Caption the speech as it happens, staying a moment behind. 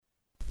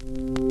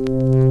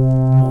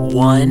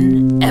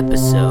One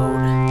episode.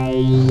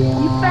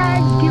 You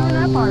fags giving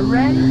up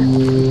already?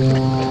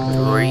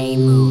 3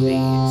 movies.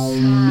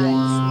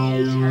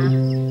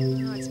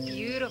 Oh, it's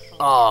beautiful.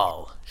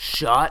 All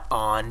shot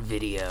on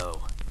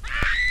video.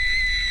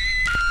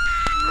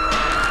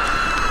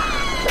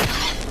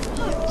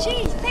 Oh,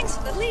 gee, thanks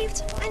for the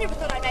lift. I never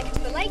thought I'd make it to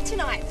the lake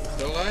tonight.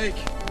 The lake.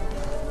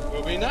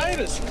 We'll be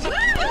neighbours.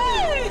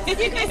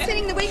 You guys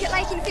spending the week at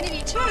Lake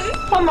Infinity too?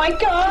 Oh my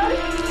god!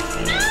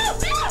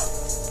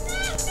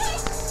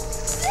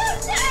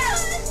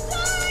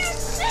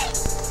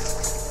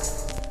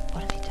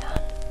 What have you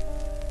done?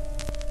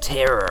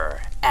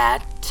 Terror at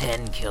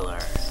 10 Killer.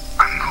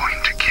 I'm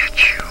going to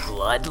get you.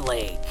 Blood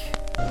Lake.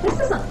 This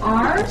isn't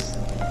ours.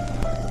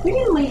 We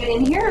didn't leave it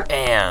in here.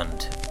 And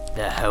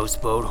the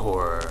Houseboat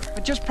Horror.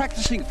 We're just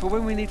practicing for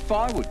when we need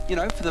firewood,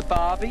 for the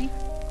Barbie.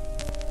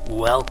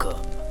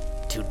 Welcome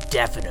to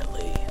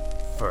Definitely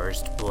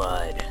First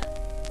Blood.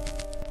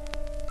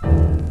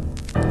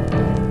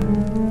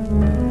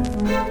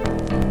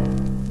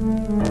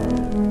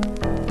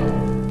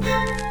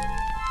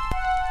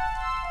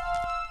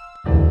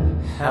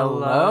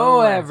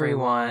 Hello,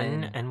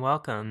 everyone, and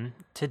welcome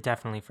to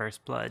Definitely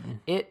First Blood.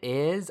 It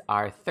is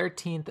our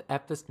 13th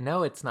episode.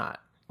 No, it's not.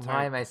 Why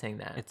our- am I saying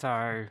that? It's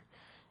our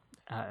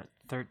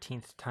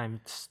 13th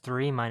times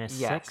 3 minus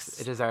Yes,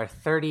 6. it is our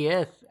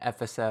 30th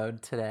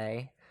episode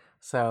today.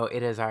 So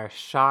it is our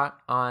shot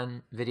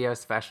on video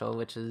special,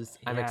 which is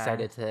I'm Yeah.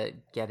 excited to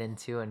get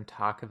into and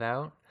talk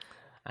about.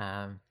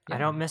 I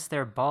don't miss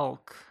their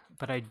bulk,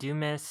 but I do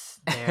miss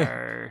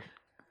their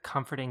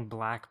comforting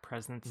black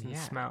presence and Yeah.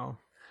 smell.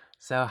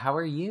 So how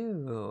are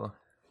you?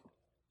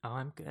 Oh,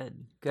 I'm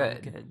good.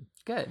 Good. I'm good.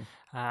 Good.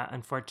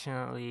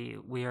 Unfortunately,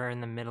 we are in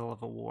the middle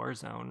of a war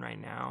zone right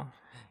now.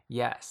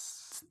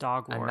 Yes. It's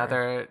dog war.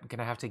 Another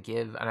gonna have to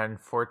give an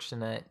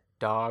unfortunate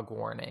dog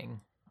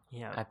warning.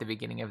 Yeah. At the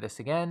beginning of this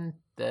again.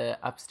 The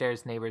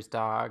upstairs neighbor's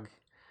dog,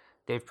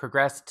 they've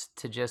progressed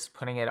to just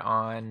putting it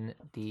on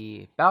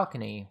the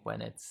balcony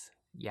when it's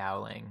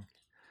yowling.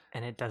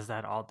 And it does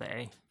that all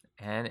day.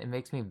 And it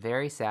makes me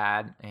very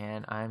sad,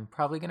 and I'm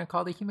probably going to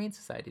call the Humane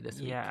Society this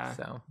week. Yeah.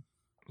 So,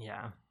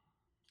 Yeah.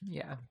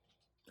 yeah.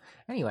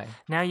 Anyway.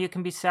 Now you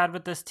can be sad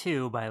with us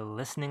too by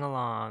listening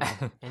along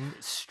and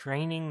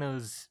straining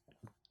those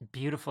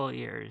beautiful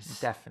ears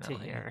Definitely.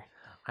 to hear.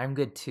 I'm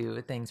good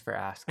too. Thanks for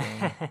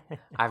asking.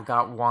 I've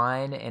got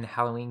wine and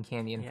Halloween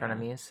candy in front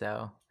of Yeah. me,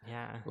 so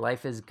Yeah.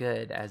 life is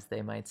good, as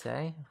they might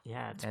say.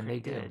 Yeah, it's And pretty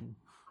they do. good.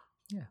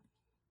 Yeah.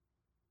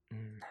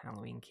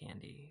 Halloween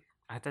candy.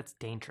 That's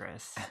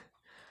dangerous.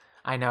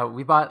 I know.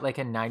 We bought like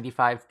a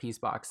 95 piece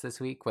box this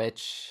week,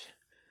 which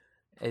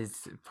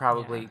is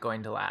probably Yeah.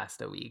 going to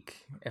last a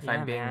week if Yeah,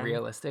 I'm being man.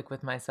 realistic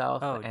with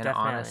myself Oh, and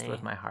honest definitely.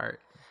 with my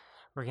heart.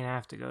 We're gonna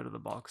have to go to the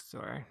bulk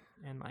store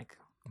and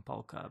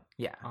bulk up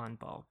Yeah, on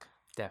bulk.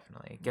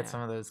 definitely. Get Yeah.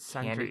 some of those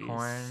candy Sundries.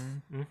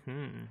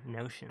 corn,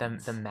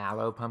 Notions. the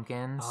mallow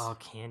pumpkins. Oh,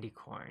 candy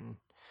corn.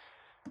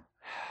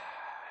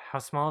 How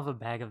small of a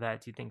bag of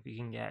that do you think we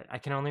can get? I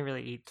can only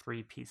really eat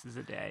 3 pieces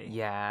a day.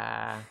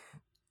 Yeah.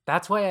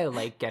 That's why I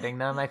like getting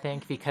them, I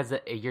think, because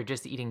you're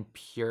just eating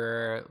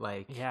pure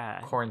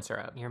Yeah. corn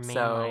syrup. You're So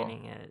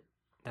mainlining it.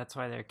 That's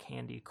why they're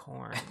candy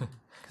corn.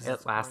 'cause it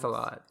it's lasts a corn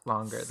lot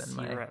longer than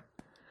my syrup.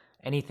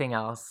 anything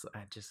else.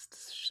 I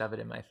just shove it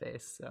in my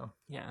face. So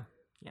Yeah.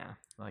 Yeah.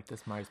 I like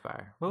this Mars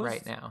bar What was-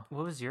 right now.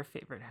 What was your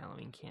favorite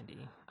Halloween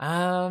candy?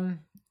 Um,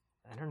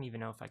 I don't even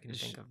know if I can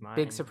think of mine.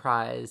 big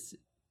surprise.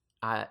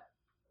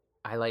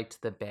 I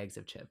liked the bags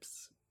of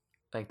chips.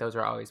 Like those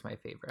are always my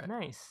favorite.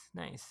 Nice,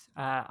 nice.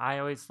 I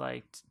always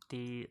liked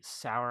the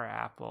sour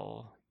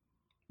apple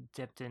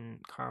dipped in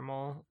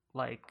caramel,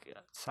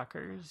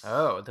 suckers.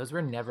 Oh, those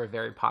were never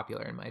very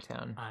popular in my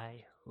town.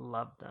 I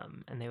loved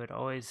them, and they would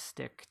always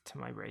stick to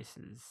my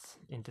braces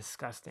in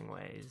disgusting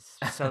ways.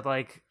 So,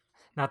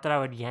 not that I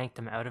would yank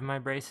them out of my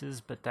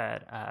braces, but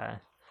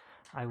that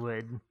I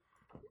would.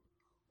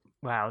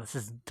 Wow, this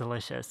is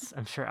delicious.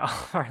 I'm sure all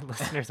of our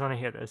listeners want to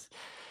hear this.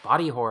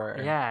 Body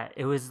horror. Yeah,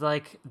 it was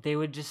like they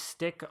would just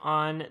stick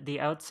on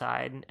the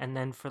outside, and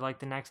then for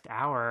the next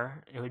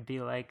hour, it would be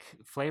like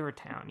Flavor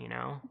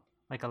Town,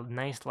 like a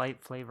nice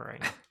light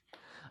flavoring.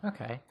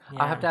 Okay.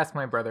 I'll have Yeah. to ask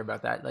my brother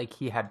about that. Like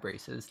he had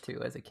braces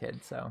too as a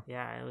kid, so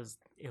Yeah,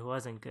 it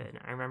wasn't good.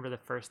 I remember the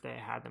first day I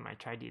had them, I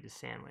tried to eat a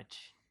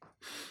sandwich.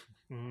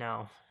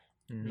 No,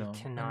 no. you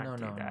cannot no,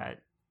 do no. that.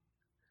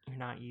 You're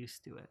not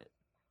used to it.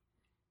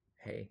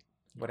 Hey,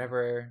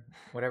 whatever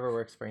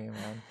works for you,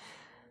 man.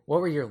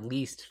 What were your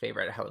least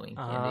favorite Halloween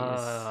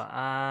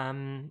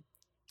candies?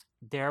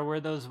 There were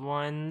those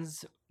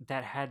ones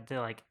that had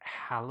the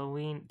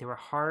Halloween. They were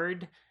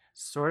hard,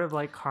 sort of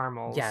like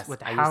caramels, Yes,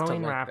 with I used to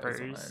Halloween like wrappers.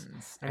 those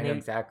ones. I and know they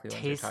exactly what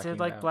you're talking tasted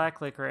like about.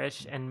 black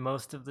licorice, and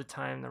most of the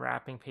time the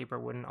wrapping paper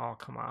wouldn't all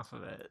come off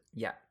of it.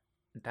 Yeah,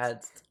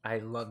 I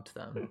loved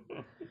them.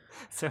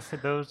 So for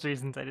those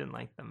reasons, I didn't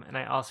like them, and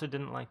I also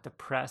didn't like the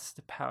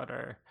pressed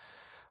powder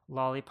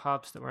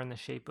lollipops that were in the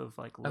shape of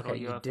like little Okay,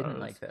 UFOs. you didn't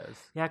like those.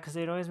 Yeah, because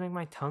they'd always make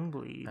my tongue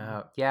bleed.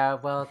 Oh, yeah,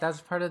 well,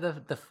 that's part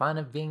of the fun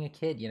of being a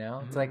kid, you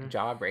know? It's like Mhm.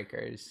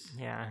 Jawbreakers.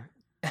 Yeah,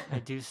 I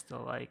do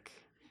still like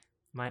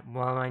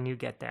my new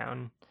Get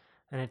Down,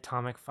 an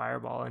atomic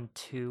fireball and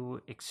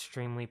 2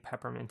 extremely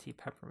pepperminty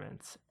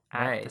peppermints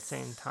at the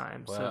same Nice.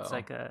 time. So it's Whoa.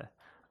 like a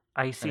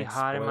An icy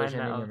hot in my explosion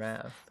mouth. in your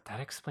mouth. That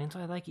explains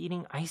why I like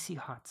eating icy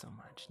hot so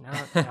much.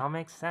 Now it all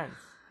makes sense.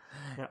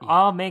 It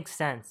all makes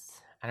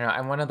sense. I don't know.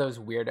 I'm one of those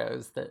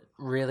weirdos that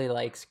really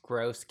likes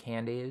gross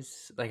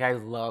candies. Like, I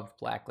love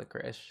black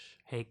licorice.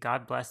 Hey,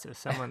 God bless if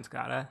someone's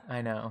gotta.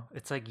 I know.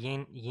 It's like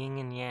yin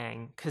and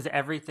yang, because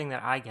everything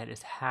that I get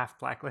is half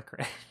black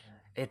licorice.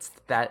 It's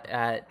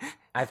that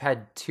I've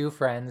had 2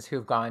 friends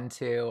who've gone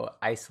to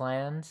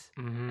Iceland,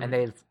 Mhm. and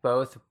they've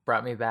both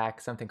brought me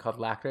back something called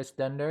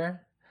Lakrisdunder,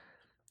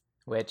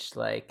 which,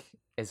 like,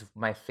 is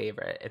my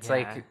favorite. It's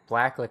Yeah. like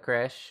black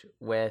licorice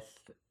with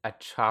a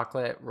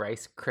chocolate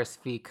Rice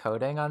Krispie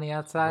coating on the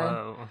outside.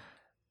 Whoa.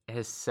 It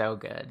is so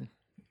good,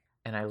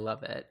 and I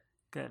love it.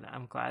 Good.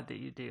 I'm glad that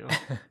you do.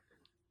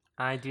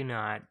 I do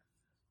not.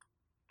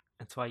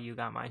 That's why you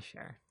got my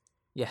share.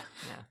 Yeah.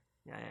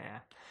 Yeah.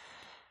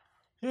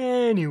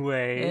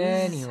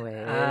 Anyways,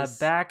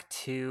 back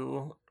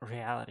to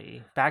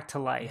reality. Back to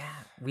life.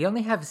 Yeah. We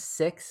only have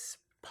 6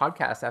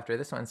 podcasts after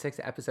this one, 6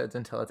 episodes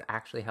until it's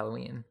actually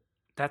Halloween.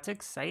 That's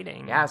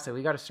exciting. Yeah, so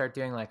we got to start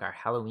doing like our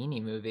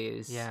Halloweeny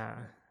movies. Yeah.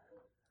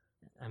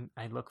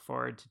 I look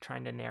forward to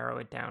trying to narrow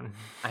it down.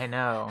 I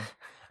know.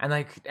 And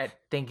like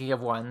thinking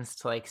of ones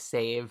to like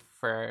save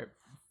for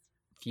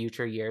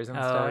future years and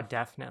Oh, stuff.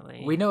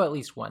 definitely. We know at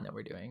least one that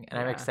we're doing, and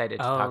I'm Yeah. excited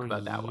to talk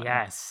about that one.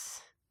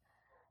 Yes.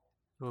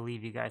 We'll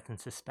leave you guys in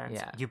suspense.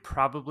 Yeah. You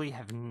probably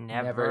have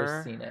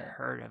never seen it.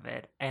 heard of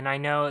it. And I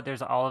know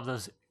there's all of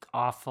those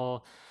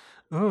awful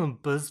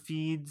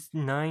BuzzFeed's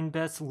 9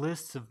 best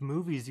lists of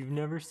movies you've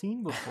never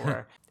seen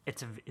before.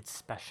 It's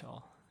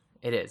special.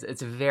 It is.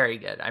 It's very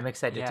good. I'm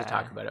excited to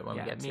talk Yeah, about it when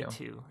we get to. Me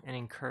too. And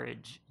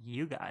encourage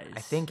you guys. I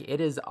think it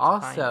is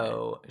find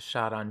also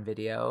shot on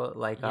video,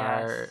 like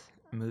our Yes.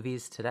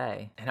 movies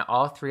today. And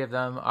all 3 of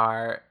them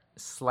are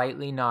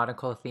slightly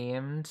nautical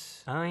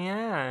themed, Oh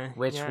yeah.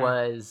 which yeah.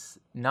 was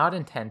not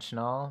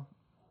intentional.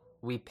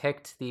 We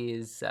picked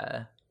these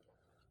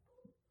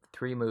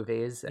 3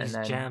 movies, and These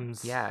then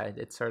gems. yeah,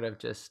 it sort of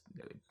just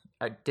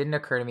it didn't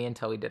occur to me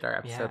until we did our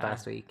episode Yeah.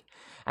 last week.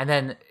 And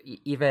then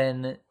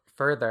even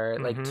further,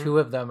 like Mhm. 2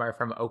 of them are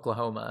from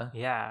Oklahoma,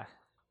 Yeah.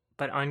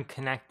 But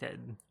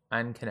unconnected.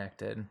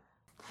 unconnected.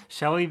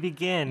 Shall we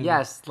begin?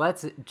 Yes,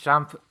 let's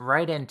jump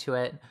right into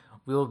it.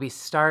 We will be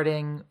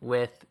starting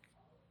with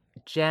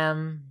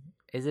Gem.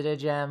 Is it a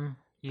gem?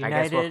 United,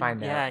 I guess we'll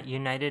find out.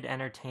 United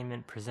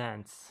Entertainment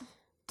presents.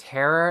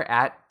 Terror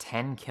at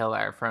 10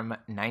 Killer from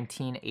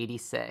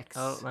 1986.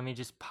 Oh, let me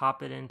just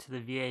pop it into the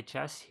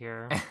VHS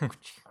here.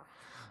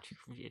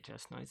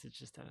 VHS noise is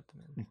just out of the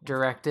minute.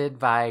 Directed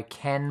by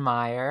Ken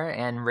Meyer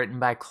and written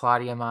by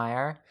Claudia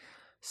Meyer,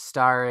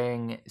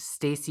 starring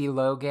Stacy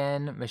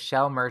Logan,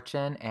 Michelle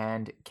Merchant,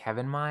 and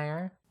Kevin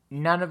Meyer.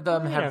 None of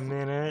them Wait a have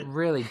minute.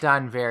 really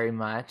done very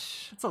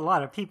much. That's a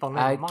lot of people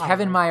named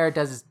Kevin Meyer. Meyer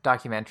does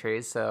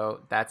documentaries,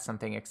 so that's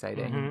something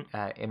exciting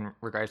Mm-hmm. in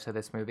regards to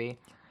this movie.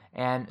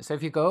 And so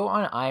if you go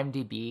on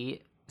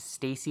IMDb,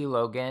 Stacy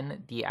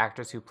Logan, the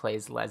actress who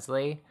plays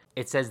Leslie,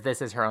 it says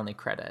this is her only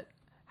credit.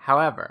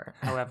 However,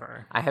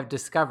 I have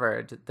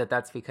discovered that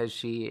that's because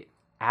she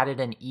added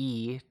an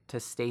E to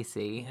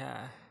Stacy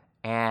Yeah.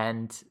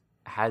 and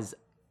has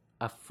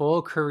a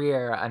full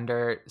career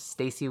under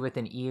Stacy with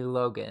an E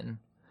Logan.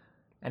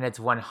 And it's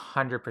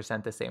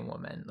 100% the same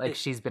woman. Like,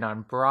 she's been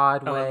on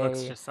Broadway. Oh, it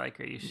looks just like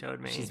her. You showed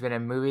me. She's been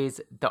in movies.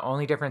 The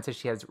only difference is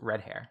she has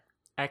red hair.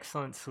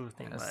 Excellent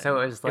sleuthing. Bud. So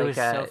it was like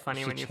so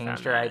funny she when you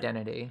changed found her that.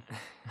 identity.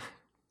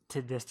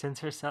 To distance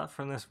herself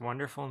from this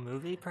wonderful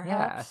movie,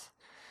 perhaps.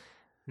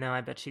 No,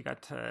 I bet she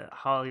got to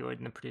Hollywood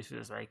and the producer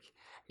was like,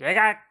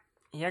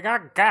 "You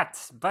got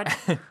guts, but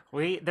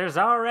there's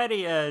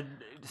already a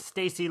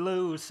Stacy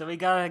Lou, so we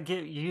gotta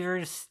get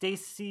your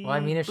Stacy." Well, I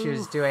mean, if she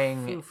was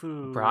doing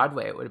Foo-foo."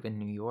 Broadway, it would have been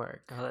New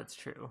York. Oh, that's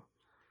true.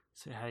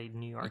 So how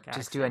New York accent.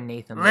 Just do a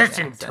Nathan Lane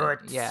Listen accent. to it.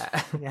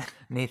 Yeah. Yeah.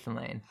 Nathan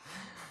Lane.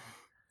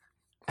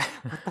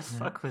 What the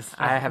fuck was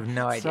that? I have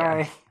no idea.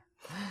 Sorry.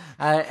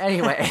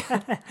 Anyway,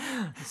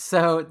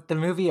 so the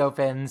movie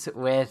opens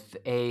with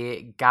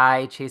a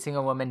guy chasing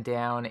a woman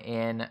down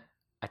in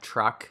a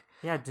truck.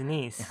 Yeah,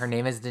 Denise. Her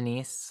name is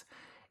Denise.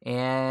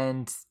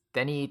 And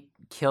then he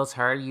kills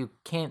her. You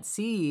can't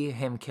see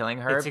him killing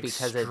her It's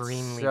because it's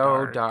extremely so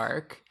dark.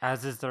 dark.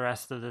 As is the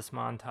rest of this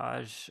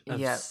montage of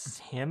Yeah.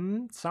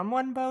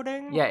 someone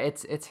boating? Yeah,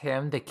 it's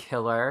him, the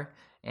killer,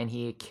 and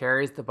he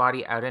carries the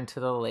body out into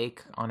the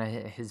lake on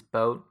his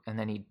boat, and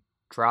then he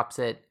drops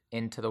it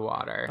into the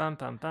water. Bum,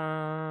 bum,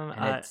 bum.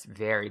 And it's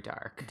very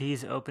dark.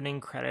 These opening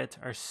credits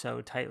are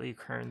so tightly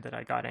kerned that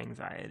I got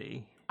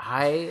anxiety.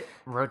 I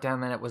wrote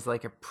down that it was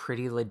like a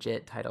pretty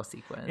legit title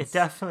sequence. It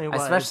definitely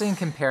was. Especially in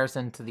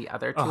comparison to the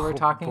other two we're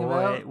talking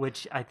about.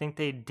 Which I think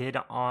they did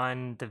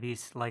on the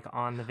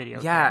on the video.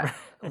 Yeah.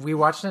 We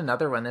watched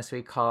another one this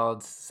week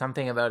called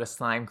Something About a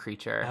Slime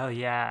Creature. Oh,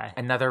 yeah.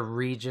 Another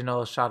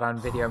regional shot on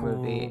video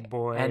movie.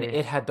 Boy. And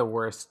it had the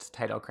worst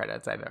title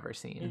credits I've ever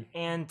seen.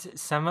 And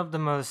some of the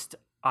most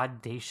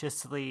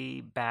audaciously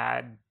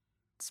bad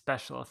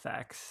special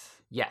effects.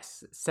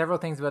 Yes, several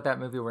things about that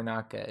movie were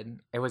not good.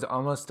 It was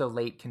almost a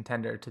late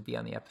contender to be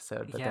on the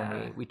episode, but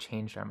then we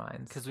changed our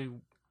minds. Because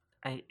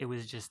it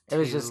was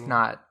just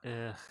not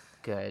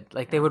good.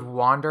 Like, they would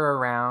wander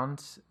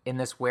around in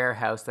this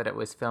warehouse that it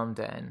was filmed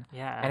in.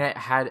 Yeah. And it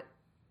had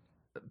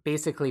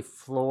basically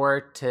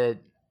floor to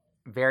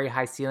very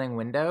high ceiling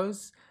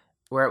windows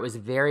where it was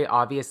very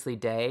obviously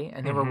day,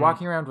 and they were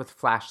walking around with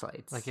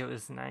flashlights. Like it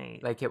was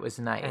night.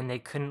 And they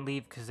couldn't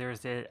leave because there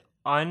was an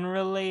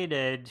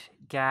unrelated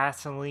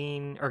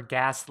gasoline or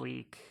gas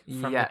leak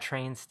from the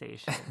train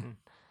station.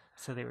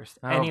 So they were...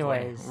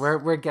 Anyways.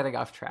 We're getting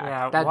off track.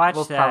 Yeah, that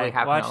will probably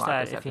happen watch a lot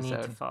that this if episode. you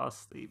need to fall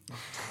asleep.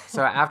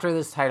 So after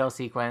this title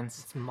sequence...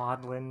 It's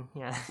maudlin,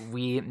 yeah.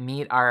 We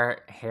meet our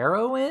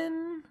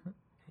heroine,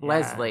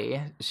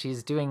 Leslie.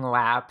 She's doing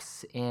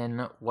laps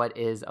in what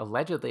is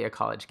allegedly a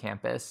college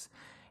campus.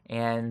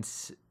 And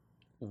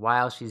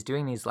while she's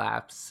doing these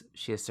laps,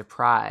 she is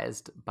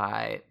surprised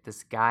by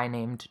this guy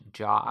named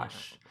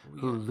Josh,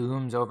 who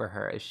looms over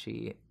her as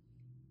she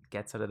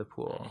gets out of the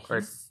pool.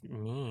 He's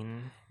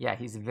mean. Yeah,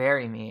 he's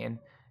very mean.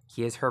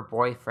 He is her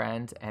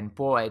boyfriend, and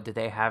boy, do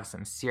they have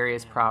some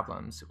serious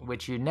problems,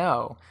 which you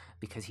know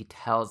because he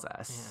tells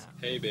us.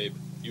 Yeah. Hey, babe,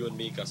 you and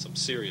me got some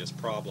serious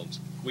problems.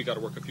 We got to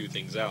work a few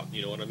things out,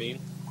 you know what I mean?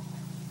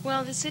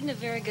 Well, this isn't a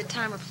very good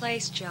time or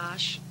place,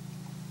 Josh.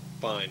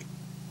 Fine.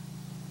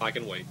 I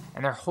can wait.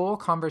 And their whole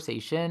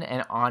conversation,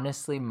 and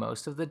honestly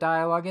most of the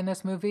dialogue in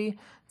this movie,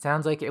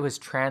 sounds like it was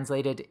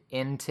translated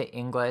into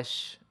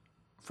English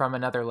from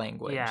another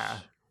language. Yeah.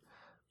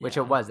 Which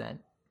it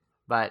wasn't.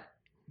 But,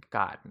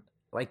 God,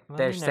 like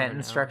their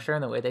sentence structure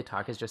and the way they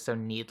talk is just so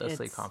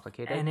needlessly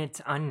complicated. And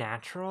it's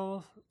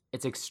unnatural.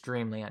 It's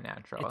extremely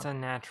unnatural. It's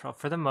unnatural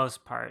for the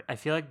most part. I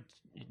feel like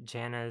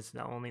Jana is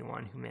the only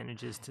one who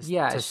manages to she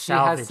has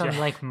some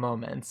like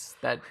moments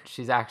that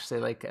she's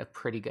actually like a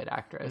pretty good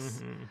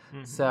actress.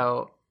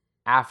 So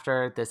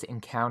after this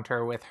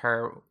encounter with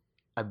her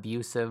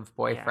abusive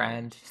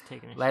boyfriend,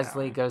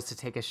 Leslie goes to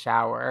take a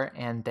shower,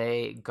 and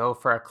they go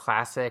for a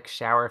classic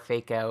shower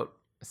fake out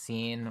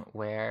scene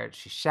where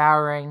she's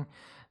showering.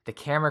 The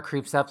camera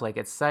creeps up like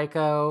it's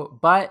Psycho,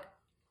 but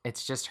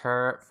it's just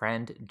her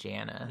friend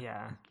Jana.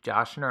 Yeah.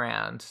 Joshing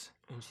around.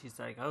 And she's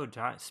like, oh,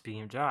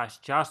 speaking of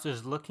Josh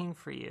is looking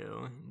for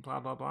you,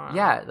 blah, blah, blah.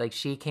 Yeah, like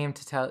she came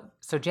to tell...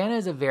 So Jana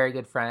is a very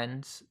good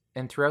friend,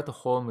 and throughout the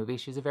whole movie,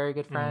 she's a very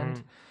good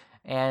friend.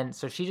 And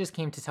so she just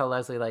came to tell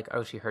Leslie, like,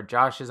 oh, she heard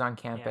Josh is on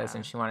campus,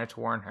 and she wanted to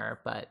warn her,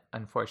 but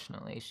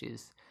unfortunately,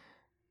 she's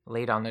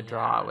late on the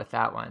draw with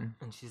that one.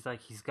 And she's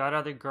like, he's got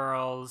other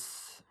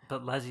girls...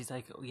 But Leslie's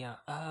like,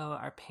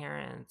 our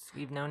parents,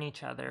 we've known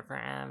each other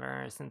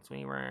forever since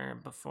we were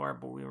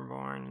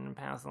born in a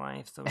past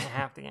life, so we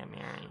have to get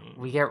married.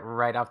 We get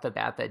right off the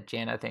bat that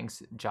Jana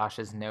thinks Josh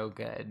is no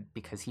good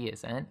because he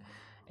isn't.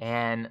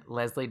 And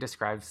Leslie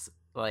describes,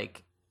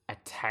 like, a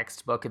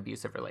textbook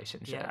abusive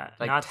relationship. Yeah,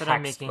 like, not that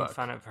I'm making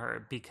fun of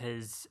her,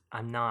 because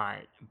I'm not,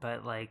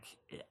 but, like...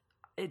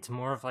 It's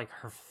more of like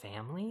her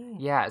family.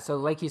 Yeah, so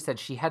like you said,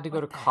 she had to go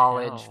to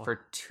college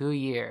for 2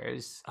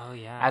 years. Oh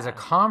yeah. As a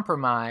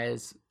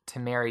compromise to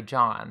marry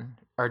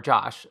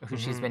Josh, who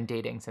she's been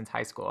dating since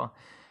high school.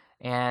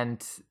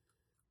 And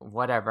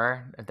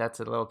whatever, that's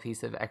a little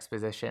piece of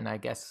exposition, I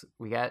guess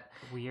we get.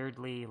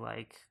 Weirdly,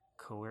 like,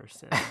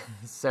 coercive.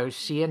 So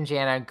she and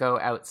Jana go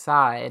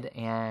outside,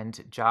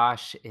 and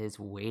Josh is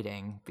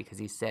waiting because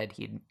he said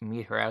he'd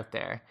meet her out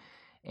there.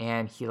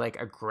 And he,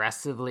 like,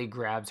 aggressively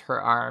grabs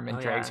her arm and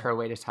drags her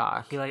away to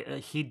talk.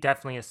 He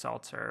definitely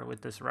assaults her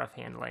with this rough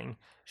handling.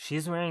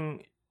 She's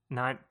wearing,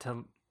 not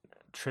to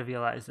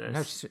trivialize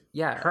this,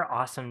 her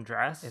awesome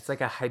dress. It's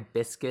like a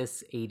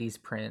hibiscus 80s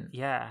print.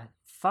 Yeah.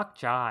 Fuck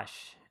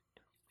Josh.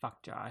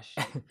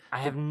 I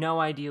have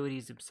no idea what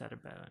he's upset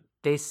about.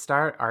 They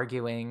start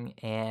arguing,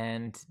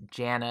 and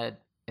Jana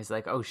is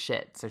like, oh,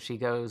 shit. So she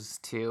goes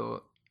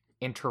to...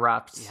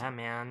 interrupts. Yeah,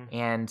 man.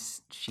 And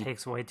she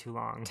takes way too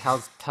long.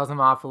 Tells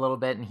him off a little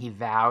bit, and he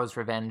vows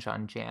revenge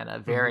on Jana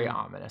very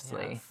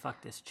ominously. Yeah,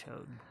 fuck this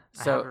chode.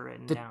 So I have it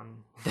written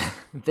down.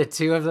 The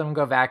two of them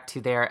go back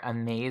to their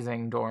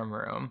amazing dorm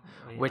room,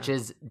 which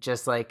is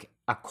just like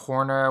a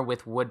corner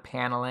with wood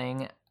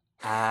paneling,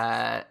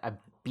 a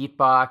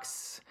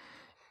beatbox,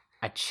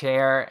 a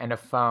chair, and a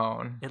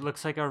phone. It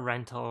looks like a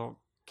rental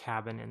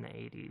cabin in the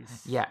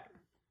 80s. Yeah.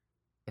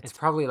 It's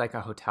probably like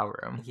a hotel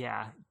room.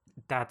 Yeah.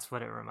 That's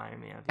what it reminded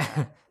me of.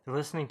 Yeah. They're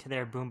listening to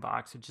their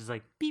boombox, which is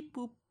like beep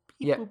boop,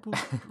 beep boop,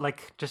 boop.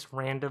 Like just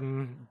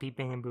random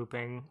beeping and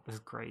booping. It was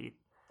great.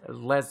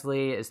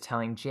 Leslie is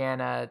telling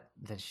Jana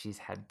that she's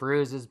had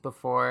bruises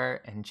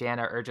before, and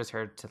Jana urges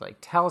her to like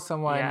tell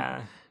someone.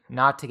 Yeah.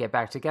 not to get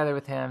back together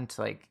with him,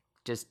 to like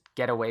just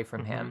get away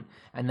from him.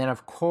 And then,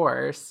 of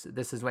course,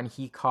 this is when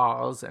he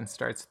calls and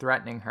starts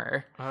threatening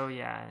her. Oh,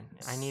 yeah.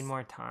 I need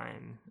more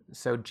time.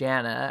 So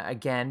Jana,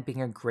 again,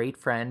 being a great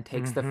friend,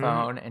 takes the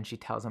phone and she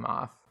tells him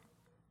off.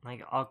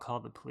 Like, I'll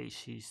call the police.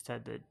 She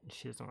said that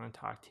she doesn't want to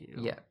talk to you.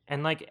 Yeah.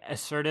 And, like,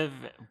 assertive,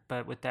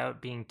 but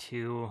without being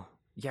too...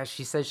 Yeah,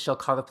 she says she'll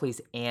call the police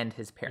and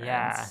his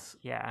parents.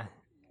 Yeah.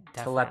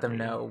 To let them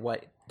know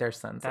what their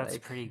son's like. That's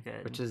pretty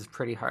good. Which is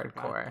pretty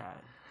hardcore.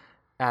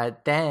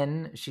 That.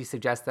 Then she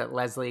suggests that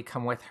Leslie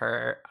come with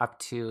her up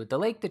to the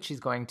lake that she's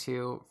going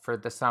to for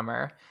the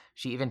summer.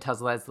 She even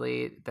tells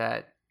Leslie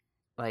that,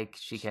 like,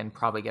 she can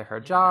probably get her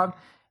a job.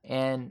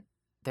 And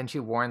then she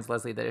warns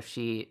Leslie that if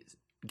she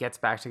gets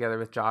back together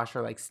with Josh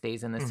or, like,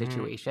 stays in this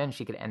situation,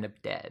 she could end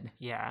up dead.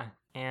 Yeah.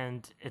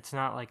 And it's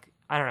not like,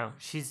 I don't know,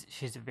 she's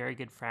a very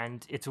good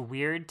friend. It's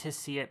weird to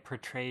see it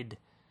portrayed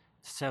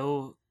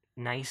so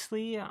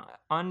nicely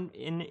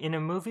in a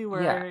movie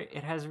where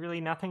it has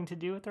really nothing to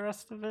do with the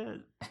rest of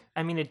it.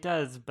 I mean, it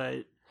does,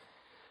 but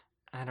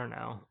I don't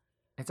know.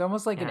 It's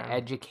almost like an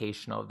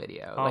educational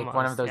video, Almost, like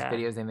one of those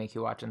videos they make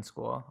you watch in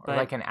school, or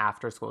like an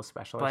after-school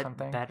special or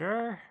something.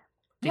 Better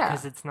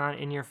because it's not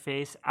in your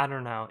face. I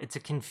don't know. It's a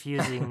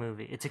confusing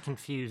movie. It's a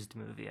confused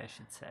movie, I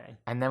should say.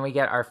 And then we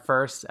get our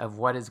first of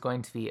what is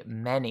going to be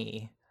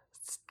many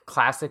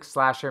classic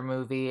slasher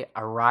movie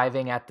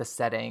arriving at the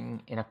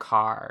setting in a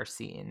car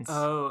scenes.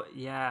 Oh,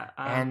 yeah.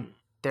 And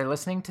they're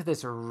listening to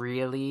this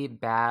really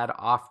bad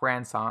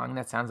off-brand song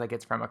that sounds like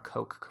it's from a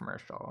Coke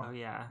commercial. Oh,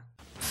 yeah.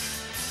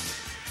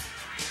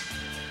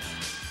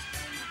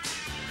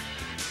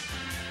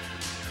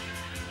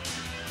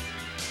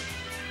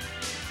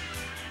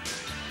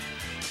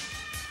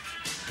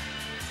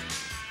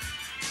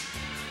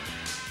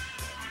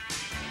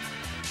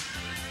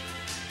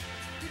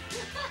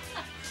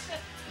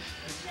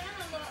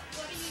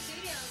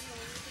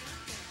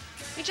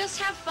 We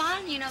just have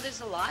fun. You know, there's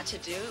a lot to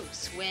do.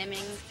 Swimming,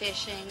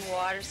 fishing,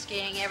 water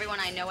skiing. Everyone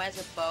I know has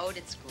a boat.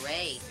 It's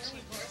great.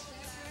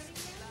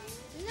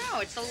 No,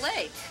 it's a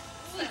lake.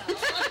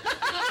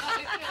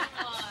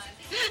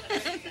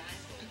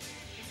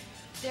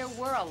 There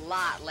were a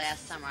lot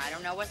last summer. I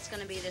don't know what's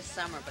going to be this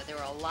summer, but there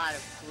were a lot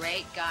of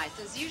great guys.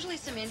 There's usually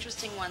some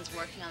interesting ones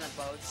working on the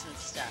boats and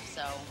stuff,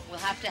 so we'll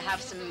have to have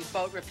some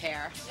boat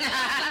repair.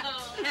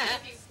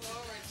 Looking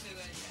forward to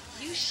it.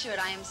 You should.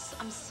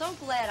 I'm so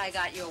glad I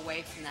got you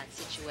away from that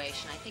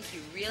situation. I think you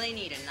really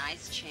need a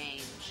nice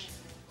change.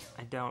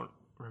 I don't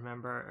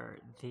remember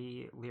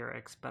the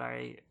lyrics, but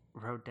I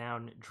wrote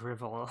down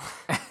drivel.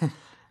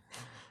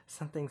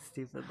 Something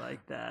stupid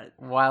like that.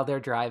 While they're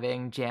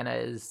driving, Jana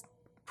is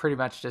pretty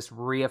much just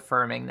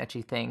reaffirming that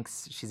she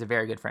thinks she's a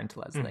very good friend to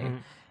Leslie.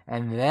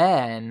 And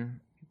then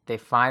they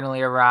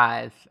finally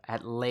arrive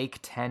at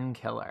Lake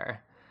Tenkiller.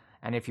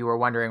 And if you were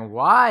wondering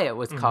why it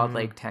was called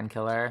Lake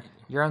Tenkiller,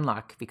 you're in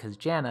luck, because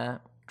Jana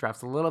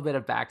drops a little bit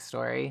of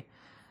backstory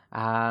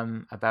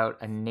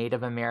about a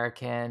Native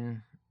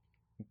American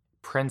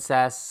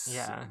princess,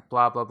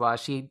 blah, blah, blah.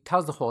 She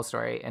tells the whole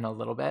story in a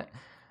little bit.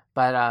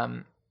 But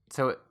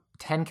so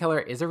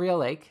Tenkiller is a real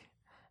lake,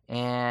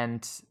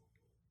 and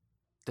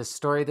the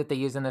story that they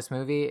use in this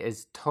movie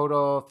is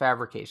total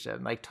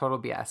fabrication, like total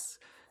BS.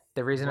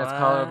 The reason it's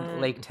called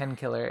Lake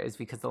Tenkiller is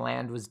because the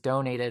land was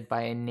donated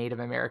by a Native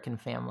American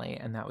family,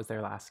 and that was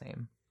their last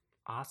name.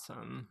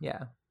 Awesome.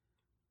 Yeah.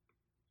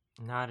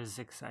 Not as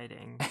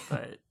exciting,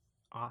 but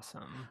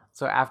awesome.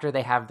 So after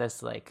they have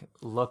this like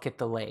look at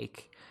the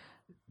lake,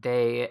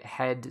 they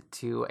head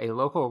to a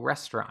local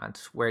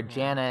restaurant where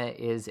Jana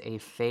is a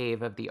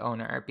fave of the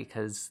owner,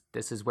 because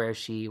this is where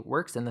she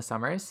works in the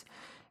summers.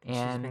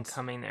 And she's been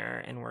coming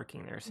there and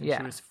working there since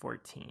she was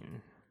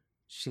 14.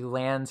 She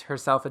lands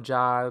herself a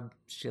job.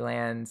 She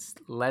lands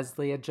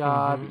Leslie a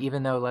job,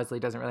 even though Leslie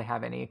doesn't really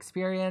have any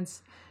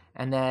experience.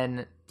 And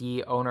then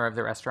the owner of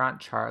the restaurant,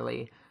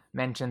 Charlie,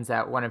 mentions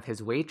that one of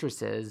his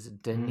waitresses,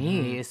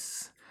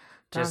 Denise,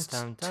 just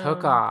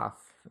took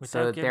off.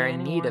 So they're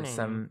in need of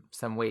some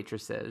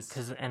waitresses.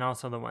 And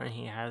also the one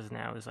he has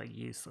now is like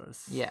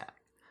useless. Yeah.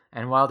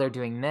 And while they're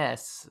doing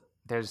this,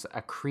 there's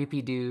a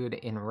creepy dude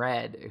in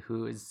red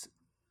who's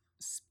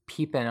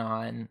peeping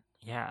on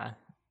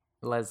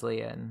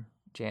Leslie and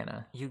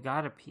Jana. You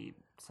gotta peep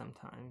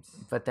sometimes.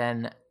 But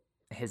then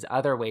his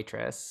other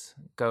waitress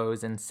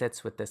goes and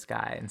sits with this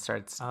guy and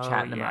starts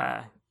chatting him up.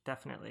 Yeah,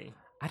 definitely.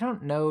 I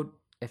don't know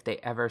if they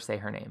ever say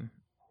her name.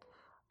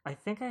 I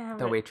think I have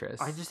the waitress.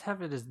 I just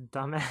have it as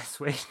dumbass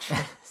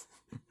waitress.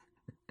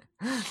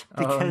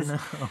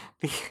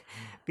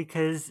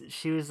 Because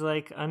she was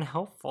like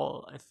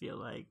unhelpful, I feel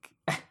like.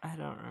 I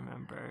don't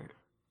remember.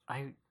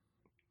 But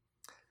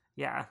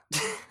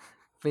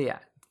yeah,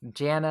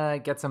 Jana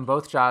gets them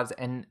both jobs,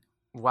 and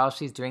while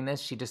she's doing this,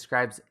 she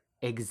describes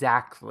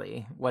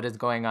exactly what is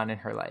going on in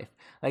her life.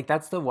 Like,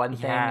 that's the one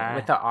thing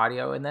with the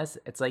audio in this.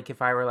 It's like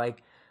if I were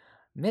like,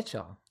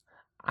 Mitchell,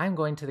 I'm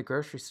going to the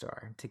grocery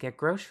store to get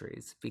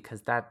groceries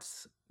because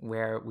that's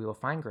where we will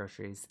find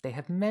groceries. They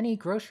have many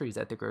groceries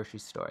at the grocery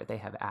store. They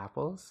have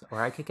apples,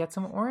 or I could get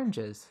some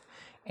oranges.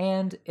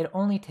 And it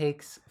only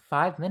takes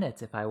 5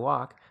 minutes if I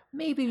walk,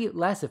 maybe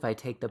less if I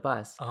take the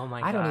bus. Oh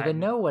my I don't God. even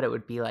know what it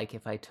would be like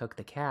if I took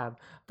the cab,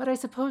 but I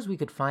suppose we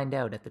could find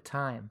out at the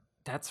time.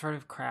 That sort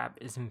of crap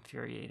is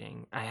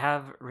infuriating. I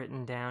have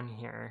written down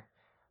here,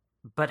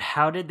 but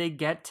how did they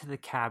get to the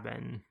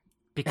cabin?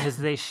 Because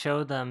they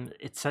show them,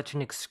 it's such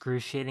an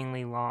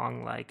excruciatingly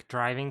long, like,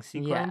 driving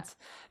sequence.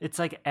 Yeah. It's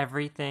like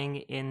everything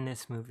in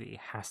this movie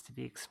has to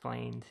be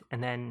explained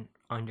and then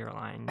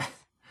underlined.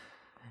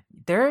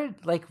 They're,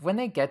 like, when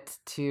they get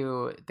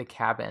to the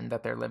cabin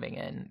that they're living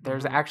in,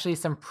 there's actually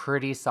some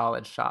pretty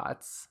solid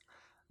shots.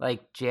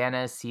 Like,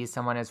 Jana sees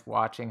someone is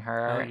watching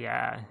her. Oh,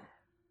 yeah.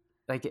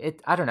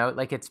 Like, I don't know,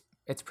 like, it's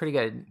pretty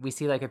good. We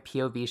see, like, a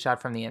POV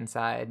shot from the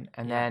inside,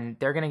 and then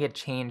they're going to get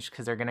changed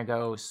because they're going to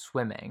go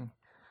swimming.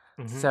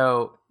 Mm-hmm.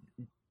 So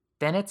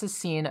then it's a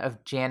scene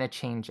of Jana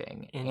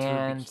changing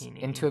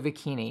into a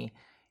bikini.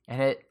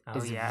 And it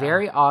is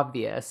very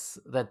obvious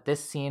that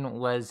this scene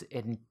was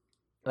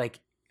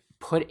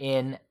put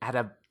in at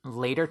a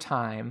later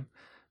time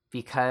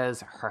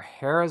because her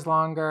hair is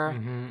longer,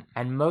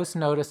 and most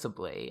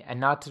noticeably, and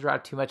not to draw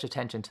too much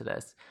attention to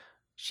this,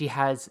 she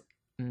has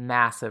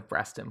massive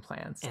breast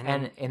implants.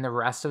 And in the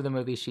rest of the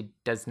movie, she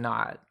does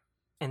not.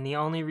 And the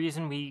only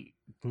reason we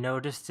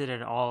noticed it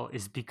at all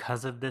is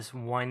because of this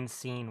one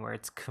scene where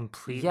it's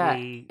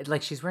completely... Yeah,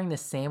 like she's wearing the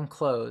same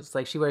clothes.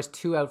 Like she wears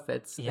 2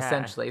 outfits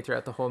essentially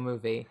throughout the whole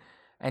movie.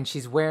 And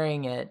she's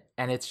wearing it,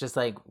 and it's just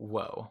like,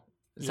 whoa.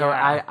 So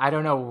I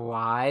don't know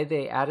why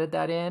they added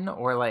that in,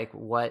 or like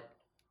what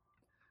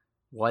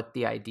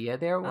the idea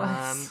there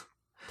was.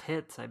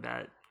 Tits, I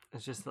bet.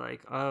 It's just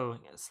like, oh,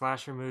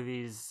 slasher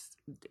movies,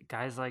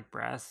 guys like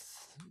breasts.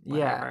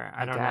 Whatever.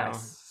 I don't know.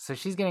 So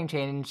she's getting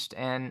changed,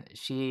 and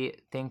she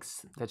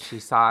thinks that she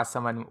saw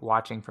someone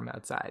watching from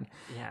outside.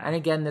 Yeah. And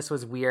again, this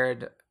was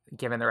weird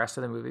given the rest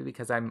of the movie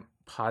because I'm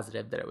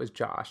positive that it was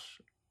Josh.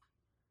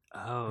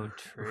 Oh,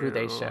 true. Who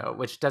they show,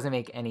 which doesn't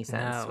make any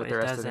sense with the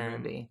rest of the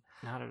movie.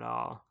 Not at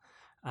all.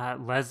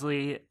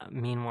 Leslie,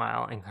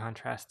 meanwhile, in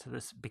contrast to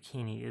this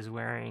bikini, is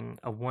wearing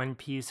a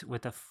one-piece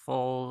with a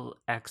full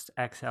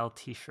XXL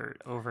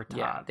t-shirt over top.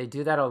 Yeah, they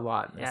do that a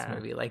lot in this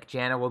movie. Like,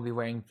 Jana will be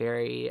wearing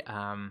very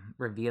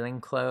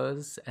revealing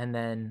clothes, and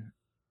then,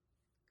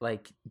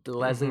 like,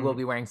 Leslie will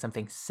be wearing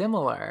something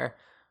similar,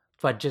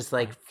 but just,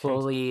 like,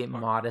 fully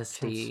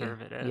modesty.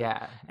 Conservative.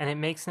 Yeah. And it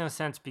makes no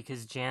sense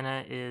because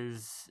Jana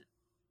is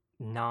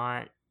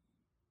not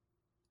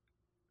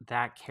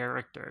that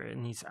character,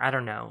 and I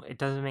don't know, it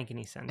doesn't make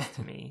any sense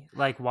to me.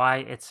 Like, why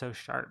it's so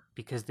sharp,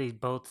 because they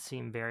both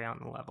seem very on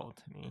the level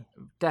to me.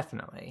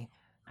 Definitely.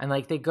 And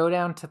like, they go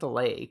down to the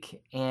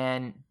lake,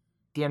 and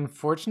the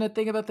unfortunate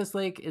thing about this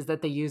lake is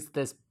that they use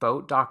this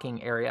boat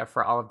docking area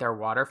for all of their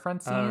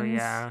waterfront scenes. Oh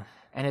yeah.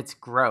 And it's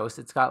gross.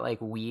 It's got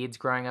like weeds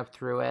growing up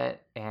through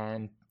it,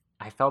 and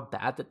I felt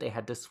bad that they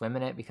had to swim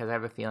in it because I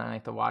have a feeling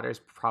like the water's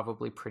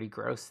probably pretty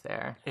gross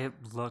there. It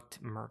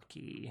looked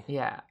murky.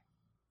 Yeah.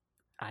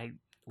 I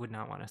would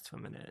not want to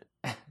swim in it.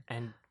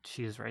 And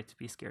she was right to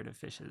be scared of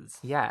fishes.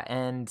 Yeah,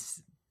 and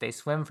they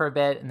swim for a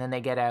bit, and then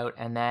they get out,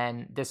 and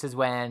then this is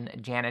when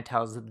Jana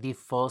tells the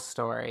full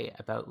story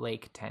about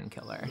Lake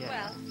Tenkiller.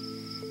 Yeah. Well,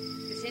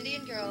 this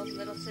Indian girl's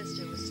little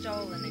sister was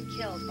stolen and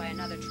killed by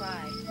another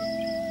tribe.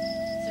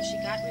 So she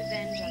got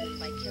revenge on them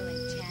by killing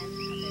 10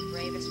 of their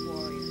bravest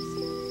warriors,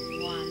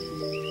 one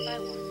by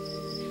one.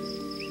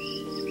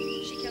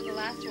 She killed the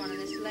last one in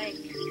this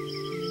lake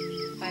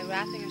by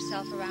wrapping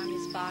herself around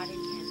his body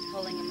and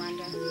pulling him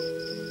under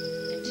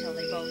until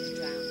they both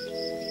drowned.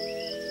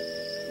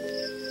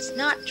 It's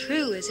not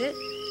true, is it?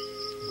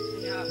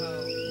 No,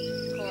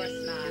 of course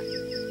not.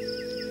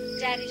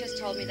 Daddy just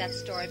told me that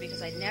story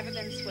because I'd never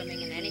been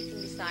swimming in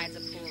anything besides a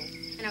pool.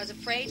 And I was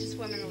afraid to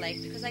swim in the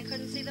lake because I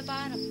couldn't see the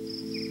bottom.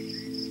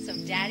 So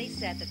Daddy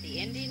said that the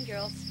Indian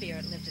girl's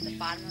spirit lived at the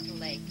bottom of the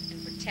lake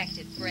and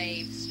protected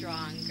brave,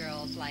 strong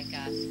girls like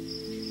us.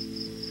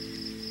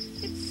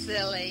 It's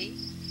silly,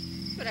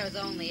 but I was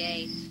only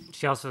 8.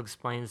 She also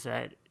explains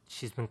that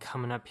she's been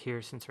coming up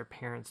here since her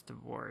parents'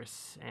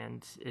 divorce,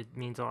 and it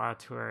means a lot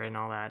to her and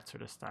all that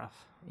sort of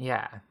stuff.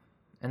 Yeah.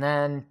 And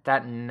then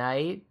that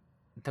night,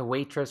 the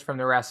waitress from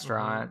the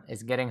restaurant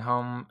is getting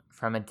home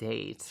from a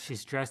date.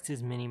 She's dressed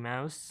as Minnie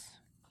Mouse.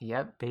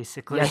 Yep.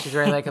 Basically. Yeah, she's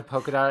wearing like a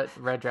polka dot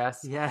red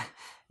dress. Yeah.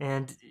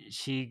 And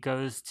she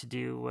goes to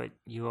do what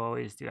you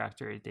always do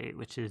after a date,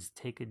 which is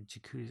take a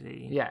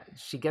jacuzzi. Yeah.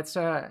 She gets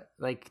to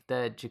like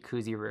the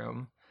jacuzzi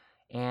room,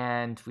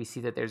 and we see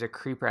that there's a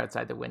creeper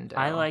outside the window.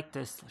 I like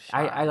this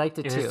shot. I liked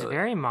it too. It was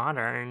very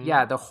modern.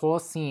 Yeah, the whole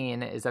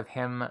scene is of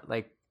him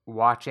like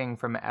watching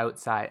from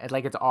outside.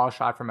 Like it's all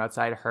shot from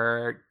outside,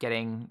 her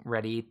getting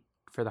ready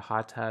for the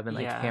hot tub, and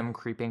like him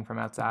creeping from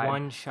outside.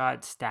 One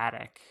shot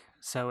static.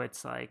 So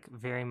it's like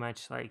very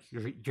much like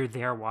you're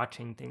there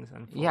watching things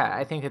unfold. Yeah,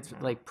 I think it's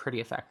like pretty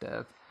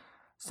effective.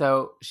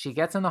 So she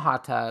gets in the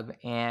hot tub,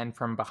 and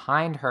from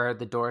behind her,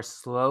 the door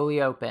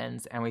slowly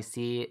opens, and we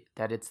see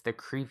that it's the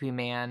creepy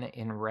man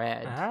in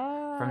red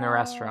from the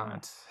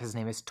restaurant. His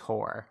name is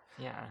Tor.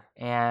 Yeah.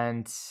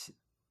 And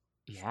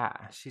yeah.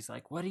 She's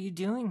like, what are you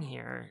doing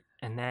here?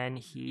 And then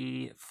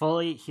he's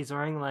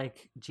wearing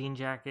like jean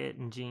jacket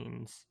and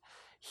jeans.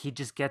 He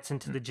just gets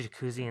into the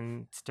jacuzzi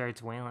and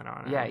starts wailing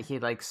on her. Yeah, he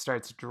like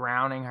starts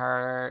drowning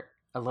her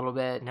a little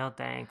bit. No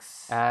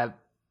thanks. And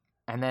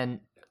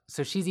then,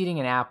 so she's eating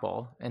an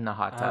apple in the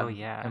hot tub. Oh,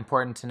 yeah.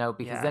 Important to note,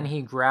 because then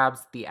he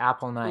grabs the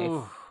apple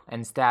knife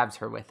and stabs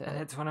her with it. And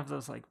it's one of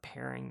those like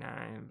paring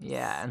knives.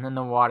 Yeah, and then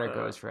the water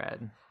goes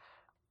red.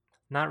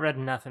 Not red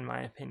enough, in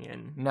my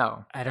opinion.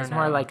 No, I don't know. It's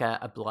more like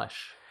a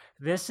blush.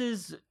 This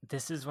is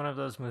one of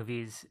those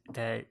movies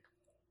that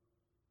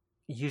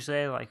usually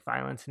I like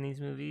violence in these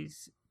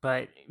movies,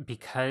 but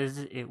because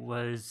it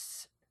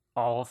was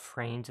all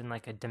framed in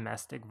like a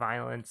domestic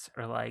violence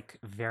or like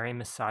very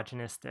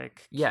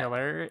misogynistic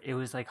killer, it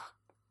was like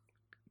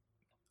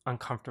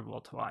uncomfortable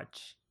to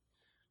watch.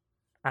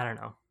 I don't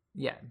know.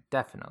 Yeah,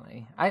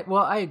 definitely.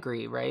 I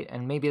agree, right?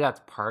 And maybe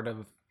that's part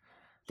of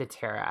the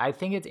terror. I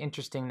think it's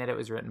interesting that it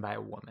was written by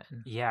a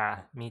woman. Yeah,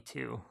 me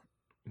too,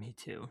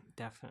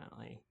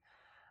 definitely.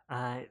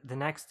 The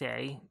next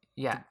day,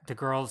 the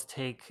girls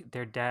take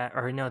their dad,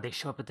 or no, they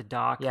show up at the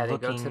dock. Yeah, they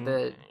go to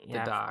the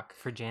dock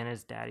for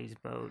Jana's daddy's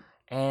boat.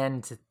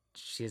 And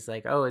she's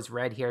like, oh, is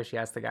Red here? She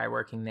asks the guy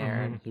working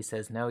there, and he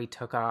says, no, he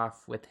took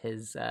off with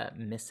his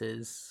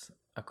missus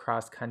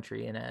across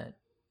country in a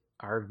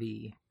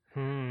RV.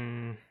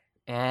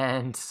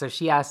 And so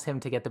she asks him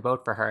to get the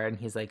boat for her, and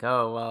he's like,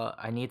 oh, well,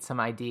 I need some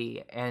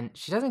ID. And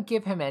she doesn't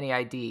give him any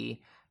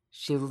ID.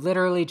 She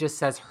literally just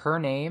says her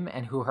name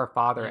and who her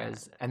father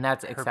is, and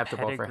that's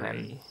acceptable for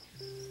him.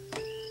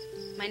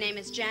 My name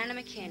is Jana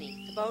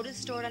McKinney. The boat is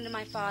stored under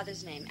my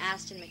father's name,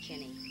 Aston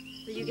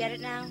McKinney. Will you get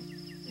it now?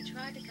 We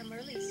tried to come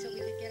early so we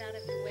could get out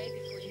of your way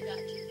before you got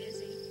too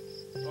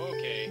busy.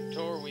 Okay,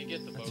 Tor, we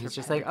get the boat. He's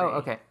just like, oh,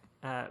 okay.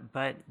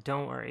 But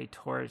don't worry,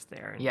 Tor's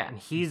there. And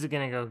he's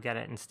going to go get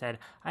it instead.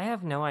 I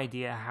have no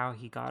idea how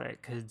he got it,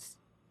 because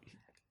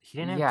he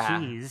didn't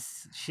have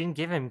keys. She didn't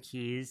give him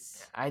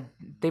keys.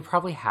 They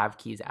probably have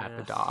keys at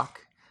the dock,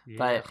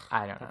 but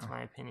I don't know. That's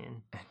my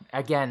opinion.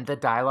 Again, the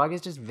dialogue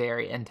is just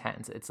very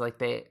intense. It's like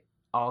they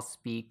all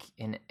speak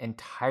in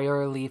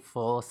entirely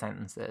full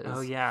sentences.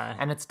 Oh, yeah.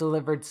 And it's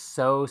delivered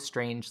so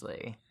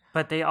strangely.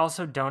 But they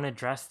also don't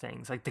address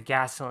things, like the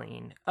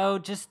gasoline. Oh,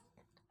 just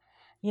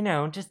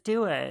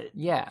do it.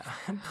 Yeah.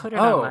 Put it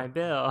on my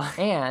bill.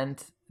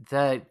 And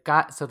the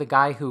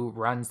guy who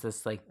runs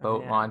this like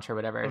boat launch or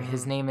whatever,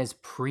 his name is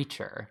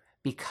Preacher,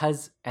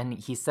 and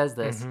he says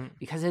this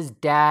because his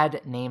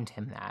dad named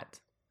him that.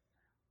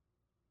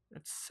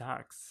 It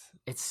sucks.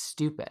 It's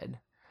stupid.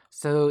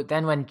 So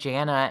then when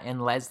Jana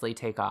and Leslie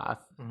take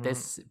off,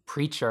 this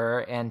Preacher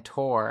and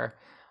Tor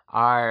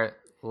are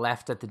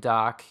left at the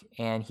dock,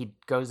 and he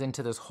goes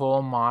into this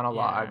whole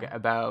monologue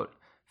about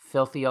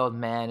filthy old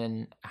men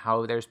and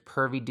how there's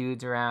pervy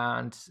dudes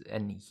around,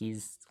 and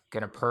he's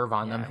gonna perv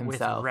on them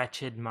himself. With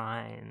wretched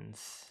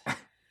minds.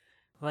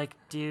 Like,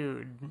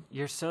 dude,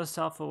 you're so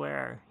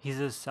self-aware. He's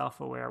a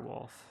self-aware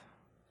wolf.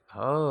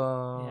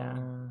 Oh. Yeah.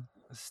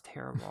 It's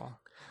terrible.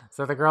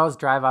 So the girls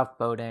drive off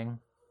boating.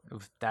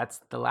 That's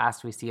the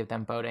last we see of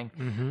them boating.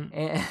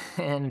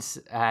 And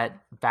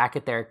back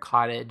at their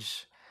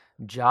cottage,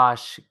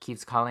 Josh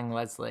keeps calling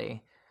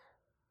Leslie.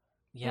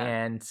 Yeah.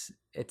 And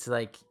it's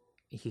like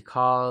he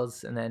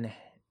calls and then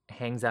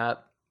hangs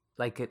up.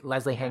 Like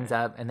Leslie hangs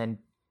up, and then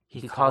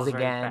he calls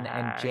again,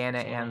 and Jana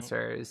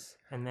answers.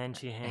 And then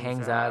she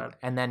hangs up.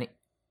 And then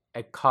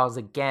it calls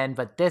again,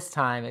 but this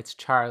time it's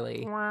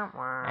Charlie.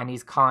 And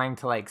he's calling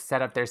to like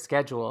set up their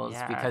schedules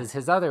because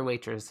his other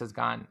waitress has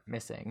gone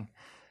missing.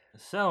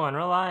 So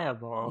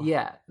unreliable.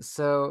 Yeah.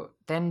 So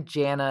then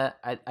Jana,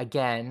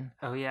 again,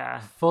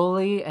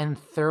 fully and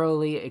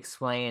thoroughly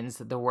explains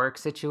the work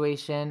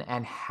situation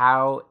and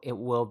how it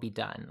will be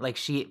done. Like,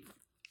 she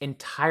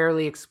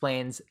entirely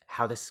explains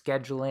how the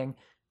scheduling,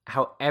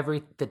 how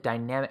the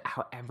dynamic,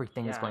 how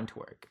everything is going to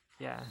work.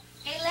 Yeah.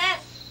 Hey,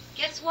 Les,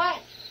 guess what?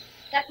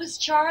 That was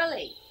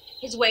Charlie.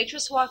 His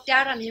waitress walked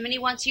out on him, and he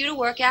wants you to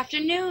work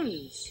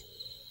afternoons.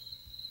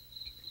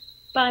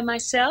 By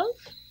myself?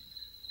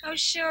 Oh,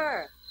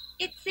 sure.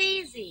 It's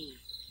easy.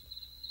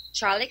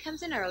 Charlie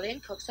comes in early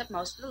and cooks up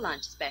most of the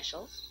lunch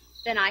specials.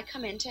 Then I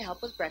come in to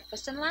help with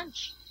breakfast and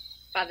lunch.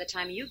 By the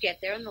time you get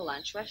there and the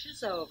lunch rush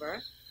is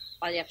over,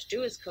 all you have to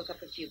do is cook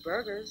up a few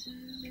burgers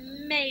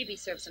and maybe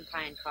serve some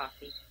pie and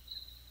coffee.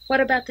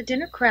 What about the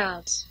dinner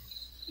crowds?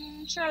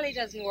 Charlie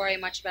doesn't worry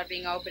much about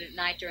being open at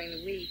night during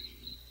the week.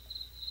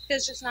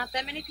 There's just not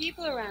that many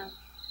people around.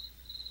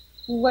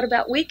 What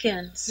about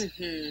weekends?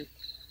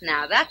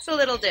 Now, that's a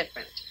little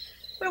different.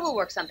 But we'll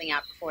work something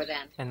out before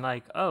then. And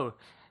like,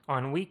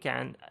 on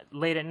weekend,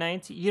 late at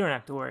night, you don't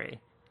have to worry.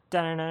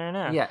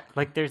 Da-na-na-na-na. Yeah.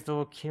 Like, there's the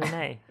little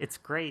Q&A. It's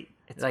great.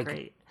 It's like,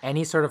 great.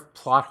 Any sort of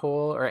plot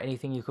hole or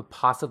anything you could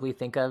possibly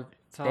think of,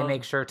 they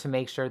make sure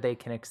they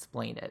can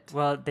explain it.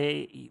 Well,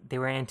 they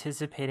were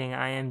anticipating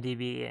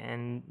IMDb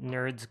and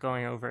nerds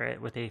going over it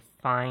with a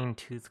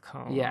fine-tooth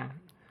comb. Yeah.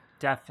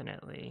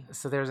 Definitely.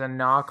 So there's a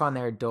knock on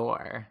their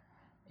door,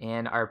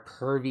 And our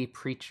pervy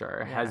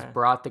preacher has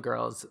brought the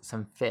girls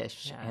some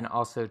fish and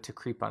also to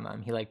creep on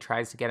them. He like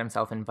tries to get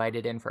himself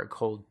invited in for a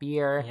cold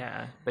beer.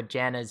 Yeah. But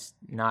Jana's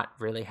not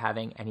really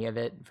having any of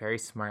it very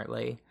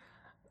smartly.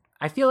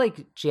 I feel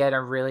like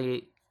Jana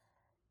really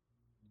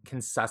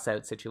can suss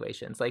out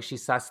situations. Like she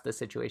sussed the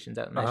situations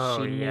out and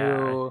that she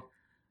knew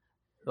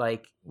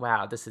like,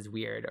 wow, this is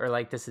weird or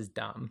like this is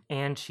dumb.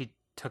 And she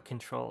took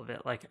control of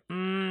it. Like,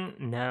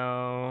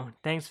 no,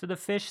 thanks for the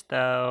fish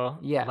though.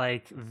 Yeah.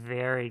 Like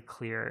very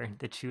clear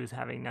that she was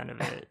having none of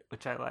it,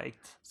 which I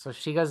liked. So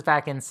she goes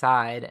back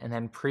inside and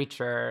then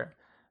preacher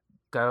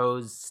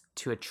goes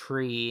to a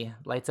tree,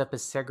 lights up a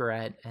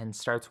cigarette and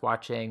starts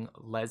watching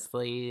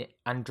Leslie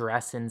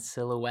undress in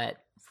silhouette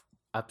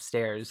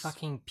upstairs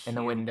Fucking in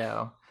the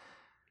window.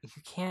 You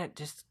can't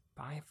just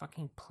buy a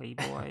fucking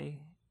Playboy.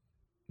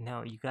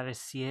 No, you gotta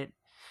see it.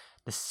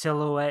 The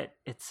silhouette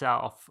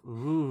itself.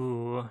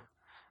 Ooh,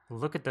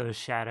 look at those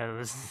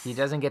shadows. He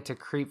doesn't get to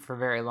creep for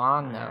very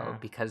long, though,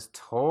 because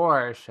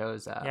Tor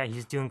shows up. Yeah,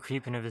 he's doing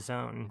creeping of his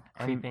own.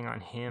 Creeping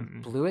on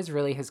him. Blue is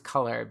really his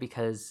color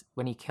because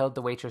when he killed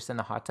the waitress in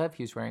the hot tub,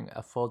 he was wearing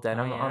a full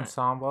denim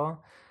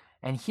ensemble.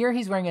 And here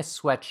he's wearing a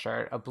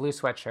sweatshirt, a blue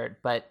sweatshirt.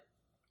 But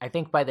I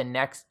think by the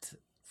next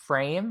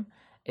frame,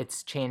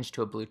 it's changed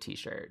to a blue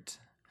t-shirt.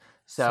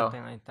 So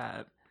something like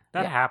that.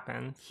 That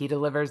happens. He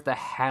delivers the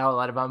hell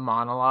out of a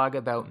monologue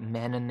about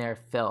men and their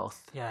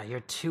filth. Yeah,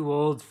 you're too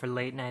old for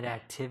late night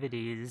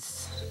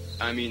activities.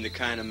 I mean the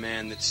kind of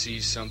man that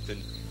sees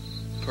something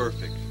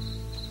perfect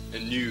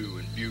and new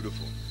and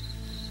beautiful,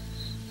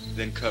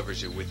 then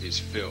covers it with his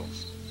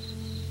filth.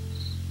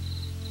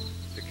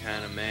 The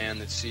kind of man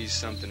that sees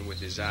something with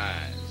his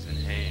eyes and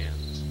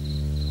hands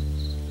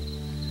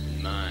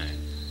and mind,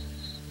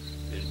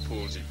 then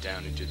pulls it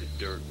down into the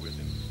dirt with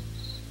him.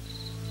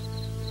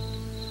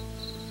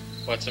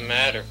 What's the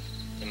matter?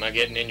 Am I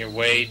getting in your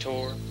way,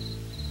 Tor?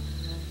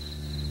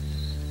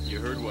 You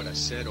heard what I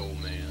said,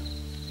 old man.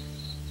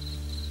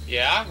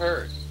 Yeah, I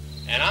heard.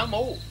 And I'm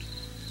old.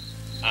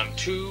 I'm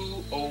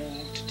too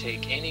old to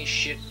take any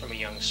shit from a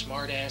young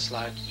smartass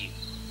like you.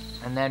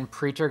 And then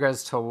Preacher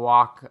goes to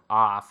walk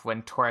off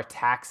when Tor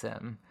attacks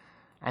him.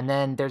 And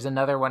then there's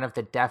another one of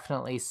the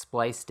definitely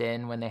spliced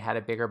in when they had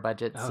a bigger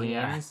budget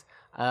scenes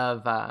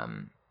of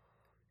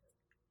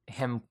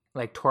him,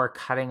 like Tor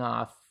cutting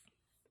off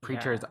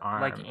Preacher's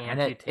arm. Like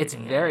and it's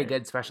very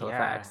good special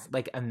effects.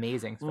 Like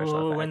amazing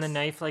special effects. When the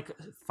knife like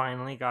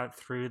finally got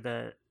through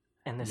the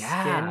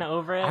skin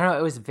over it. I don't know,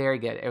 it was very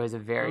good. It was a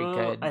very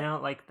good I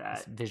don't like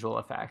that visual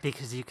effect.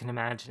 Because you can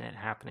imagine it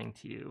happening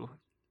to you.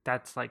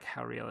 That's like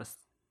how realistic,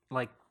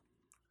 like,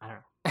 I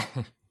don't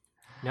know.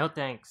 No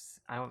thanks.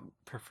 I would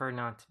prefer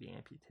not to be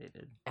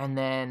amputated. And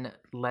then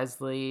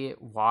Leslie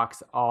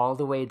walks all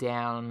the way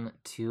down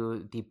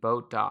to the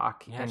boat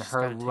dock in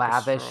her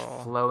lavish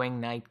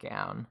flowing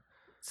nightgown.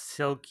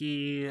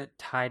 Silky,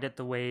 tied at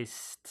the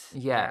waist.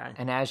 Yeah,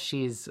 and as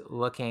she's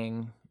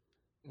looking,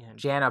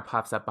 Jana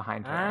pops up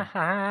behind her.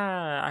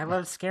 I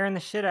love scaring the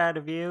shit out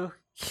of you,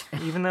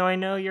 even though I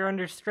know you're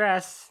under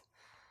stress.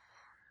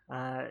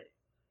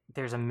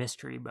 There's a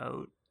mystery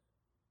boat.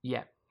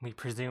 Yeah. We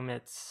presume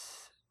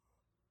it's,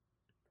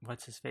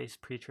 what's his face,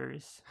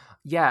 Preacher's?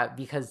 Yeah,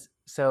 because,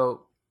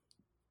 so,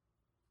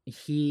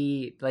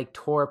 he, like,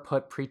 Tor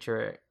put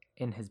Preacher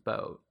in his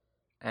boat.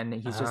 And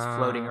he's just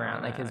floating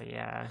around like his.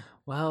 Yeah.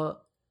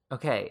 Well,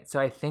 okay. So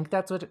I think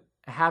that's what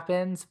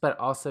happens, but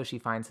also she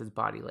finds his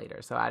body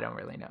later. So I don't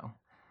really know.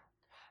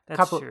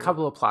 That's true.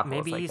 Couple of plot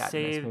holes like that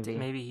in this movie.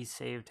 Maybe he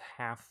saved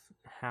half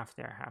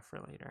there, half for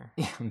later.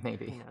 Yeah,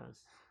 maybe. Who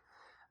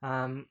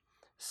knows?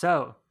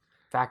 So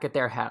back at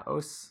their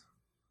house,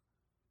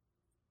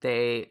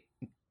 they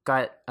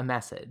got a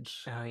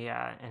message. Oh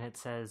yeah, and it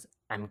says,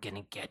 "I'm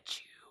gonna get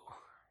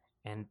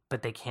you,"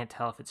 but they can't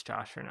tell if it's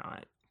Josh or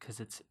not because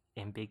it's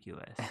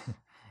ambiguous.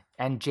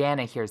 And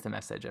Jana hears the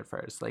message at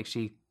first. Like,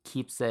 she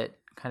keeps it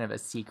kind of a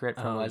secret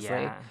from Leslie.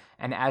 Yeah.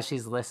 And as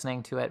she's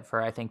listening to it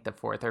for, I think, the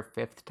 4th or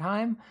 5th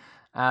time,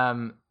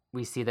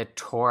 we see that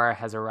Tor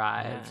has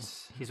arrived.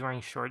 Yes. He's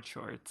wearing short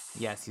shorts.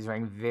 Yes, he's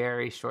wearing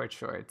very short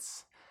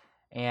shorts.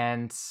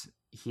 And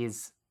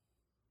he's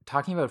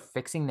talking about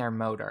fixing their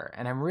motor.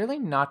 And I'm really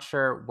not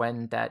sure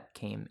when that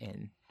came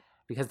in.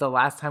 Because the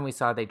last time we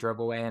saw, they drove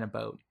away in a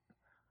boat.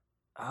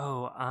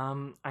 Oh,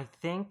 I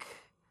think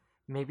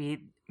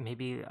maybe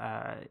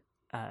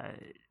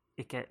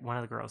one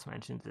of the girls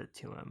mentions it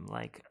to him,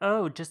 like,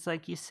 "Oh, just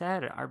like you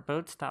said, our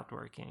boat stopped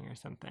working" or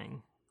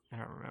something. I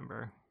don't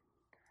remember.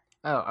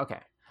 Oh, okay.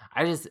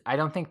 I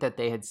don't think that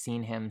they had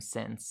seen him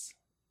since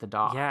the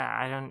dock. Yeah,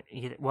 I don't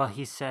either. Well,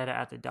 he said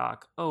at the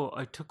dock, "Oh,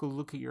 I took a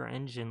look at your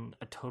engine,"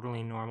 a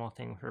totally normal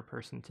thing for a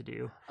person to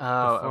do.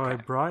 Oh, before okay. I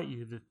brought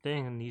you the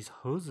thing, and these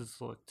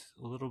hoses looked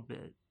a little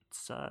bit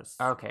sus.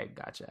 Okay,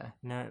 gotcha.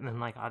 No, and then,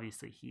 like,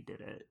 obviously he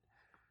did it.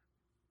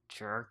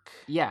 Jerk.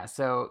 Yeah,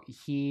 so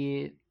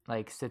he,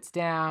 like, sits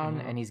down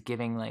and he's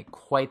giving, like,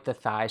 quite the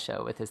thigh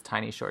show with his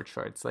tiny short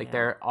shorts. Like,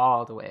 they're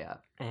all the way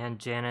up. And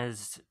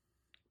Jana's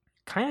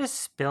kind of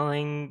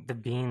spilling the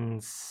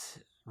beans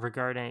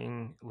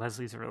regarding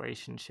Leslie's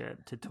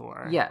relationship to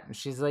Tor. Yeah,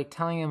 she's like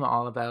telling him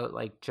all about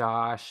like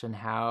Josh and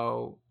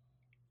how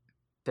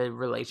the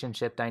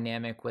relationship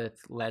dynamic with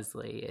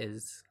Leslie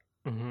is,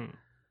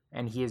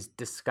 and he is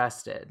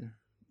disgusted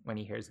when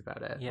he hears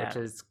about it, which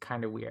is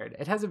kind of weird.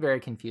 It has a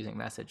very confusing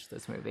message,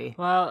 this movie.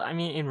 Well, I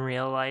mean, in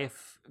real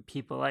life,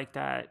 people like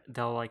that,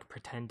 they'll like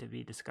pretend to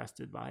be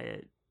disgusted by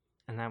it,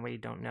 and that way you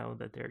don't know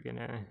that they're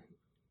gonna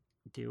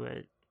do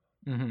it.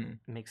 It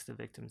makes the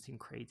victim seem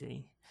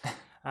crazy.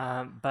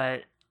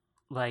 But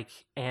like,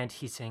 and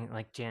he's saying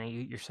like, Jana,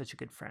 you're such a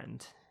good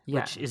friend,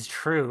 which is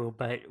true,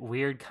 but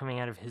weird coming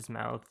out of his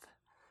mouth,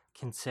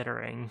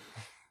 considering.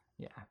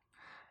 Yeah.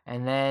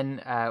 And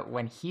then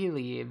when he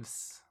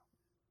leaves,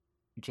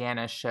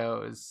 Jana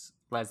shows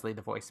Leslie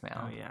the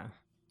voicemail. Oh yeah.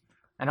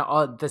 And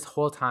all this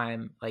whole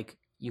time, like,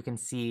 you can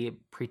see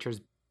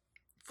Preacher's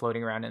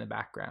floating around in the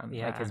background,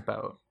 like his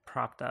boat.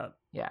 Propped up.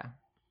 Yeah.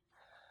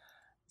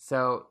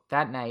 So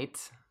that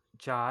night,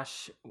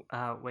 Josh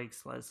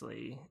wakes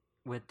Leslie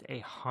with a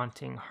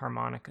haunting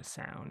harmonica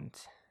sound.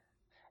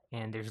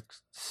 And there's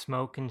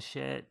smoke and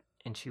shit.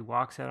 And she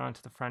walks out onto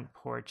the front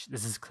porch.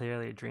 This is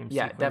clearly a dream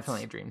sequence. Yeah,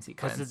 definitely a dream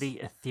sequence. Because of the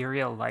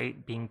ethereal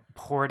light being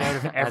poured out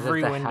of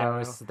every window.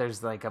 House,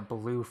 there's like a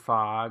blue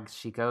fog.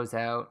 She goes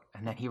out,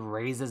 and then he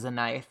raises a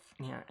knife.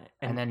 Yeah.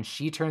 And then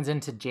she turns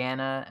into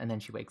Jana, and then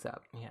she wakes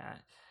up.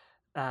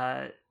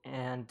 Yeah.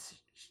 And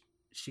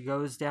she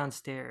goes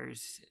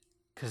downstairs,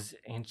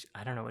 and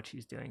I don't know what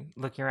she's doing.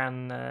 Looking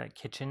around the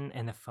kitchen,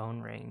 and the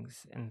phone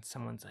rings, and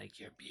someone's like,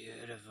 "You're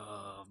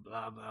beautiful,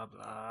 blah, blah,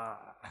 blah."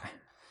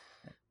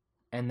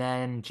 And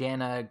then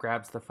Jana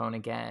grabs the phone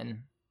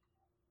again.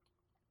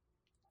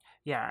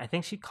 Yeah, I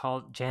think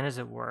Jana's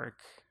at work.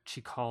 She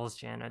calls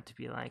Jana to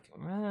be like,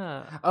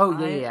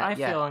 I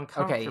feel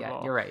uncomfortable. Okay,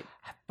 yeah, you're right.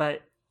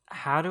 But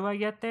how do I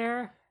get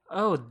there?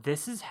 Oh,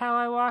 this is how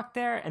I walk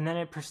there? And then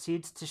it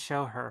proceeds to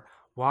show her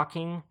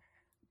walking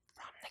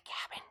from the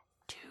cabin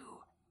to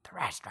the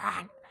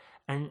restaurant.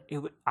 And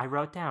I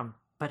wrote down,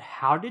 but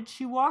how did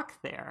she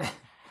walk there?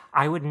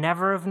 I would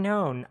never have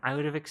known. I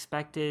would have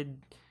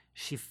expected...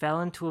 She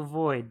fell into a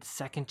void the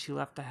second she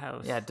left the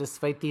house. Yeah,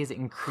 despite these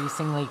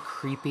increasingly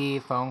creepy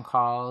phone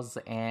calls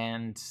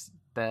and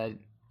the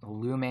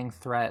looming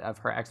threat of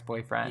her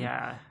ex-boyfriend,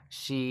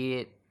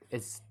 she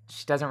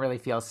doesn't really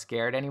feel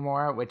scared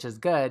anymore, which is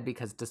good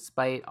because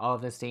despite all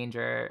of this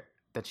danger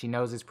that she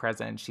knows is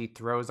present, she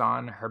throws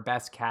on her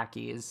best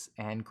khakis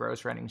and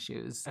gross running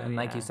shoes. And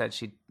like you said,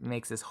 she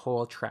makes this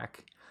whole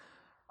trek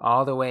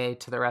all the way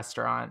to the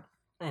restaurant.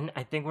 And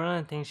I think one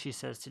of the things she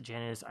says to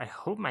Jana is, I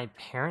hope my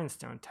parents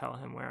don't tell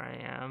him where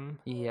I am.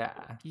 Yeah.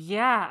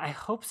 Yeah, I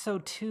hope so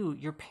too.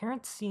 Your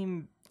parents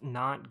seem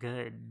not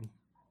good.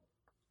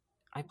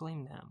 I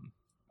blame them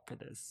for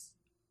this.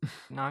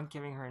 Not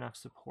giving her enough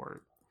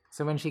support.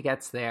 So when she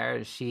gets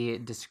there, she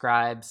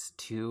describes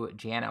to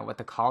Jana what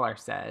the caller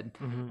said.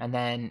 And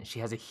then she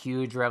has a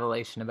huge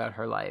revelation about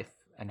her life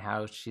and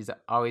how she's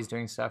always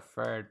doing stuff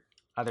for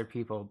other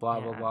people,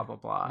 blah, blah, blah, blah,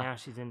 blah. Now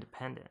she's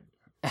independent.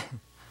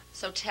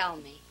 So tell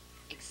me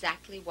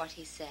exactly what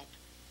he said.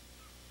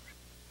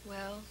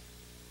 Well,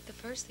 the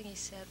first thing he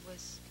said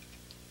was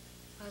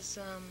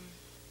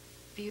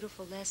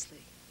beautiful Leslie.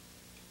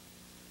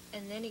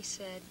 And then he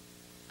said,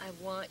 I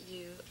want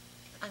you,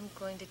 I'm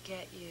going to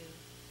get you,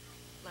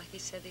 like he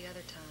said the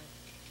other time.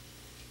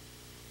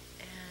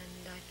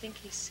 And I think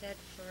he said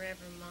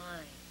forever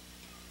mine.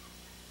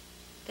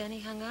 Then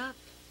he hung up.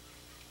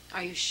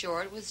 Are you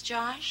sure it was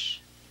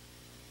Josh?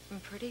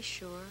 I'm pretty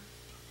sure.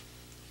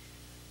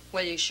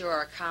 Well, you sure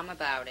are calm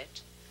about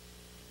it.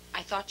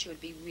 I thought you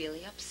would be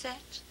really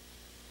upset.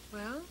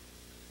 Well,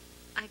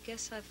 I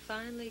guess I've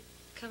finally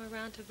come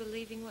around to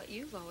believing what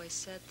you've always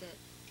said, that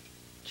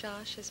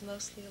Josh is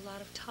mostly a lot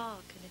of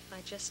talk, and if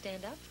I just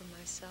stand up for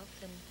myself,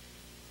 then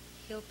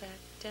he'll back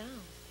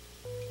down.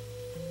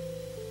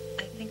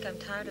 I think I'm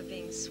tired of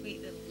being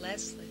sweet little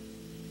Leslie.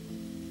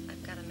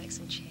 I've got to make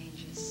some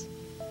changes.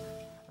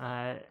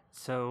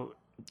 So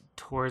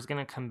Tor's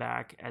going to come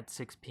back at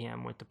 6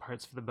 p.m. with the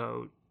parts for the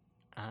boat.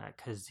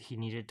 Because he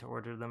needed to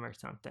order them or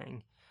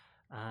something.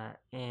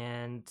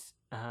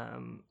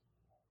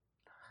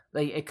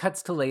 Like, it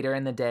cuts to later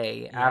in the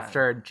day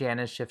after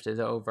Jana's shift is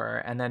over,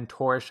 and then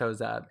Tor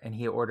shows up, and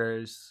he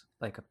orders,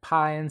 like, a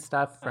pie and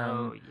stuff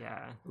from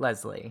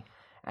Leslie.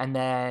 And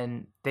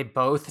then they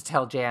both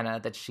tell Jana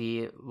that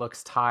she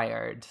looks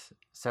tired,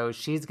 so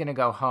she's going to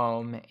go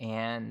home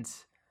and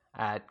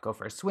go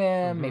for a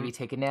swim, maybe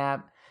take a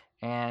nap,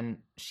 and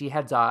she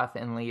heads off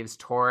and leaves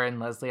Tor and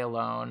Leslie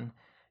alone.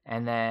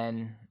 And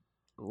then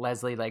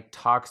Leslie, like,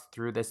 talks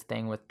through this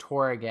thing with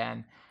Tor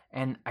again.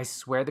 And I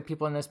swear the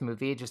people in this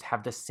movie just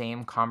have the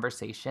same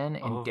conversation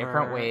in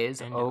different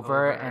ways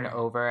over and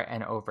over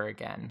and over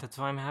again. That's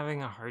why I'm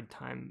having a hard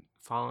time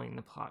following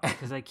the plot.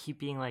 Because I keep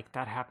being like,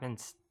 that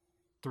happens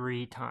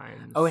 3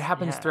 times. Oh, it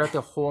happens throughout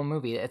the whole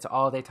movie. It's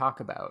all they talk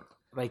about.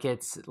 Like,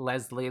 it's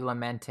Leslie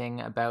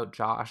lamenting about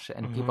Josh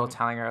and people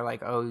telling her,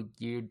 like, oh,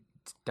 you...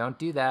 don't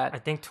do that. I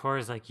think Tor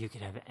is like, you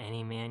could have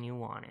any man you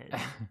wanted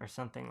or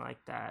something like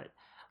that.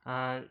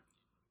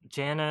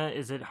 Jana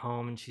is at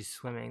home and she's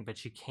swimming, but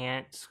she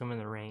can't swim in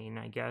the rain,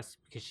 I guess,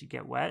 because she'd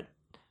get wet.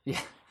 Yeah.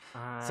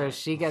 So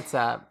she gets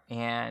up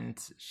and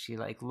she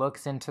like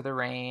looks into the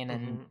rain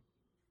and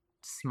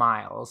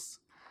smiles.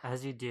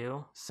 As you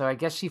do. So I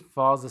guess she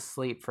falls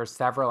asleep for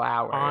several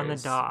hours. On the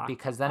dock.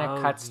 Because then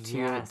it cuts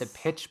to the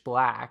pitch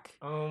black.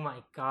 Oh my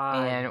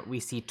God. And we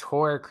see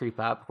Tor creep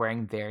up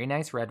wearing very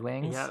nice Red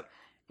Wings. Yep.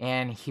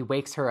 And he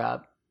wakes her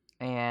up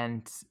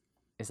and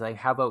is like,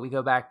 how about we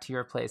go back to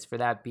your place for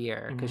that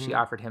beer? Because she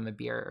offered him a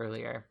beer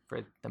earlier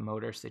for the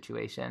motor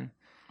situation.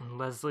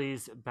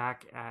 Leslie's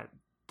back at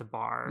the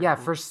bar. Yeah,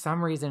 for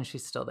some reason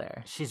she's still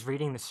there. She's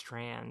reading The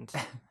Strand.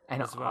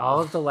 And all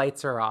of the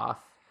lights are off.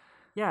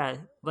 Yeah,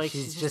 like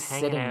she's just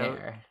sitting out.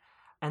 there.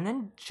 And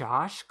then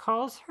Josh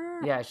calls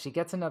her? Yeah, she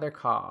gets another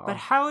call. But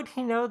how would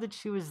he know that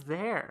she was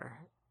there?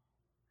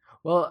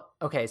 Well,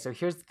 okay, so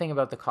here's the thing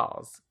about the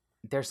calls.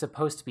 They're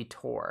supposed to be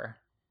Tor,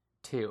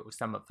 too,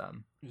 some of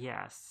them.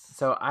 Yes.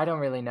 So I don't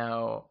really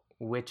know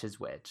which is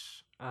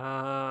which.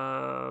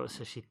 Oh,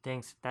 so she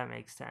thinks that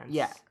makes sense.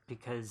 Yeah.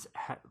 Because,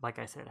 like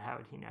I said, how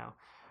would he know?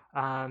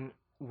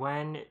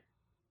 When...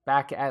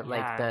 Back at,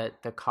 like,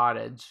 the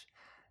cottage...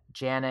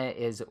 Jana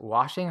is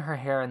washing her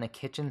hair in the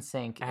kitchen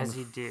sink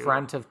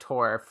front of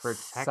Tor for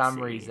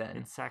some reason.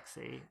 It's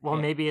sexy. Well,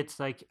 maybe it's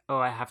like, oh,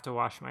 I have to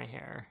wash my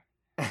hair.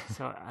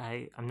 So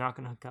I'm not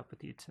going to hook up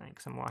with you tonight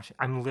because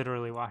I'm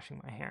literally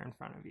washing my hair in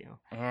front of you.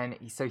 And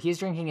so he's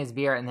drinking his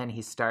beer and then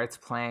he starts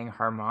playing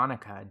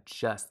harmonica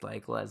just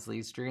like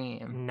Leslie's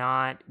dream.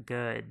 Not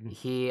good.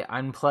 He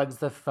unplugs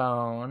the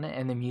phone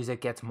and the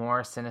music gets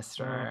more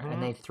sinister.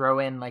 And they throw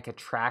in like a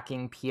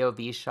tracking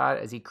POV shot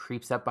as he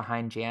creeps up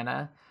behind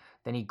Jana.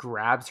 Then he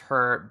grabs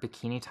her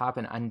bikini top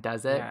and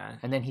undoes it. Yeah.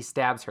 And then he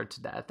stabs her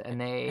to death.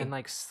 And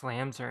like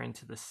slams her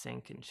into the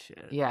sink and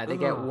shit. Yeah, they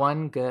get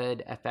one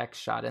good FX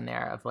shot in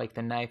there of like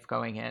the knife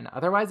going in.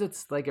 Otherwise,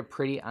 it's like a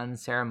pretty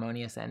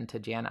unceremonious end to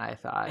Jana, I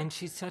thought. And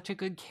she's such a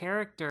good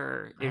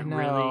character. It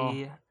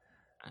really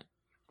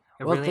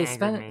they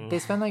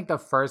spend like the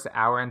first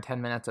hour and 10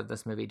 minutes of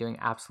this movie doing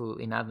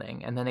absolutely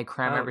nothing. And then they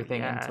cram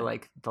everything into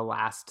like the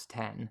last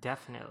 10.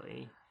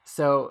 Definitely.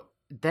 So...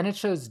 Then it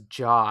shows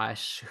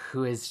Josh,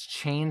 who is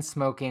chain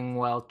smoking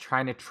while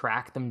trying to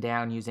track them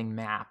down using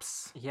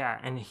maps. Yeah,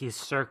 and he's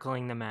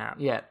circling the map.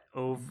 Yeah.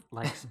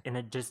 And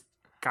it just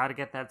got to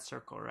get that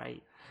circle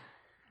right.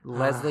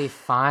 Leslie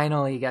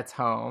finally gets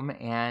home,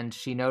 and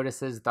she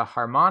notices the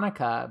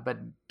harmonica, but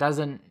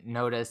doesn't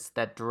notice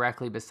that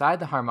directly beside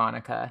the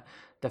harmonica,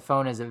 the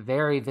phone is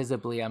very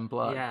visibly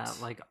unplugged. Yeah,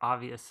 like,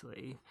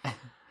 obviously.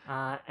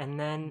 And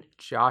then...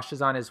 Josh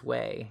is on his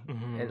way.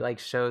 It, like,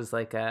 shows,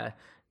 like, a...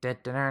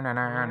 like him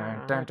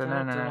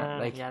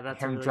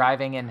really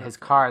driving in his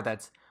car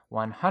that's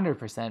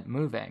 100%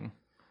 moving.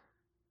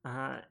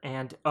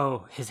 And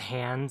his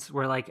hands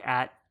were like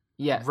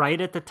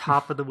right at the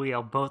top of the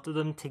wheel, both of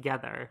them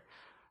together.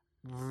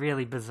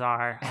 Really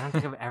bizarre. I don't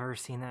think I've ever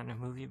seen that in a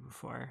movie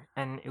before,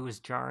 and it was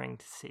jarring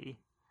to see.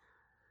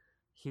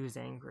 He was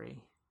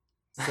angry.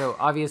 So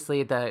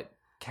obviously the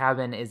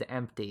cabin is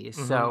empty.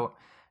 So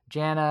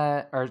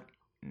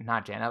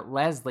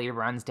Leslie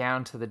runs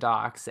down to the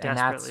docks, and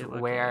that's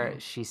where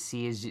she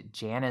sees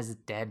Jana's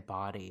dead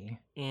body.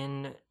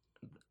 In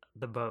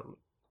the boat.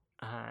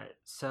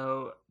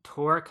 So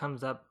Tor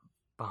comes up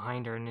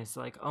behind her and is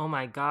like, oh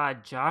my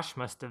God, Josh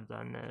must have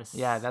done this.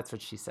 Yeah, that's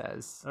what she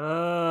says.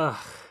 Ugh.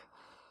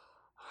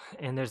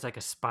 And there's like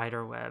a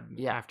spider web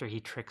after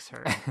he tricks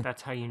her.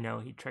 That's how you know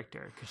he tricked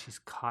her, because she's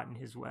caught in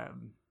his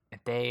web.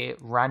 They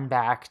run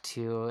back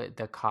to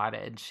the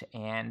cottage,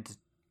 and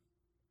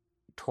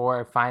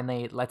Tor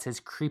finally lets his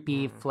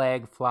creepy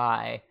flag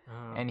fly,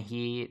 and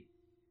he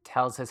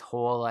tells his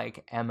whole,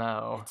 like,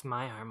 MO. It's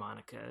my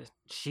harmonica.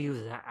 She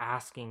was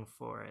asking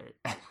for it.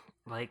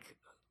 Like,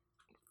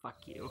 fuck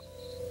you.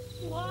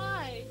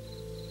 Why?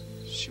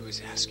 She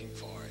was asking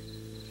for it.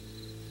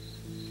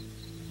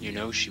 You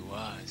know she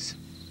was.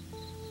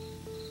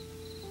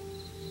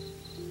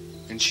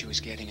 And she was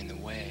getting in the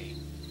way.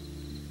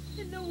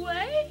 In the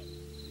way?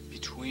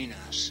 Between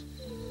us.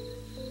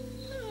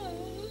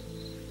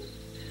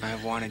 I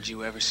have wanted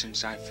you ever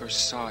since I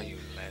first saw you,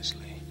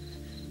 Leslie.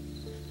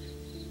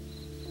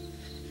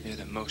 You're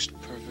the most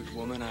perfect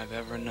woman I've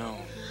ever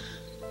known.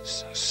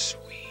 So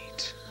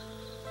sweet.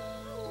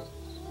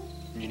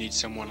 You need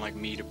someone like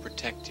me to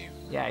protect you.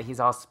 Yeah, he's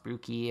all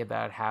spooky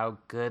about how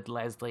good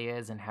Leslie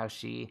is and how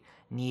she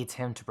needs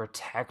him to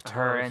protect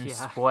her and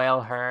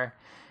spoil her.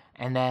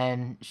 And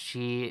then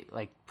she,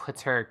 like,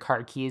 puts her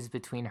car keys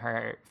between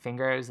her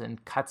fingers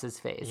and cuts his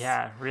face.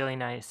 Yeah, really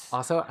nice.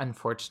 Also,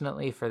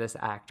 unfortunately for this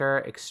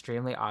actor,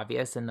 extremely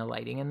obvious in the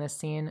lighting in this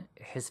scene,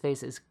 his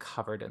face is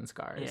covered in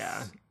scars.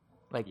 Yeah.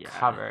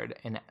 Covered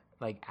in,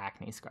 like,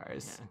 acne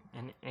scars.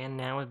 Yeah. And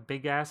now a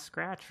big-ass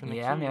scratch from the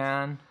keys.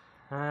 Man.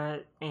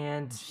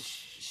 And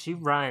she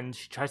runs.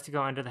 She tries to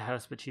go under the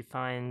house, but she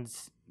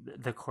finds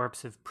the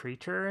corpse of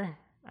Preacher,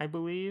 I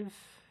believe.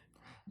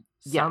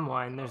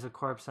 There's a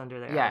corpse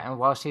under there. Yeah, and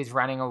while she's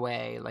running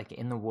away, like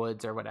in the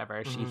woods or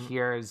whatever, she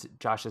hears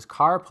Josh's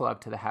car pull up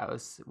to the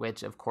house,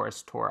 which of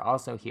course Tor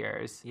also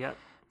hears. Yep.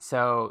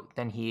 So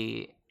then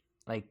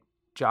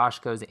Josh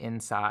goes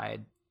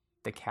inside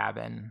the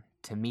cabin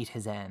to meet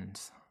his end.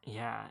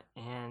 Yeah,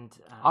 and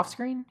off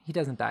screen, he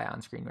doesn't die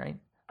on screen, right?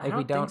 Like,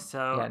 I don't think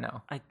so. Yeah,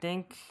 no. I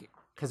think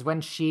because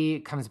when she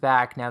comes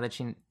back, now that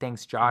she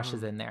thinks Josh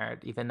is in there,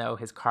 even though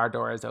his car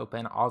door is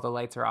open, all the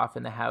lights are off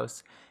in the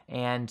house,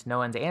 and no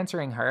one's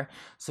answering her.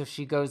 So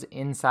she goes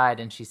inside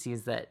and she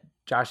sees that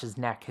Josh's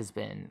neck has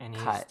been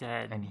cut, he's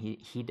dead. And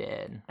he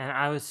did. And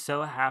I was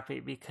so happy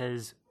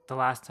because the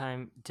last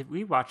time, did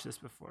we watch this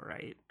before,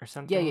 right, or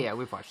something? Yeah,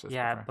 we've watched this.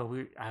 Yeah,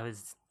 before. but I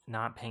was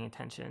not paying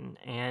attention,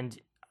 and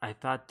I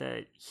thought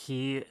that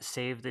he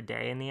saved the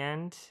day in the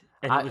end.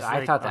 And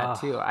I thought that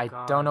too. I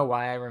don't know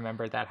why I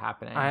remembered that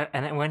happening.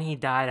 And when he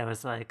died, I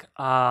was like,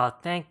 oh,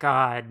 thank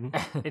God.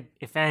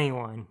 If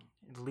anyone,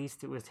 at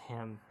least it was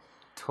him.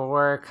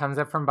 Tor comes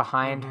up from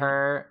behind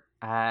her.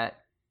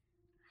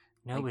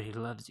 Nobody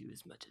loves you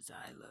as much as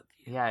I love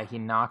you. Yeah, he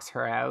knocks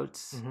her out.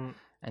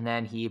 And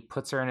then he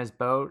puts her in his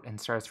boat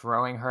and starts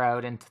rowing her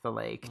out into the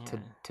lake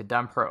to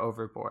dump her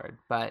overboard.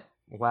 But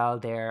while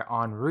they're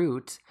en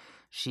route,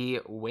 she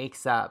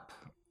wakes up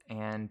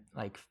and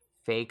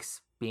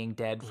fakes being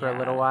dead for a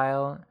little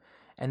while.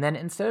 And then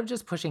instead of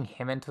just pushing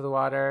him into the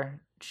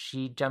water,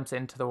 she jumps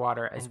into the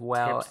water as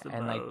well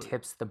and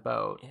tips the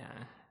boat.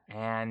 Yeah.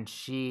 And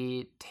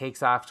she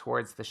takes off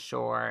towards the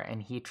shore,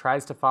 and he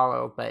tries to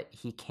follow, but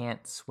he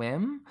can't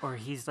swim. Or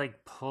he's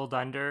pulled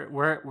under.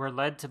 We're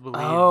led to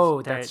believe.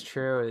 Oh, that's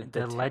true.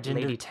 The legend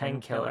of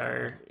 10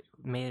 Killer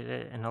made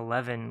it an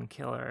 11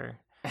 killer.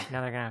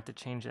 Now they're gonna have to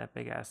change that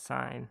big ass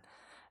sign.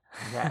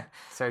 Yeah.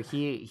 So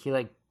he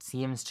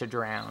seems to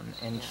drown,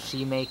 and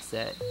she makes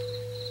it.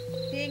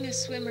 Being a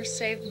swimmer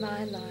saved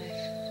my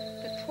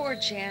life, but poor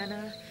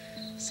Jana.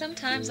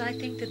 Sometimes I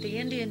think that the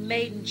Indian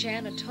maiden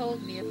Jana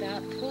told me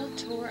about pulled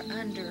Tor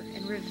under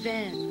in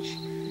revenge.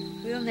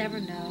 We'll never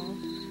know.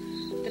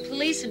 The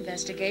police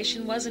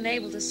investigation wasn't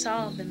able to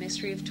solve the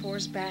mystery of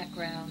Tor's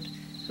background,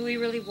 who he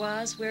really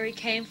was, where he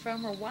came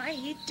from, or why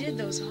he did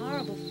those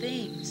horrible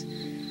things.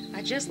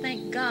 I just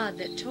thank God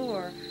that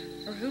Tor,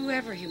 or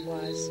whoever he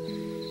was,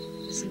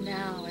 is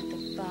now at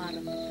the bottom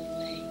of the lake.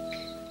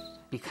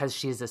 Because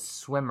she's a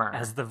swimmer.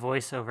 As the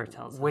voiceover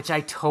tells us. Which I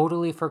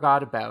totally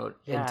forgot about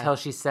until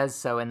she says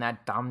so in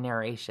that dumb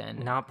narration.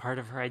 Not part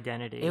of her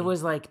identity. It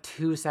was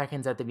 2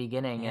 seconds at the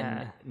beginning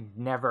and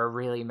never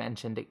really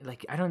mentioned it.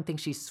 I don't think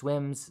she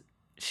swims.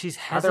 She's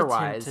hesitant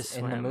otherwise to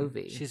swim. In the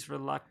movie. She's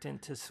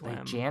reluctant to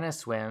swim. Jana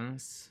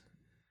swims.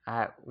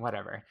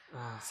 Whatever.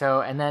 So,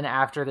 and then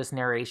after this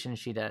narration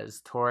she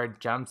does, Tor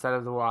jumps out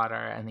of the water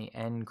and the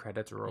end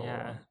credits roll.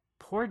 Yeah.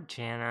 Poor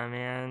Jana,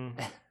 man.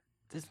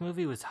 This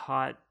movie was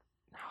hot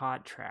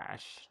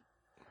trash.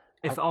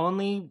 If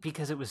only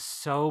because it was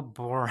so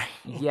boring.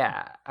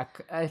 Yeah.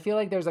 I feel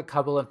like there's a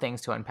couple of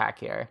things to unpack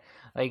here.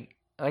 Like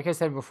I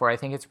said before, I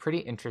think it's pretty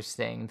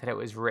interesting that it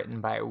was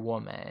written by a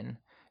woman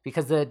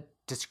because the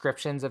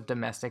descriptions of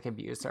domestic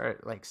abuse are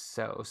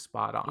so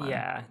spot on.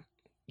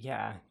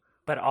 Yeah.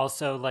 But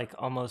also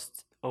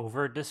almost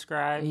over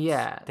described.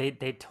 Yeah.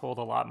 They told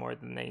a lot more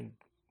than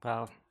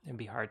it'd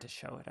be hard to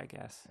show it, I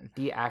guess.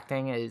 The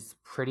acting is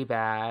pretty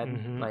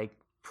bad.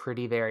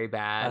 Pretty very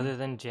bad. Other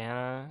than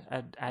Jana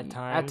at times.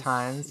 At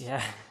times.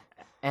 Yeah.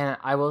 And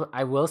I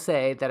will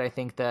say that I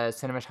think the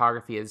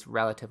cinematography is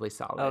relatively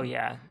solid. Oh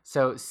yeah.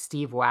 So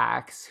Steve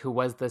Wax, who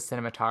was the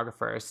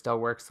cinematographer, still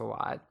works a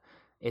lot.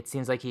 It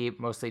seems like he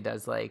mostly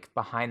does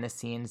behind the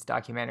scenes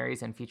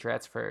documentaries and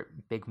featurettes for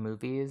big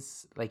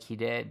movies. He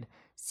did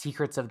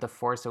Secrets of the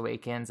Force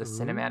Awakens, A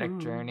Cinematic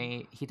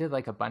Journey. He did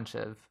a bunch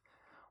of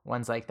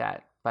ones like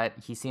that. But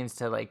he seems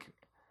to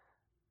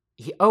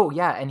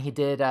and he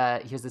did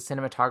he was the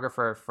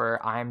cinematographer for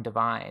I'm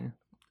Divine,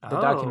 the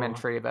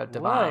documentary about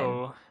Divine.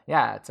 Whoa.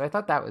 Yeah, so I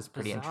thought that was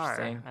pretty Bizarre.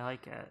 interesting. I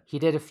like it. He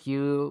did a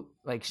few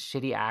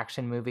shitty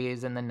action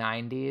movies in the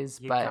 90s,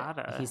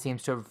 he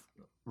seems to have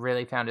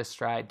really found his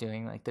stride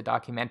doing the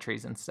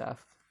documentaries and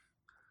stuff.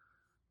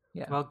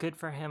 Yeah. Well, good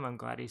for him. I'm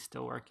glad he's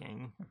still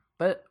working.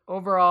 But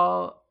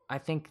overall, I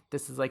think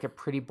this is a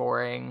pretty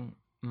boring,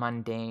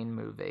 mundane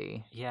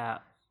movie. Yeah.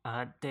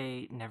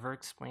 They never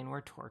explain where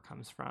Tor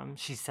comes from.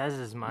 She says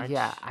as much.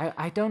 Yeah,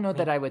 I don't know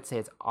that I would say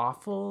it's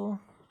awful.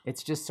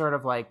 It's just sort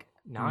of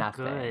not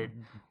nothing. Good.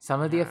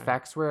 Some of the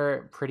effects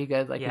were pretty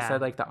good, you said,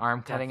 the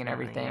arm cutting and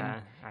everything.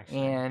 Yeah, actually.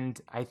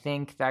 And I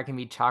think that can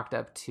be chalked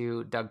up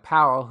to Doug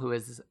Powell, who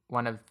is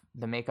one of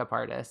the makeup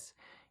artists.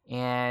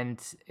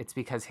 And it's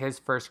because his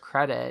first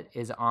credit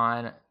is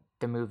on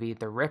the movie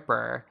The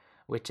Ripper,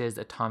 which is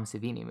a Tom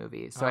Savini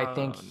movie. So I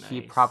think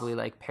he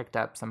probably picked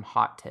up some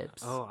hot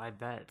tips. Oh, I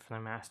bet, from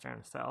the master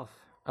himself.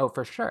 Oh,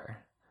 for sure.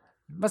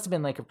 Must have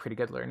been a pretty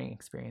good learning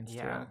experience too.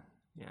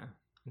 Yeah.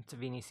 And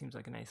Savini seems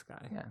like a nice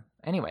guy. Yeah.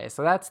 Anyway,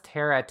 so that's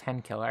Tara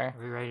 10 Killer.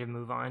 Are we ready to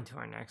move on to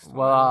our next one?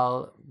 Well,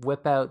 I'll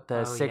whip out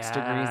the 6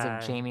 degrees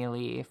of Jamie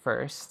Lee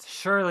first.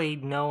 Surely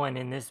no one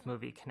in this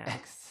movie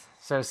connects.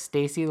 So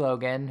Stacey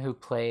Logan, who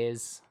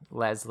plays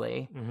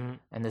Leslie,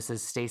 and this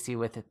is Stacey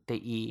with the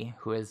E,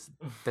 who is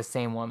the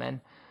same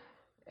woman,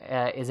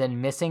 is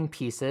in Missing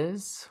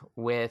Pieces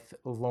with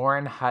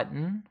Lauren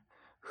Hutton,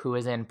 who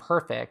is in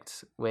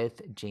Perfect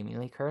with Jamie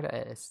Lee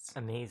Curtis.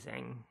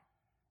 Amazing.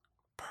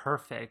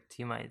 Perfect,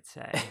 you might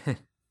say.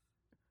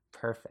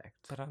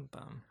 Perfect.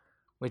 Ba-dum-bum.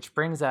 Which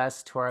brings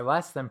us to our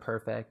less than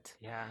perfect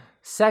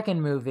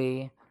second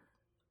movie,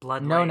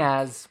 Blood known Lake.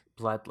 as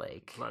Blood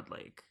Lake. Blood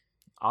Lake.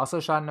 Also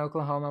shot in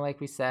Oklahoma, like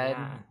we said.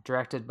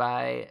 Directed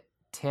by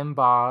Tim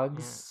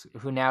Boggs,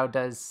 who now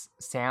does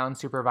sound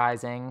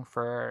supervising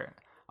for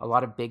a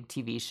lot of big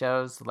TV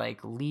shows like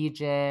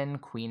Legion,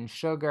 Queen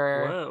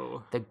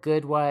Sugar, The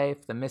Good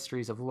Wife, The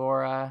Mysteries of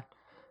Laura.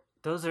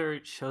 Those are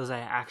shows I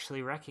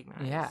actually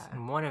recognize. Yeah.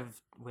 And one of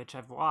which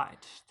I've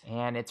watched.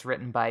 And it's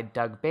written by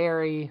Doug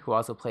Barry, who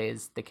also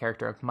plays the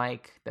character of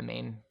Mike, the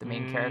main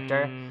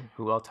character,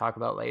 who we'll talk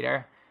about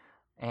later.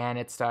 And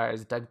it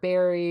stars Doug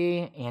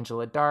Barry,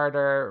 Angela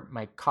Darter,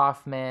 Mike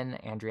Kaufman,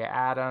 Andrea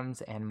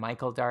Adams, and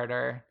Michael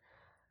Darter.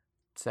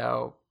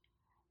 So,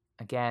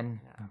 again,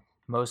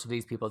 most of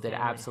these people did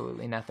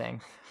absolutely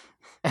nothing.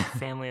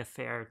 Family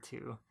affair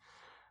too.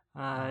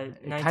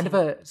 Kind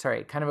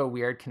of a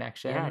weird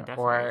connection. Yeah,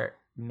 definitely. Or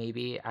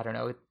maybe, I don't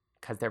know,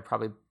 because they're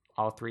probably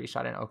all three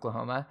shot in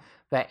Oklahoma.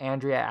 But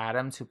Andrea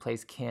Adams, who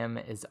plays Kim,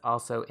 is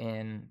also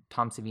in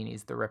Tom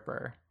Savini's The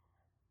Ripper.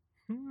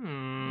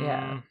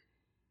 Yeah.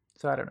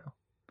 So I don't know.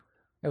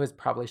 It was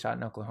probably shot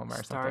in Oklahoma or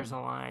something. Stars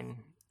align.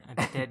 I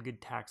bet they had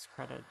good tax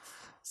credits.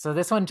 So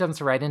this one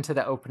jumps right into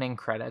the opening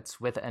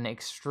credits with an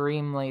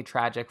extremely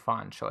tragic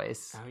font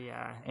choice. Oh,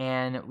 yeah.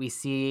 And we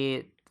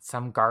see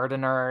some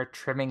gardener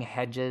trimming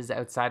hedges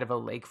outside of a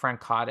lakefront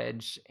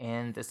cottage,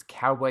 and this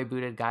cowboy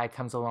booted guy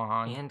comes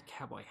along. And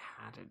cowboy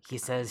hatted. He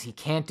says he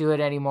can't do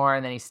it anymore,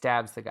 and then he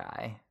stabs the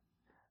guy.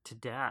 To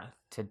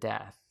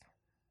death.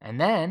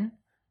 And then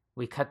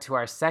we cut to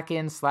our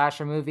second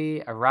slasher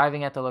movie,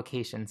 arriving at the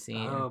location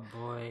scene. Oh,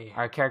 boy.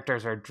 Our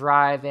characters are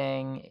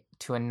driving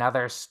to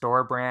another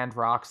store brand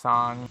rock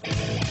song.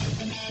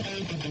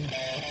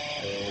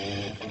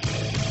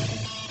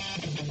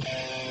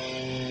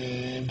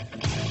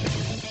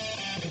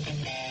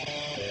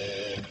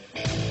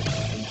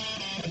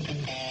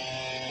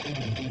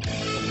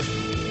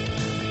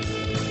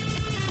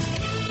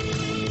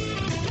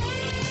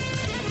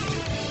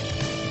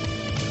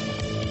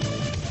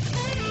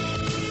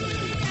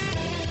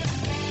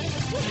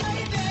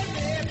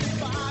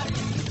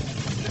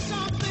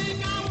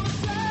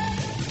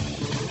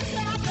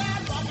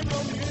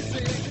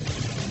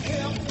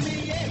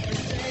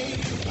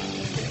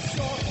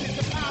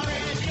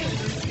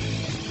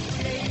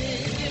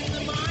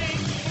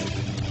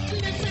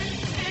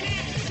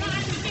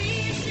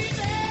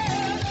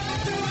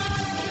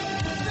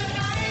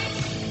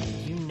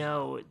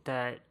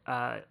 That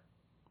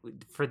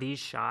for these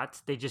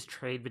shots, they just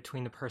trade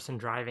between the person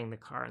driving the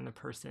car and the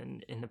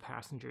person in the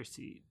passenger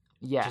seat.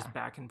 Yeah. Just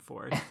back and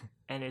forth.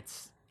 And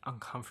it's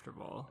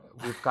uncomfortable.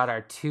 We've got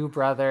our two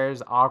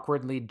brothers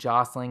awkwardly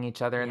jostling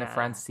each other in the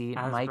front seat,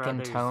 Mike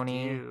and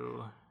Tony.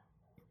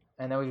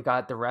 And then we've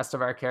got the rest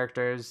of our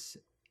characters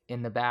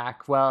in the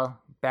back. Well,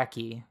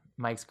 Becky,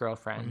 Mike's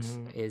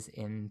girlfriend, is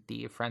in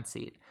the front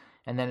seat.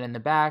 And then in the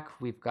back,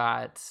 we've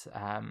got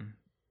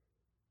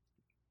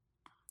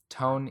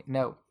Tony's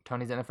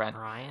in the front.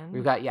 Brian?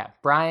 We've got,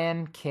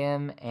 Brian,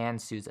 Kim,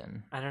 and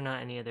Susan. I don't know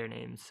any of their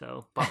names,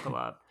 so buckle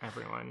up,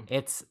 everyone.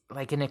 It's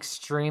like an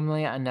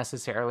extremely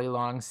unnecessarily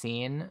long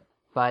scene,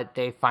 but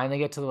they finally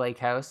get to the lake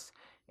house,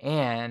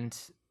 and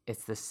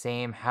it's the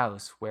same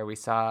house where we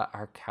saw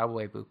our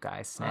cowboy boot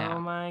guy snap. Oh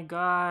my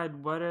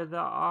god, what are the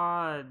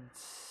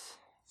odds?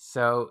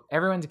 So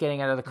everyone's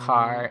getting out of the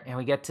car, and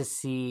we get to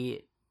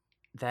see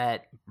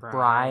that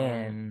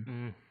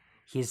Brian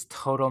he's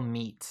total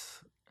meat.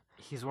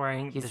 He's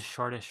wearing the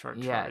shortest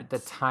shorts. Yeah, the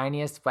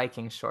tiniest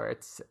biking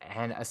shorts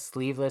and a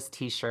sleeveless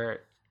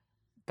t-shirt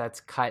that's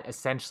cut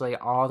essentially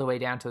all the way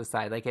down to the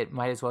side. Like, it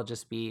might as well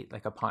just be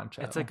like a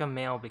poncho. It's like a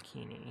male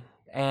bikini.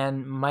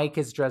 And Mike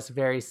is dressed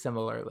very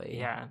similarly.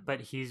 Yeah, but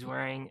he's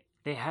wearing...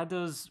 They had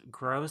those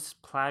gross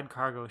plaid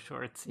cargo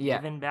shorts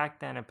even back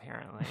then,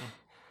 apparently.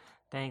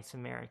 Thanks,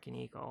 American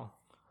Eagle.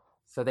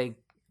 So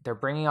they're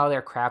bringing all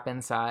their crap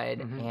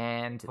inside,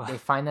 and they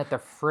find that the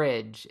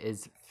fridge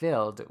is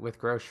filled with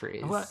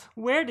groceries.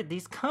 Where did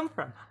these come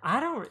from?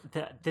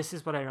 This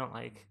is what I don't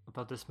like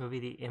about this movie.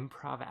 The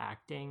improv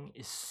acting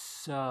is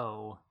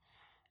so...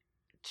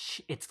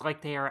 It's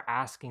like they are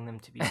asking them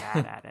to be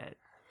bad at it.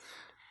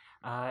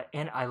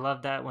 And I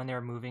love that when they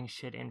were moving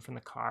shit in from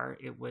the car,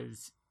 it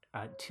was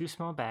 2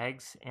 small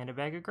bags and a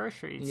bag of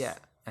groceries. Yeah,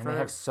 and they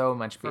have so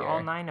much beer. For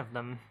all 9 of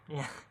them.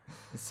 Yeah.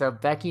 So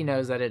Becky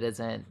knows that it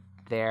isn't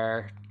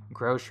their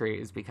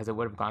groceries because it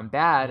would have gone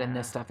bad, and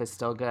this stuff is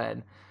still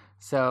good.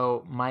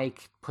 So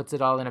Mike puts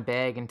it all in a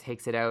bag and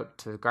takes it out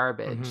to the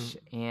garbage.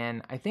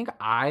 And I think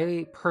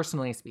I,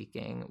 personally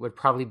speaking, would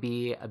probably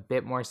be a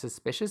bit more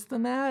suspicious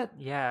than that.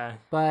 Yeah.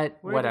 But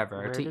whatever,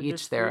 where to did each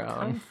this their food own.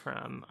 Come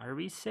from? Are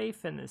we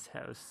safe in this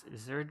house?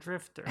 Is there a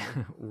drifter?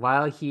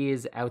 While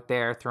he's out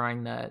there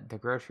throwing the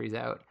groceries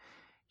out,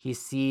 he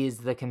sees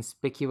the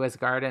conspicuous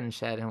garden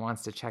shed and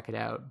wants to check it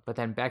out. But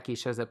then Becky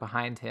shows up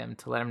behind him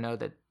to let him know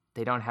that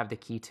they don't have the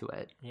key to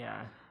it.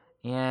 Yeah.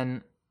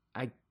 And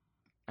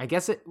I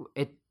guess it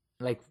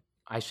like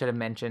I should have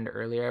mentioned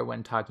earlier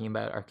when talking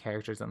about our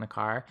characters in the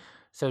car.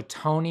 So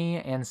Tony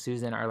and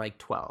Susan are like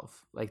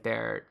 12. Like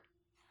they're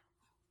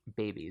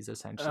babies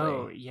essentially.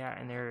 Oh, yeah,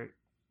 and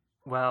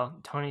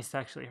Tony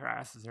sexually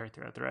harasses her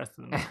throughout the rest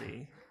of the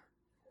movie.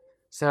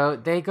 So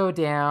they go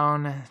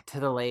down to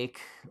the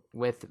lake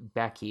with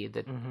Becky,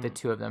 the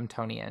two of them,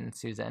 Tony and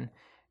Susan.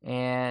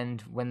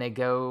 And when they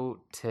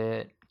go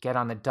to get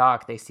on the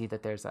dock, they see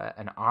that there's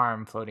an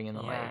arm floating in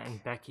the lake.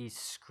 And Becky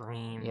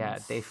screams. Yeah,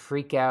 they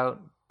freak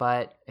out,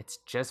 but it's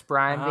just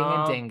Brian being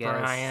a dingus.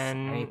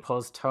 Brian. And he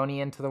pulls Tony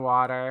into the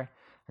water,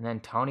 and then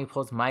Tony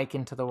pulls Mike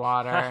into the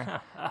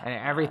water, and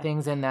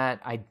everything's in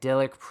that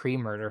idyllic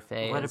pre-murder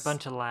phase. What a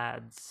bunch of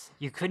lads.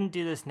 You couldn't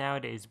do this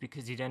nowadays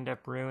because you'd end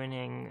up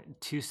ruining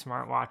 2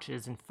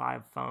 smartwatches and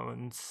 5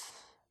 phones.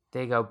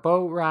 They go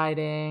boat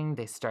riding.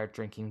 They start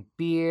drinking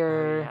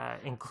beer. Yeah,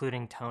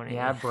 including Tony.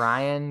 Yeah,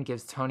 Brian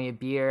gives Tony a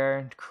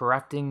beer,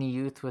 corrupting the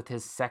youth with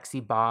his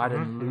sexy bod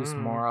and loose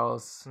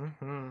morals.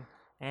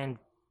 And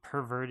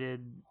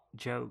perverted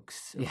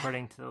jokes,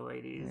 according to the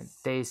ladies.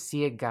 They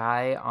see a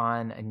guy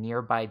on a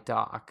nearby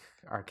dock,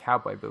 our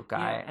cowboy boot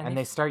guy, and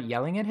they start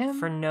yelling at him?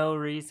 For no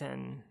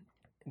reason.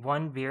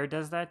 1 beer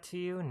does that to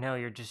you? No,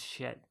 you're just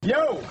shit.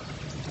 Yo!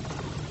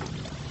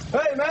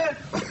 Hey, man!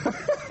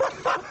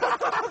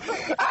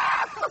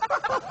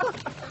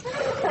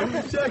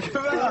 Check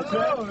him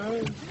out,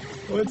 man.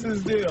 What's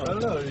his deal? I don't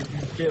know. You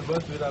can't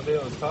bust me without being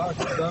able to talk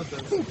or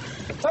something.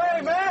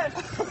 Hey, man!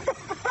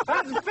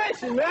 How's the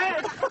fishing,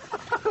 man?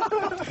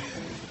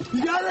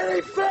 You got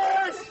any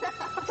fish?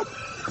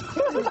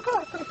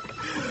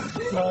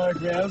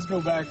 Fuck, man. Let's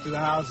go back to the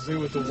house and see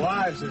what the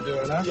wives are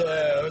doing, huh?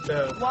 Yeah, what the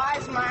hell?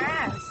 Why's my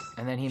ass?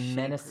 And then he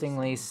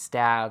menacingly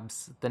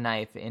stabs the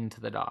knife into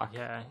the dock.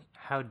 Yeah,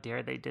 how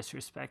dare they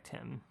disrespect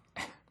him?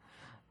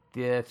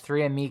 The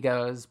 3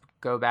 amigos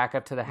go back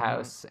up to the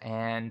house,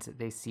 and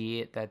they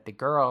see that the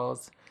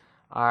girls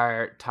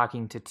are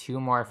talking to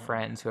 2 more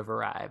friends who have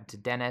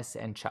arrived, Dennis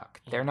and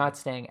Chuck. They're not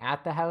staying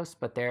at the house,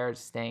 but they're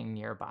staying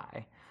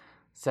nearby.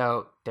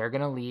 So they're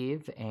going to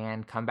leave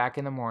and come back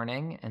in the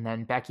morning, and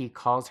then Becky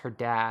calls her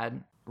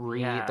dad,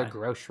 the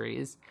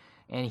groceries,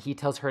 and he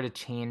tells her to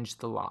change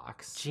the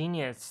locks.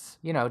 Genius.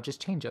 You know,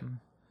 just change them.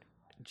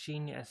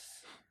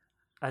 Genius.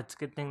 It's a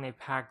good thing they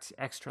packed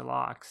extra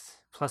locks,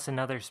 plus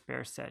another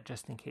spare set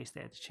just in case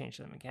they had to change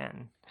them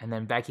again. And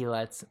then Becky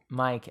lets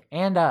Mike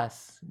and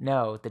us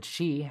know that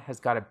she has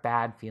got a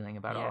bad feeling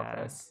about all of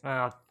this.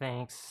 Oh,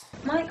 thanks.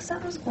 Mike,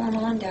 something's going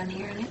on down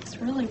here, and it's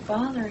really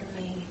bothering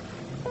me.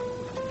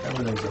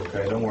 Everything's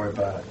okay. Don't worry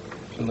about it.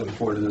 Been looking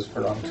forward to this for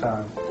a long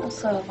time. Well,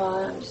 so have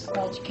I. I'm just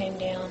glad you came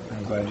down.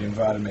 I'm glad you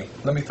invited me.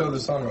 Let me throw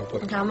this on real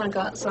quick. Okay, I'm gonna go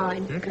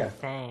outside. Okay.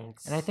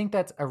 Thanks. And I think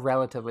that's a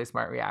relatively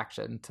smart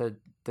reaction to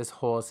this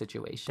whole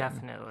situation.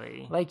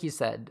 Definitely. Like you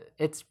said,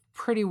 it's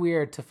pretty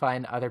weird to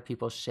find other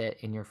people's shit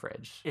in your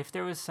fridge. If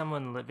there was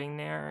someone living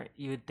there,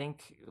 you would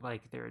think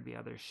like there would be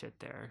other shit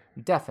there.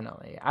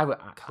 Definitely. I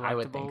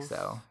would think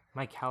so.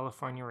 My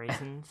California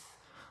raisins.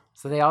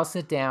 So they all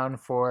sit down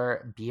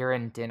for beer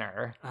and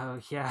dinner. Oh,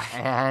 yeah.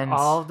 And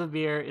all of the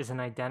beer is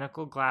in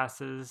identical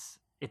glasses.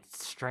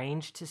 It's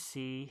strange to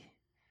see.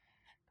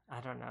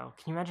 I don't know.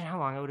 Can you imagine how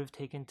long it would have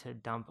taken to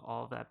dump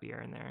all of that beer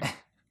in there?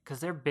 Because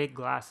they're big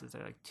glasses.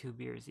 They're like 2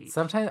 beers each.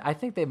 Sometimes I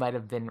think they might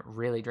have been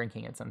really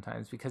drinking it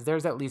sometimes, because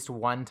there's at least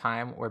one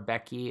time where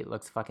Becky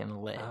looks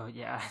fucking lit. Oh,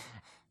 yeah.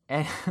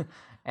 And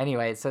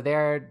anyway, so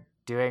they're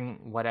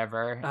doing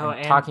whatever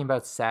and talking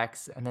about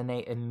sex, and then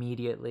they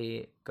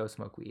immediately go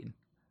smoke weed.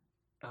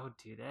 Oh,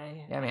 do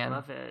they? Yeah, man. I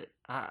love it.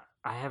 I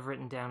have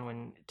written down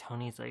when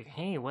Tony's like,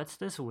 hey, what's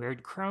this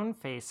weird crone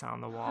face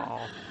on the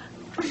wall?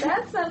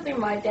 That's something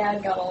my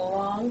dad got a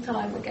long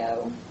time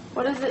ago.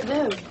 What does it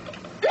do?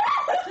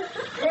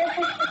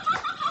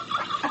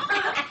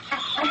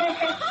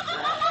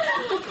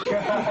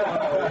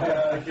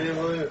 I can't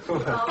believe it.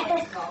 Believe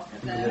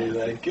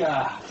that.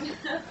 God,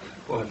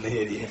 what an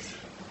idiot.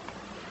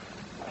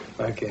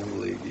 I can't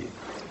believe you.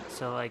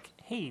 So, like,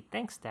 hey,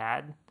 thanks,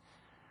 Dad.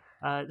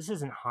 This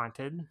isn't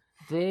haunted.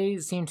 They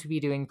seem to be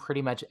doing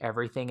pretty much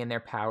everything in their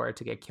power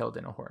to get killed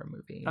in a horror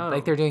movie. Oh,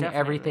 like, they're doing definitely.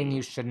 everything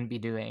you shouldn't be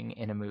doing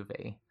in a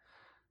movie.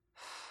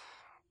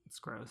 It's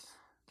gross.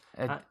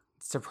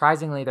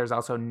 Surprisingly, there's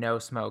also no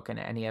smoke in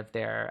any of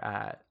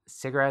their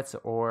cigarettes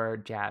or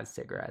jazz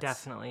cigarettes.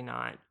 Definitely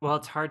not. Well,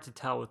 it's hard to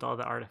tell with all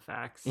the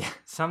artifacts. Yeah.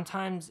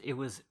 Sometimes it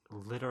was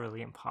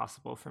literally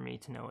impossible for me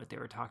to know what they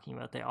were talking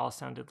about. They all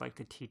sounded like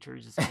the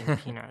teachers in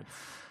Peanuts.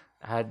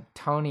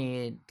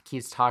 Tony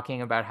keeps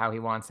talking about how he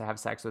wants to have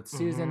sex with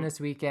Susan this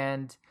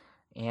weekend,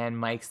 and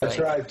Mike's That's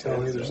right,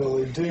 Tony. There's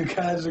only 2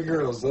 kinds of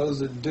girls, those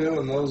that do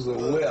and those that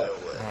will.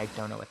 I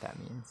don't know what that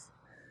means.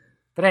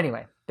 But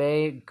anyway,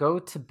 they go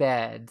to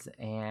bed,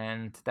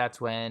 and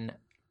that's when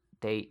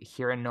they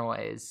hear a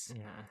noise.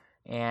 Yeah.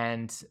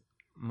 And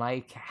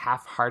Mike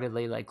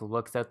half-heartedly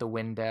looks out the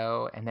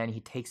window, and then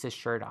he takes his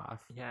shirt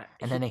off. Yeah.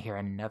 And then they hear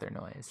another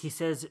noise. He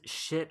says,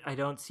 shit, I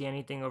don't see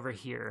anything over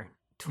here,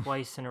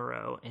 twice in a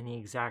row in the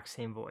exact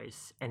same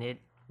voice. And it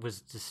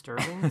was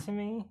disturbing to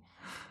me.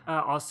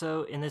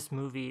 Also, in this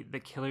movie, the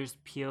killer's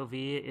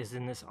POV is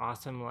in this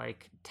awesome,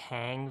 like,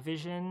 Tang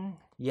vision.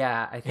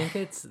 Yeah, I think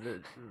it's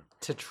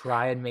to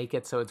try and make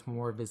it so it's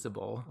more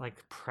visible.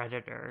 Like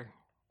Predator.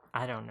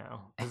 I don't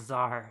know.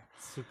 Bizarre.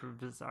 Super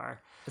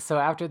bizarre. So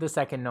after the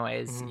second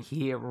noise,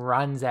 he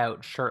runs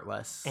out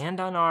shirtless. And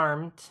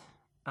unarmed.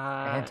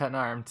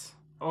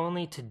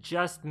 Only to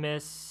just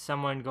miss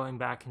someone going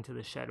back into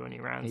the shed when he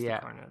rounds the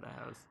corner of the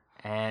house.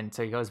 And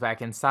so he goes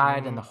back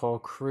inside, and the whole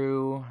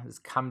crew has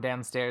come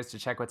downstairs to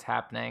check what's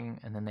happening,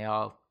 and then they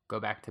all go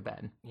back to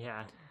bed.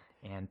 Yeah.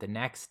 And the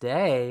next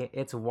day,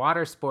 it's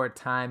water sport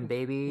time,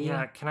 baby.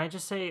 Yeah, can I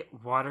just say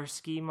water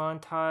ski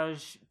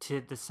montage to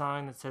the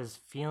song that says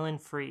 "Feeling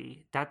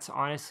Free"? That's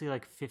honestly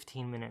like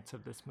 15 minutes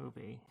of this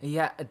movie.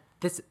 Yeah,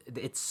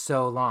 it's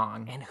so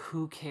long. And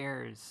who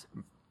cares?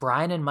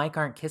 Brian and Mike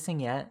aren't kissing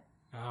yet.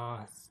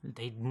 Oh,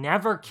 they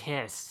never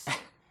kiss. I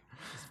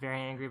was very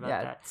angry about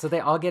that. So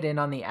they all get in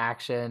on the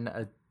action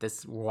of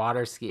this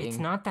water skiing. It's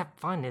not that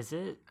fun, is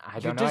it? I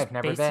don't know. I've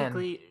never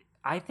been.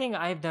 I think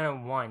I've done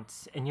it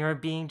once, and you're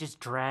being just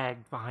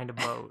dragged behind a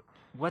boat.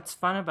 What's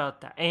fun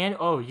about that? And,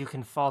 you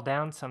can fall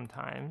down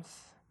sometimes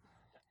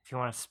if you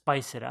want to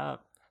spice it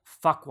up.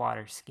 Fuck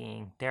water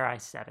skiing. There, I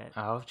said it.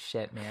 Oh,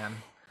 shit, man.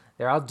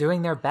 They're all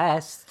doing their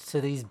best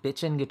to these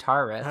bitchin'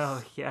 guitar riffs.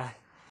 Oh, yeah.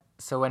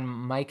 So when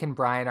Mike and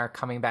Brian are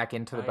coming back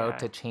into the boat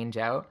to change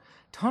out,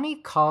 Tony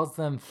calls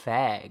them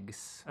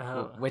fags,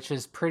 which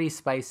is pretty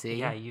spicy.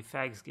 Yeah, you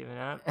fags giving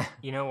up.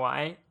 You know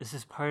why? This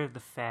is part of the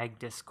fag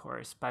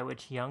discourse by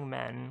which young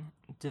men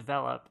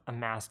develop a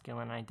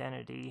masculine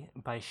identity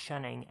by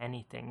shunning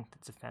anything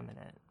that's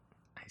effeminate.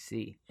 I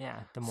see.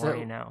 Yeah, the more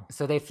you know.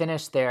 So they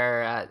finish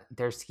their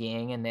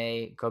skiing, and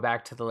they go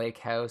back to the lake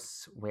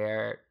house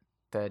where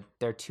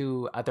their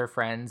two other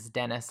friends,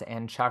 Dennis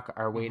and Chuck,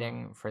 are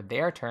waiting for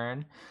their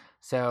turn.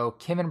 So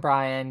Kim and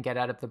Brian get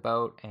out of the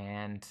boat,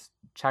 and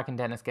Chuck and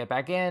Dennis get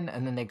back in,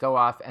 and then they go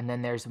off, and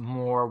then there's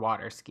more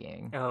water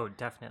skiing. Oh,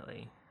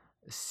 definitely.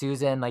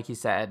 Susan, like you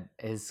said,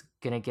 is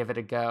going to give it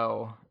a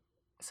go.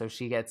 So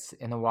she gets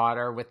in the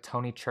water with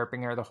Tony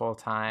chirping her the whole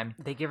time.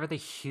 They give her the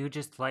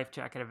hugest life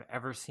jacket I've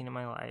ever seen in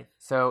my life.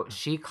 So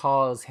she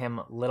calls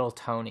him Little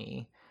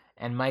Tony,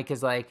 and Mike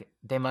is like,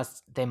 they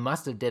must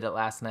have did it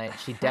last night.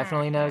 She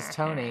definitely knows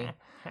Tony.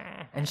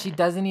 And she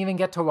doesn't even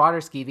get to water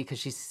ski because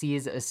she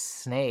sees a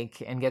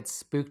snake and gets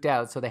spooked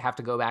out, so they have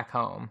to go back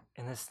home.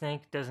 And the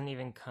snake doesn't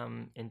even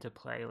come into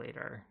play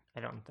later, I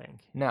don't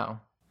think.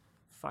 No.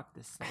 Fuck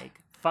this snake.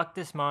 Fuck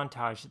this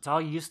montage. It's all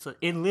useless.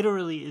 It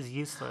literally is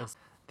useless.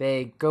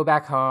 They go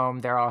back home.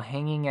 They're all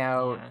hanging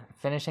out,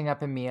 finishing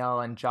up a meal,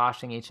 and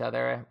joshing each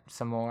other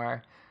some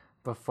more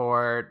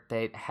before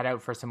they head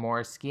out for some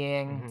more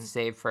skiing,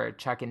 save for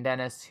Chuck and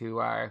Dennis, who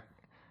are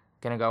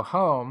going to go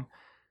home.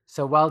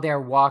 So while they're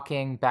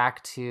walking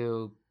back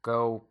to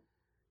go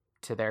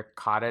to their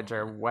cottage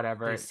or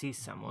whatever, they see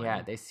someone.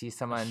 Yeah, they see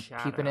someone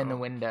peeping in the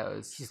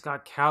windows. She's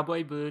got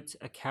cowboy boots,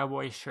 a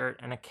cowboy shirt,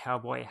 and a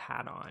cowboy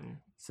hat on.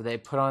 So they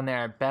put on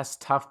their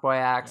best tough boy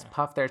acts,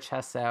 puff their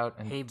chests out,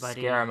 and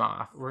scare them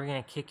off. We're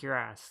going to kick your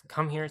ass.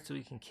 Come here so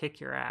we can kick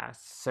your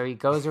ass. So he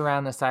goes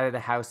around the side of the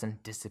house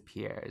and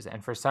disappears.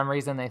 And for some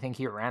reason, they think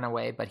he ran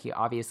away, but he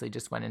obviously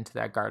just went into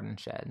that garden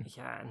shed.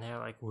 Yeah, and they're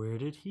like, where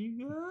did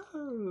he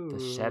go?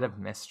 The shed of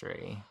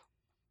mystery.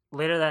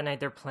 Later that night,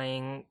 they're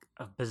playing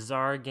a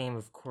bizarre game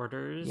of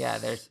quarters. Yeah,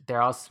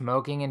 they're all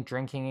smoking and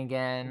drinking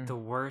again. The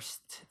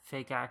worst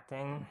fake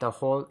acting. The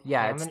whole,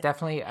 it's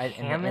definitely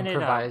an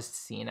improvised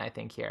scene, I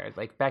think, here.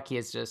 Like, Becky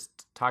is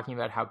just talking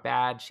about how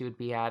bad she would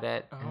be at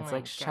it. And it's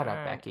like, shut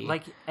up, Becky.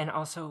 Like, and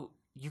also,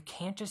 you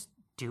can't just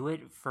do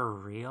it for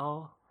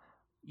real.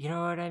 You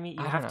know what I mean?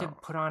 You have to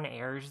put on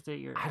airs that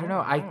you're... I don't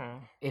know.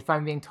 If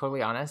I'm being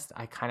totally honest,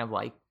 I kind of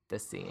like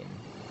this scene.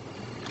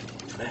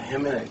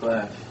 Him in that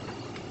glass.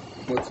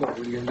 What's up?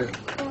 What are you gonna do?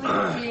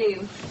 Who's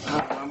you?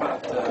 I'm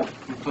about to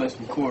play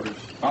some quarters.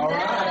 All right,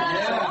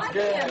 yeah, that's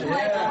good.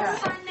 Yeah.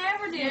 I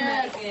never do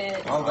make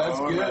it. Oh, that's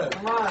good.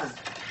 Come on.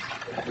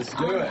 Let's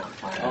do it.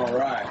 All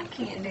right. I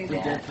can't do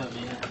that.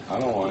 I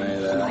don't want any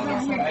of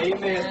that. Hey,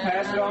 miss,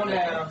 pass it on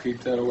down.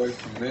 Keep that away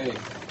from me.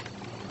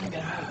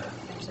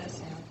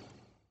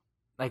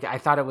 Like, I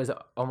thought it was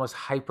almost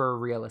hyper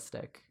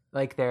realistic.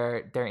 Like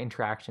their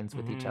interactions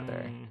with each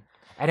other.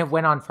 And it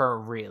went on for a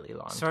really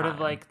long time. Sort of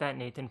like that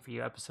Nathan For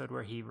You episode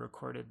where he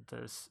recorded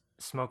the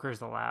Smokers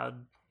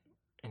Aloud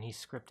and he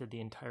scripted the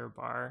entire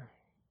bar.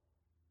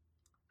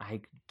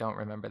 I don't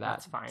remember that.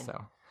 That's fine.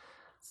 So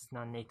it's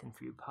not a Nathan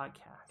For You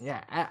podcast.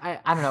 Yeah,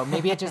 I don't know.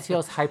 Maybe it just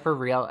feels hyper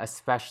real,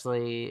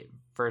 especially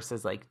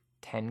versus like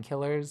 10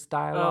 Killers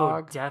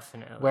dialogue. Oh,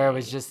 definitely. Where it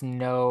was just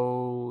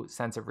no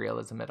sense of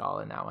realism at all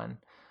in that one.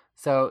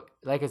 So,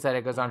 like I said,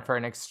 it goes on for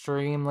an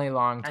extremely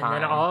long time.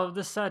 And then all of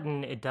a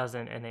sudden, it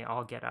doesn't, and they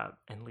all get up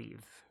and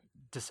leave.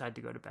 Decide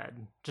to go to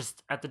bed.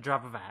 Just at the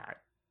drop of a hat.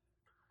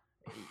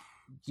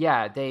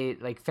 yeah, they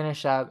like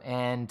finish up,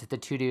 and the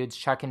two dudes,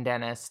 Chuck and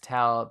Dennis,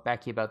 tell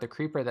Becky about the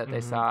creeper that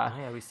they saw. Oh,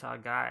 yeah, we saw a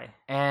guy.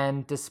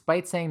 And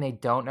despite saying they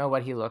don't know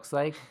what he looks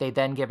like, they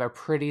then give a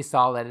pretty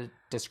solid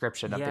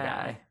description of the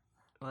guy.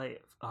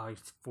 Like, oh,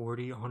 he's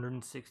 40,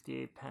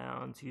 168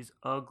 pounds. He's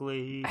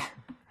ugly.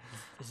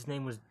 His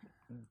name was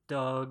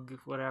Doug,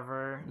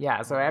 whatever.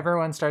 Yeah, so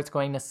everyone starts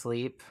going to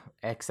sleep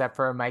except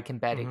for Mike and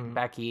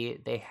Becky.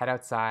 They head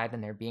outside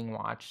and they're being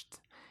watched.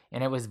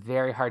 And it was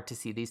very hard to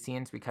see these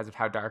scenes because of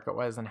how dark it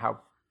was and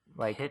how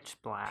like pitch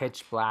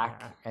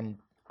black and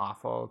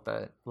awful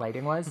the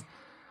lighting was.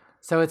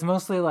 So it's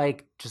mostly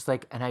like just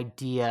like an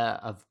idea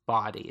of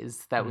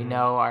bodies that we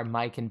know are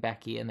Mike and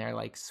Becky, and they're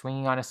like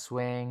swinging on a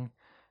swing.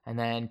 And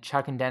then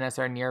Chuck and Dennis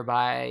are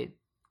nearby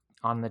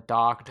on the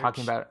dock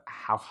talking about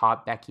how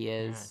hot Becky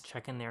is. Yeah,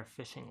 checking their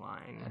fishing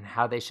line. And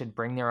how they should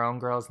bring their own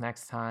girls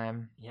next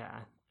time. Yeah.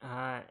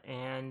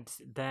 And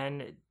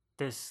then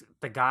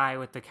the guy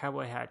with the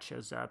cowboy hat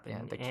shows up.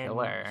 And, the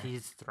killer. And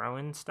he's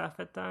throwing stuff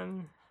at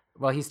them.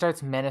 Well, he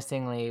starts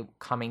menacingly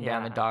coming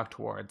down the dock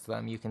towards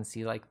them. You can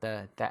see like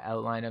the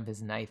outline of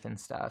his knife and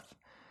stuff.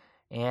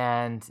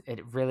 And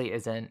it really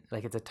isn't,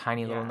 like it's a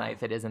tiny little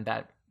knife. It isn't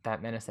that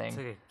menacing. It's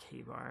like a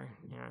K-bar,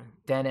 yeah.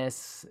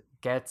 Dennis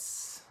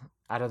gets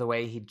out of the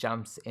way. He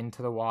jumps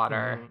into the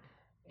water,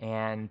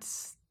 and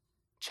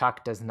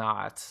Chuck does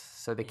not.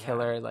 So the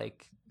killer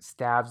like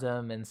stabs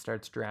him and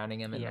starts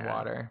drowning him in the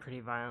water. Pretty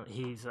violent.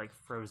 He's like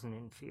frozen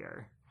in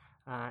fear.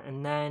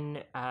 And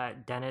then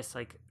Dennis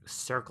like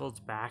circles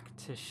back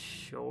to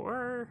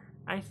shore,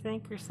 I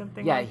think, or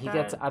something like that. Yeah, he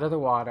gets out of the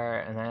water,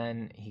 and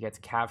then he gets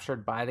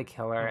captured by the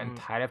killer and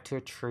tied up to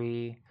a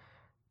tree.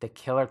 The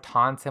killer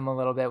taunts him a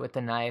little bit with the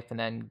knife and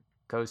then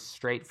goes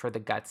straight for the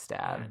gut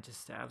stab. Yeah,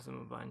 just stabs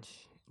him a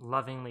bunch,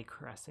 lovingly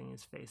caressing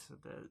his face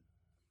with it.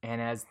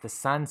 And as the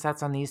sun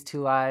sets on these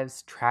two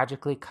lives,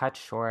 tragically cut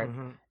short,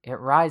 it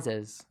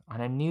rises on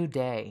a new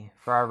day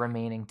for our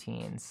remaining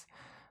teens.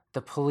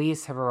 The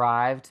police have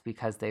arrived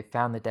because they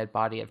found the dead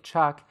body of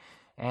Chuck,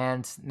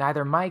 and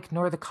neither Mike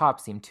nor the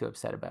cops seem too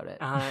upset about it.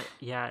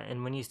 Yeah,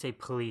 and when you say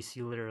police,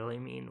 you literally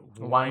mean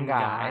one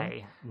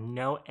guy.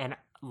 No, and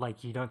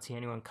like you don't see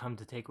anyone come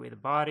to take away the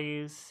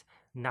bodies.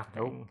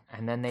 Nothing. Nope.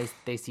 And then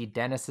they see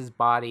Dennis's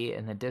body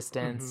in the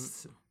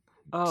distance,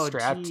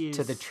 strapped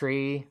to the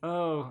tree.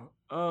 Oh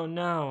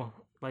no!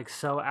 Like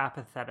so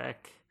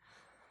apathetic.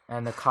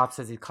 And the cop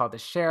says he called the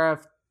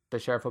sheriff. The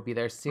sheriff will be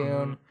there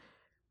soon.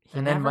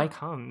 And then Mike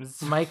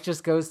comes. Mike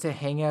just goes to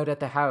hang out at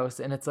the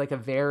house, and it's like a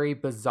very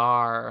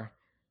bizarre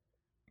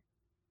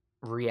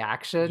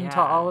reaction to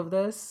all of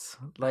this.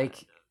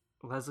 Like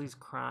Leslie's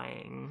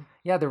crying.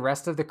 Yeah, the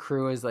rest of the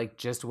crew is like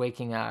just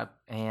waking up,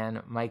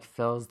 and Mike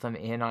fills them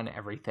in on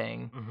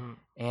everything.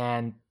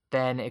 And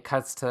then it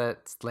cuts to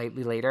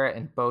slightly later,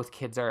 and both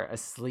kids are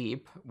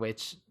asleep,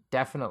 which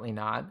definitely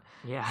not.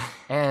 Yeah.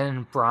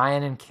 And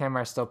Brian and Kim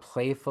are still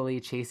playfully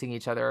chasing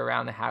each other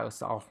around the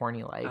house, all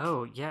horny-like.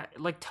 Oh, yeah.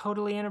 Like,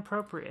 totally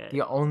inappropriate.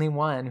 The only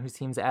one who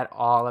seems at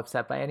all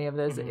upset by any of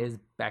this is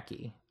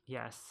Becky.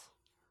 Yes.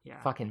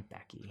 Yeah. Fucking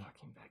Becky.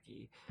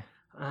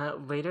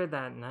 Later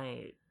that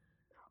night,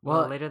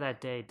 later that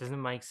day, doesn't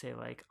Mike say,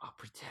 like, I'll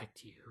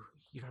protect you?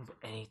 You don't have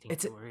anything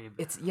to worry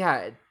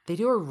about. They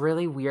do a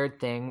really weird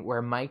thing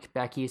where Mike,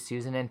 Becky,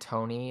 Susan, and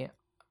Tony,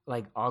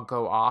 like, all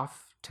go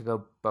off to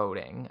go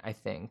boating, I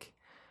think.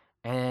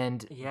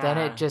 And then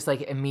it just,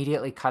 like,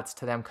 immediately cuts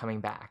to them coming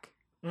back.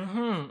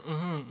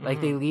 Like,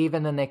 they leave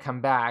and then they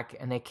come back,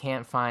 and they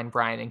can't find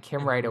Brian and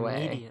Kim right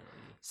away.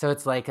 So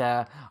it's like,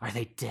 are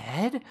they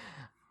dead?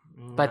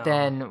 No. But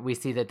then we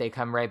see that they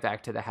come right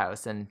back to the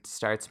house and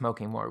start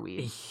smoking more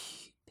weed.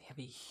 They have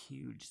a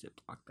huge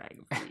Ziploc bag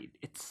of weed.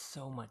 It's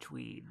so much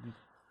weed.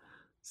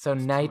 So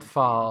night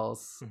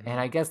falls, and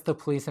I guess the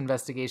police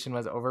investigation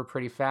was over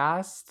pretty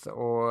fast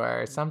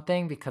or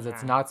something because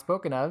it's not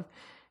spoken of.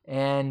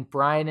 And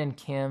Brian and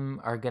Kim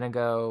are going to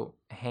go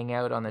hang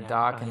out on the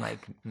dock and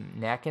like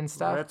neck and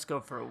stuff. Let's go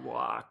for a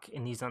walk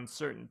in these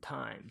uncertain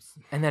times.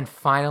 And then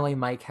finally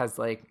Mike has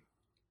like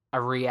a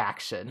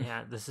reaction.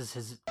 Yeah, this is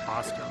his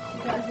Oscar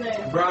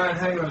moment. Brian,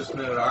 hang on just a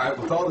minute, all right?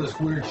 With all this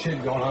weird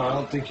shit going on, I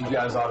don't think you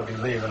guys ought to be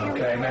leaving,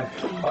 okay, man?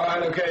 All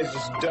right, okay, it's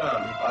just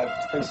dumb.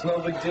 It's no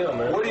big deal,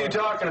 man. What are you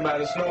talking about?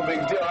 It's no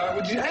big deal. All right,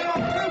 would you hang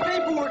on? 2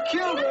 people were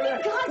killed over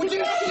there. Would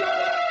you shut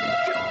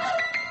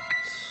up?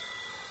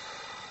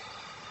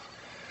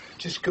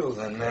 Just go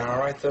then, man, all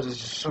right? That is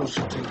just so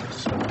stupid.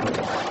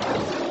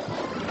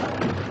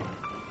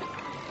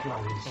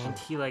 And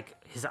he, like,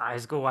 his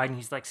eyes go wide and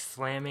he's, like,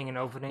 slamming and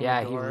opening the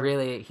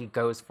door. he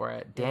goes for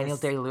it. Daniel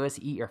Day-Lewis,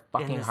 eat your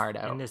fucking heart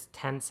out. In this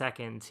 10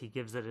 seconds, he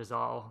gives it his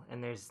all,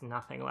 and there's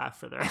nothing left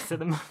for the rest of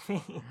the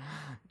movie.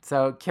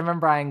 So Kim and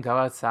Brian go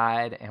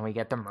outside, and we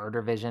get the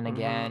murder vision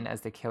again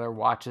as the killer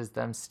watches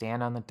them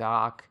stand on the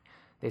dock.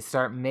 They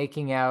start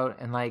making out,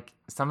 and, like,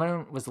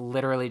 someone was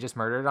literally just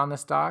murdered on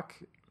this dock,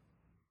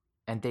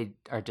 and they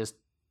are just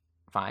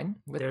fine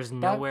with There's that.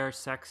 nowhere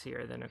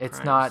sexier than a crime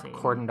It's not scene.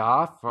 cordoned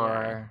off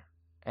or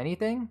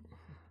anything.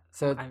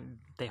 So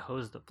they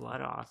hose the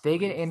blood off. They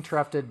get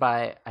interrupted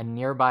by a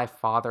nearby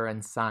father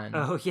and son.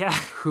 Oh, yeah.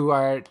 Who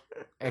are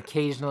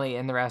occasionally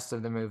in the rest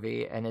of the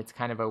movie, and it's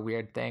kind of a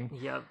weird thing.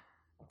 Yep.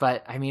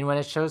 But, I mean, when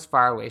it shows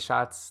faraway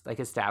shots,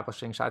 like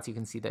establishing shots, you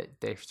can see that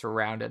they're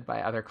surrounded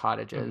by other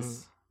cottages.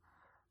 Mm-hmm.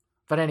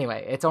 But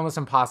anyway, it's almost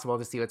impossible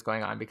to see what's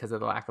going on because of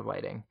the lack of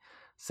lighting.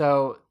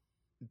 So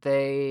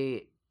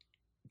they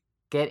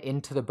get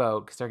into the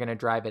boat because they're going to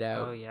drive it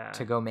out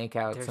to go make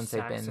out. There's since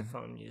they've been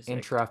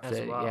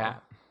interrupted. Well. Yeah.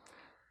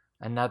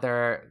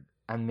 Another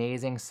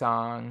amazing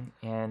song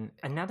and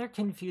another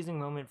confusing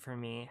moment for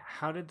me.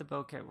 How did the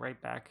boat get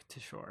right back to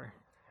shore?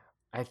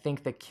 I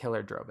think the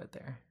killer drove it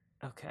there.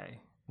 Okay.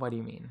 What do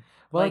you mean?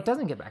 Well, it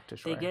doesn't get back to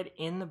shore. They get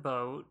in the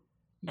boat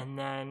and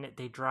then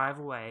they drive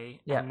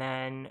away. Yeah. And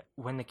then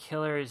when the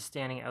killer is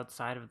standing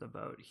outside of the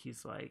boat,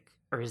 he's like,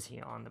 or is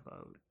he on the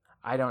boat?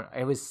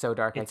 It was so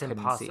dark I couldn't see. It's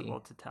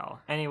impossible to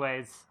tell.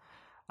 Anyways,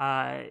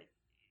 Brian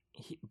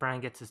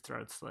gets his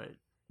throat slit.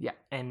 Yeah.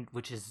 And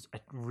which is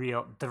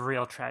the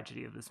real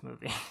tragedy of this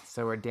movie.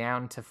 So we're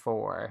down to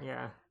 4.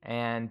 Yeah.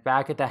 And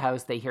back at the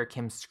house, they hear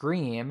Kim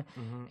scream,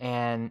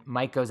 and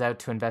Mike goes out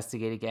to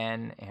investigate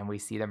again, and we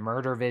see the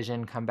murder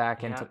vision come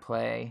back into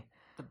play.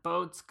 The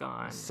boat's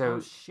gone. So,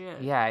 shit.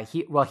 Yeah,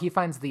 he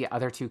finds the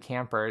other 2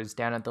 campers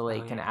down at the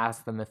lake and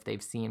asks them if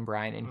they've seen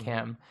Brian and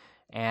Kim,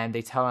 and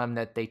they tell him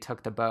that they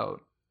took the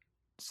boat.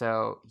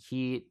 So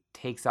he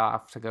takes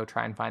off to go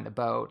try and find the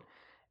boat.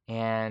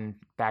 And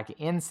back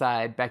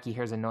inside, Becky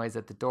hears a noise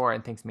at the door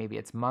and thinks maybe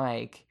it's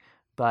Mike,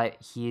 but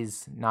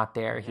he's not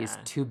there. Yeah. He's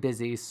too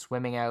busy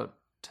swimming out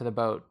to the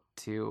boat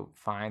to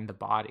find the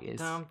bodies.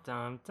 Dum,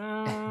 dum,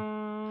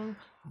 dum.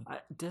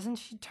 Doesn't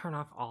she turn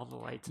off all the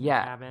lights in the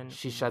cabin?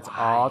 She shuts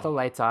all the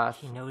lights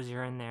off. He knows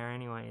you're in there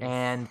anyways.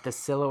 And the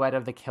silhouette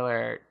of the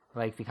killer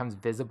becomes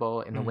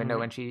visible in the window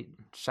when she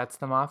shuts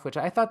them off, which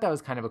I thought that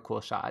was kind of a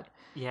cool shot.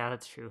 Yeah,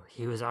 that's true.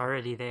 He was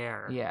already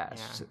there. Yeah.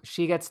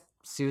 She gets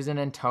Susan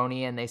and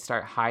Tony, and they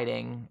start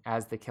hiding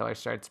as the killer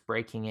starts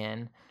breaking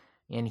in,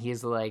 and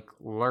he's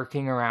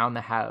lurking around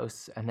the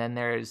house. And then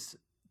there's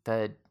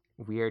the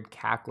weird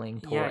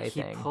cackling toy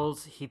thing.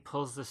 He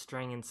pulls the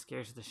string and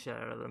scares the shit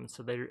out of them,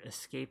 so they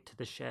escape to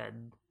the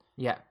shed.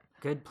 Yeah.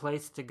 Good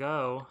place to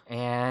go.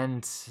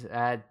 And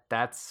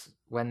that's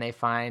when they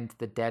find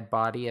the dead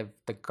body of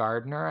the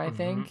gardener, I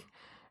think.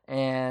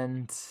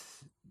 And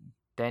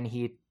then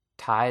he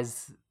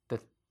ties the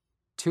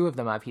 2 of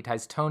them up. He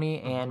ties Tony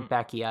and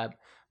Becky up,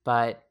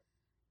 but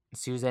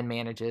Susan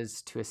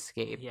manages to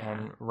escape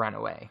and run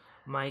away.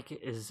 Mike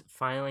is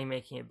finally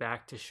making it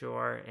back to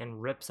shore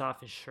and rips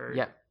off his shirt.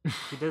 Yep.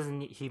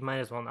 He might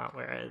as well not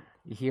wear it.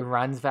 He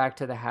runs back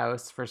to the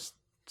house for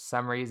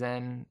some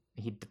reason.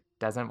 He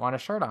doesn't want a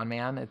shirt on,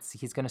 man.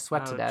 He's going to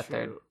sweat to death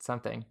or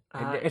something.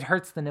 It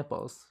hurts the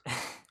nipples.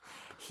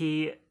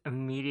 He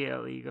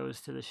immediately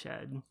goes to the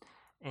shed.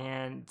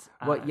 And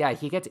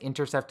he gets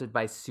intercepted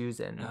by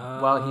Susan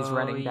while he's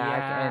running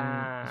back,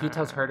 and he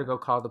tells her to go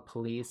call the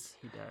police.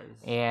 He does.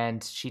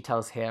 And she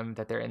tells him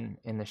that they're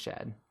in the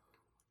shed.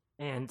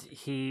 And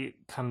he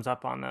comes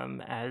up on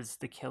them as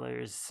the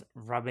killer's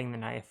rubbing the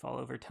knife all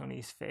over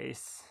Tony's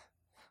face.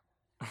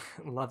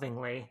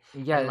 Lovingly.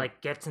 Yeah. And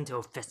gets into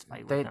a fist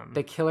fight with him.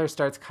 The killer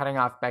starts cutting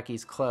off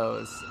Becky's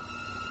clothes.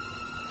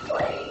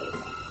 Please.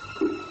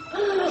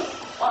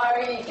 Why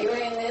are you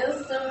doing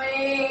this to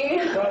me?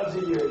 Because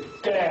of your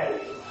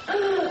daddy.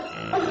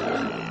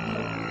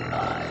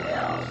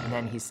 And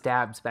then he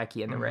stabs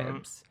Becky in the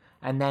ribs.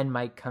 And then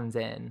Mike comes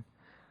in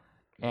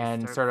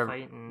and sort of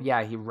fighting.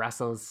 He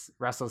wrestles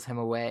him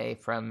away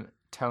from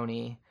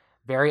Tony.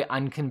 Very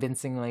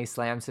unconvincingly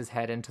slams his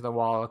head into the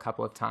wall a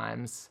couple of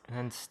times. And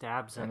then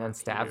stabs him.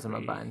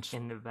 A bunch.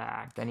 In the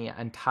back. Then he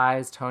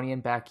unties Tony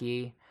and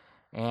Becky.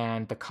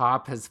 And the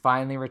cop has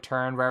finally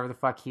returned wherever the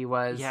fuck he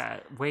was. Yeah,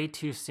 way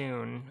too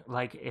soon.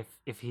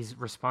 If he's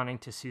responding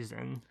to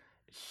Susan.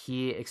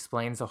 He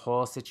explains the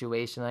whole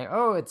situation.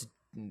 It's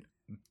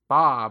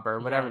Bob or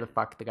whatever the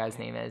fuck the guy's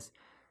name is.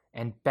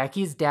 And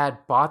Becky's dad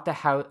bought the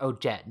house. Oh,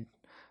 Jed.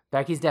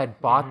 Becky's dad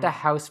bought the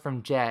house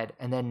from Jed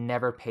and then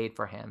never paid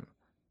for him.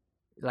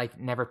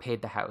 Never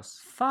paid the house.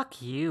 Fuck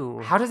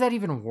you. How does that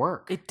even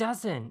work? It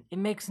doesn't. It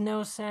makes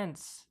no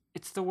sense.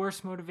 It's the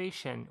worst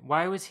motivation.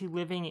 Why was he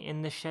living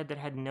in the shed that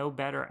had no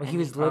better? Well, he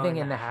was living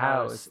in the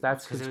house.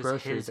 That's his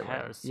groceries. His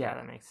house. Yeah,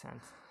 that makes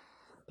sense.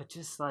 But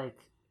just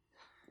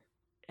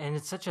and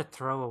it's such a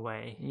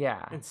throwaway.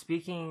 Yeah. And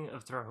speaking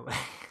of throwaway,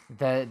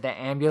 the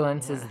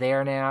ambulance is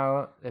there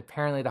now.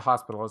 Apparently, the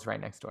hospital is right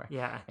next door.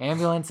 Yeah.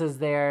 Ambulance is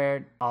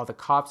there. All the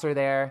cops are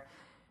there.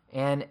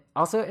 And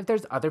also, if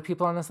there's other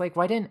people on this lake,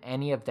 why didn't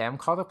any of them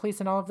call the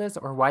police in all of this?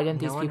 Or why didn't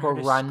these people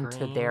run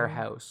to their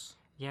house?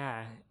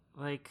 Yeah.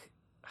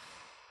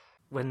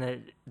 When the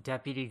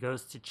deputy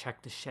goes to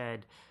check the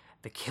shed,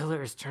 the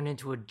killer is turned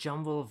into a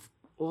jumble of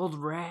old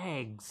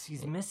rags.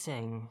 He's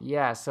missing.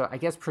 Yeah, so I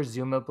guess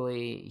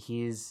presumably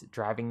he's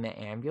driving the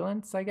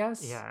ambulance, I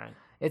guess? Yeah.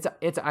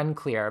 It's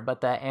unclear,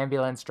 but the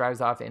ambulance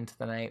drives off into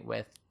the night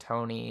with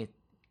Tony,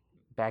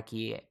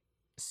 Becky,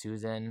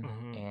 Susan,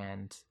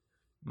 and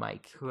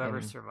Mike.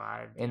 Whoever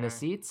survived. In the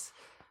seats.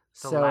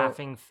 The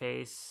laughing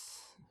face.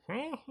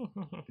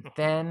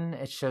 Then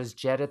it shows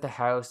Jed at the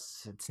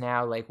house. It's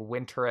now like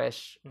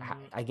winterish.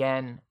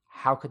 Again,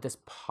 how could this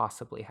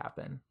possibly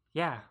happen?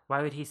 Yeah,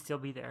 why would he still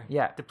be there?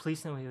 Yeah. The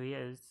police know who he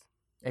is.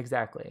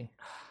 Exactly.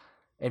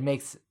 It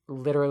makes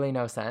literally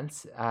no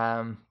sense,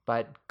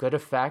 but good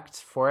effect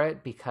for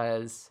it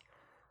because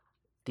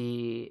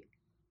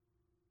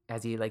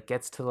as he like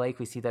gets to the lake,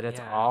 we see that it's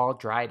all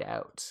dried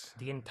out.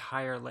 The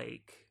entire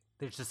lake.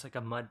 There's just like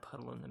a mud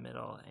puddle in the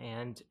middle,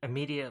 and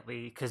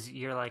immediately, because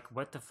you're like,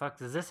 what the fuck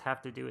does this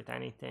have to do with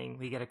anything?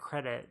 We get a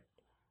credit.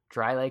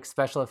 Dry Lake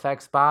special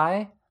effects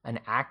by An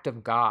Act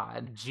of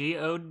God.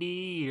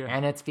 G-O-D.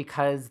 And it's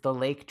because the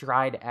lake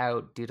dried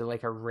out due to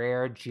like a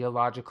rare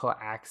geological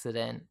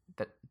accident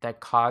that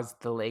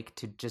caused the lake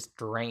to just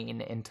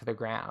drain into the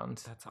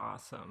ground. That's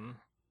awesome.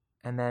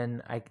 And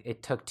then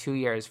it took 2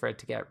 years for it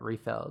to get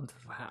refilled.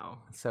 Wow.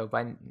 So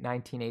by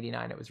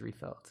 1989, it was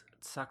refilled.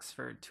 It sucks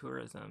for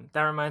tourism.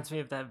 That reminds me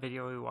of that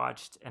video we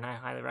watched, and I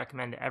highly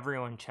recommend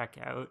everyone check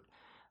out,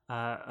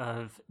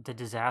 of the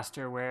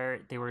disaster where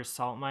they were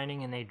salt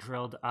mining and they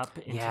drilled up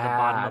into the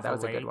bottom of the lake.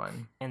 Yeah, that was a good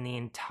one. And the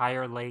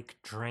entire lake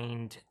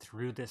drained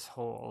through this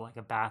hole like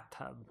a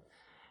bathtub.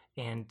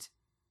 And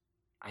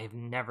I've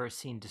never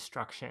seen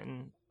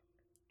destruction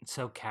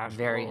so casual.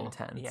 Very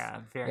intense. Yeah,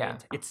 very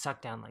intense. It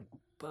sucked down like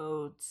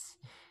boats,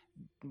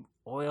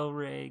 oil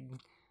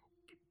rig,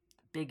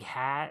 big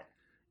hat.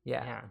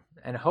 Yeah.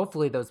 And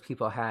hopefully those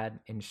people had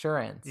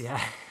insurance.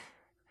 Yeah.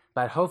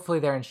 But hopefully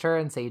their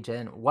insurance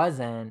agent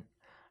wasn't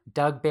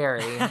Doug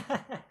Barry,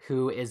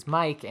 who is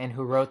Mike and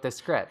who wrote the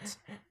script.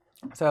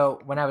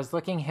 So when I was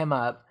looking him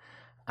up,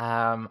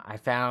 I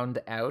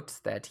found out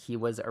that he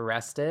was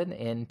arrested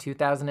in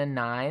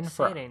 2009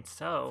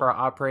 for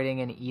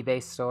operating an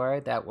eBay store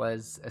that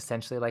was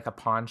essentially like a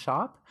pawn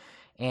shop.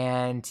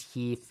 And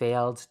he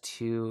failed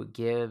to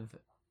give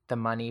the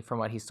money from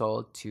what he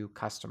sold to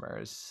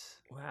customers.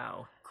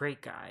 Wow.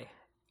 Great guy.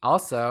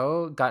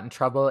 Also got in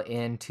trouble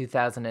in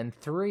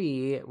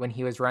 2003 when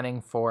he was running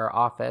for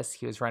office.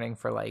 He was running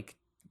for like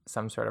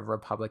some sort of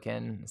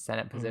Republican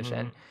Senate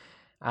position.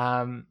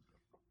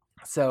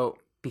 So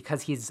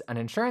because he's an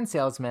insurance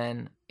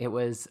salesman, it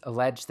was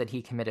alleged that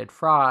he committed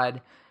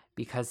fraud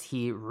because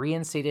he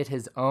reinstated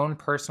his own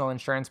personal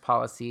insurance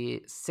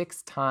policy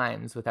 6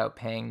 times without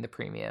paying the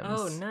premiums.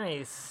 Oh,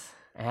 nice.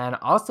 And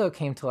also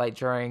came to light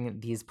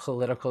during these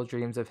political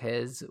dreams of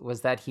his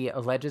was that he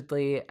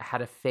allegedly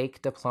had a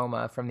fake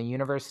diploma from the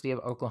University of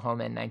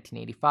Oklahoma in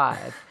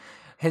 1985.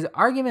 His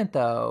argument,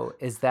 though,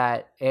 is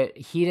that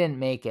he didn't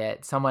make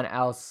it. Someone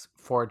else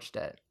forged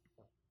it.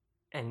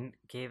 And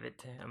gave it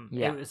to him.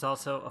 Yeah. It was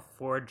also a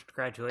forged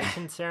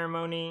graduation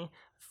ceremony,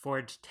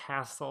 forged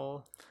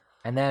tassel.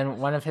 And then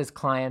one of his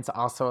clients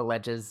also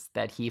alleges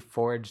that he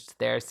forged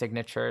their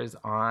signatures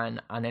on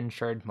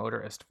uninsured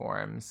motorist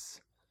forms.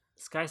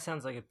 This guy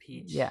sounds like a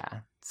peach. Yeah.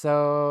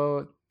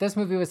 So this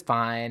movie was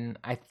fine.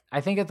 I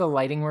think if the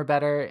lighting were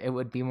better, it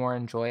would be more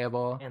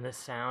enjoyable. And the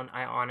sound,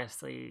 I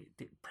honestly,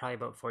 probably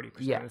about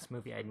 40% of this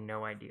movie, I had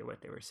no idea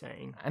what they were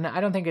saying. And I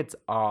don't think it's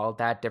all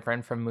that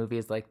different from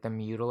movies like The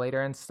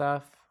Mutilator and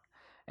stuff.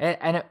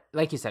 And it,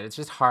 like you said, it's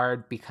just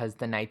hard because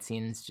the night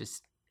scenes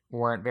just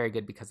weren't very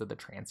good because of the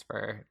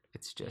transfer.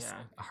 It's just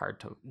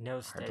hard to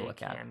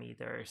look at. Cam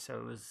either, so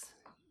it was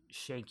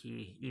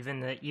shaky.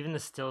 Even the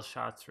still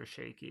shots were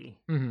shaky.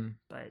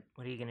 But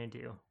what are you gonna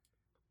do?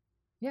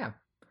 Yeah.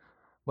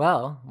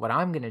 Well, what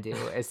I'm gonna do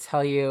is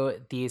tell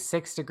you the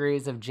 6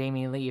 degrees of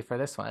Jamie Lee for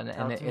this one,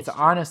 and it's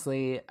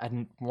honestly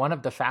one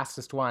of the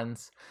fastest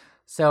ones.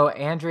 So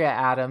Andrea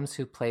Adams,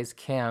 who plays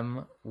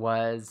Kim,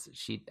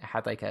 she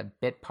had like a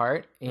bit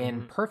part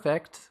in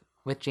Perfect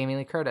with Jamie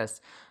Lee Curtis.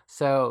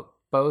 So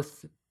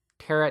both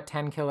Terror at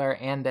 10 Killer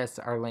and this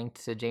are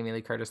linked to Jamie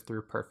Lee Curtis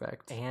through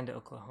Perfect. And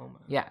Oklahoma.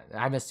 Yeah,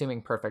 I'm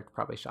assuming Perfect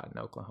probably shot in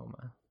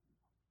Oklahoma.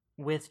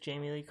 With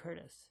Jamie Lee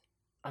Curtis.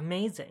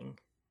 Amazing.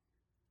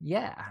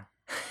 Yeah.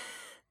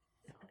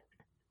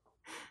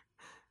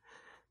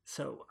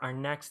 So our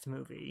next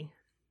movie,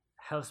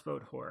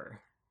 Houseboat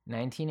Horror.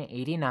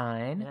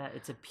 1989. Yeah,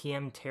 it's a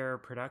PM Terror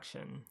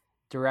production.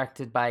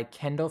 Directed by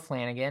Kendall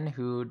Flanagan,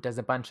 who does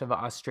a bunch of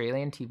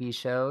Australian TV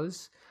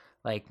shows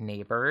like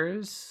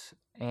Neighbours,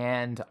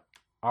 and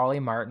Ollie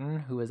Martin,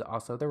 who is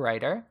also the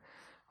writer.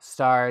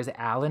 Stars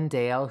Alan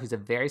Dale, who's a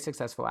very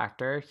successful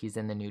actor. He's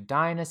in The New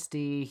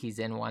Dynasty. He's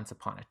in Once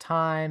Upon a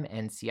Time,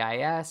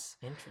 NCIS.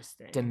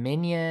 Interesting.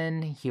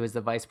 Dominion. He was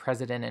the vice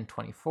president in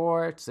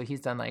 24. So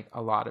he's done like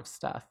a lot of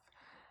stuff.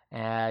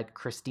 And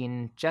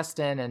Christine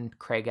Justin and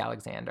Craig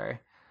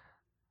Alexander.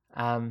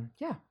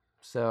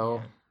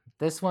 So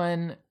this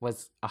one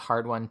was a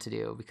hard one to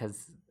do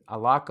because a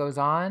lot goes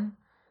on.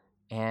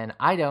 And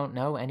I don't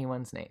know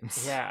anyone's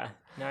names. Yeah,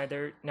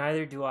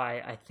 neither do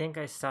I. I think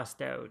I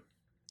sussed out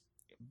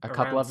a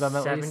couple of them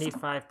at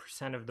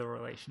 75% of the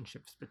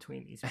relationships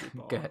between these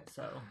people. Good.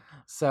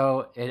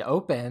 So it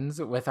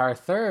opens with our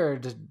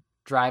third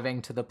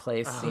driving to the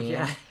place scene.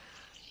 Yeah.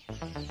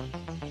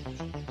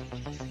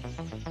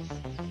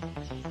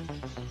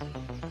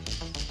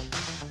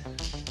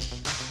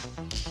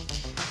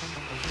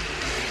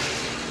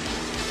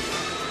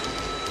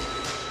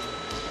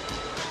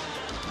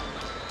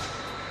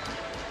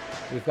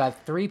 We've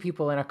got 3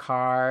 people in a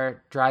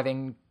car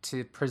driving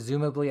to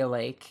presumably a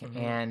lake,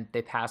 and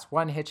they pass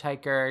one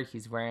hitchhiker.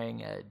 He's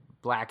wearing a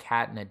black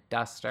hat and a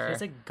duster. He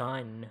has a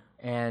gun.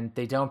 And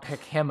they don't pick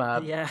him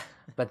up. Yeah.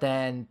 But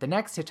then the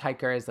next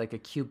hitchhiker is like a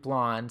cute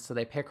blonde, so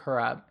they pick her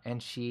up,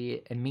 and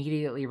she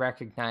immediately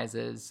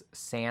recognizes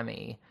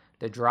Sammy,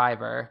 the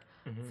driver,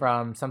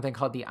 from something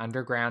called the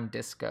Underground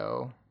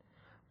Disco,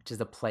 which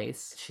is a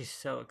place. She's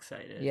so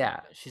excited.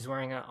 Yeah. She's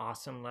wearing an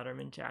awesome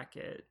Letterman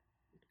jacket.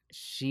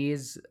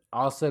 She's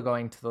also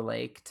going to the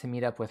lake to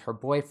meet up with her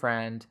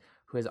boyfriend,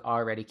 who is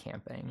already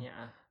camping.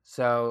 Yeah.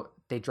 So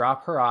they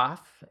drop her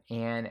off,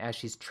 and as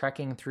she's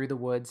trekking through the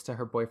woods to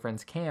her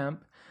boyfriend's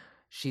camp,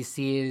 she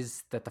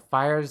sees that the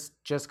fire's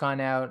just gone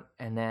out,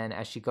 and then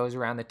as she goes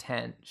around the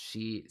tent,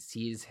 she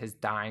sees his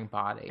dying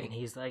body. And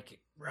he's like,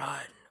 run.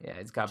 Yeah,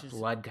 he's got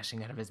blood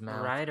gushing out of his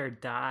mouth. Ride or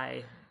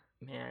die,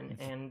 man.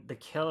 And the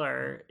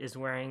killer is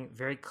wearing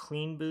very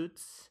clean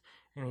boots,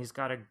 and he's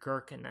got a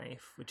Gurkha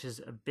knife, which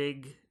is a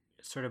big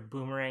sort of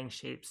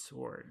boomerang-shaped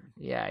sword.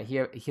 Yeah,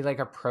 he like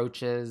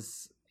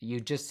approaches. You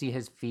just see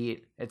his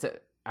feet. It's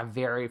a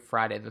very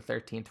Friday the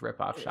 13th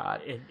ripoff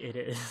shot. It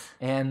is.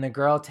 And the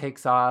girl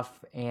takes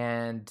off,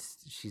 and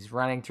she's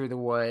running through the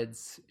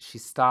woods. She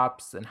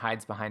stops and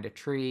hides behind a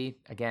tree.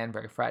 Again,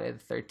 very Friday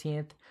the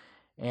 13th.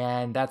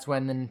 And that's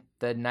when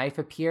the knife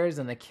appears,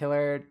 and the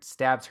killer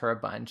stabs her a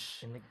bunch.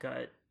 In the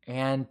gut.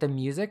 And the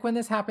music when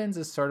this happens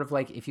is sort of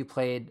like if you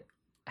played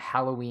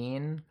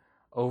Halloween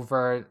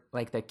over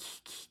like the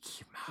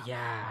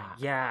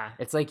yeah.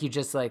 It's like you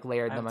just like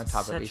layered them on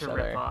top of each other.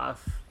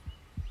 Rip-off.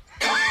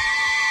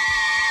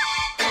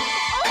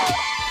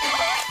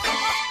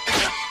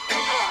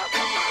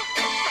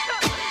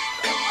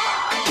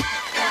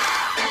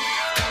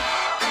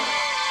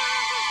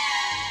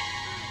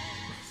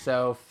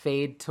 So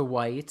fade to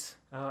white.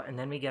 Oh, and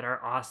then we get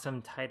our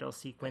awesome title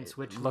sequence,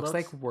 which looks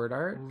like word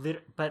art.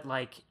 But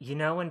like, you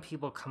know when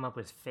people come up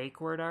with fake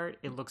word art?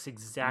 It looks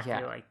exactly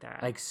like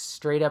that. Like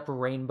straight up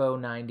rainbow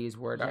 90s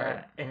word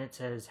art. And it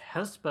says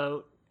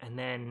houseboat, and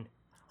then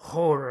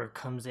horror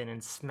comes in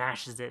and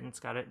smashes it, and it's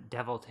got a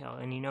devil tail.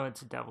 And you know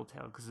it's a devil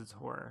tail because it's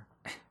horror.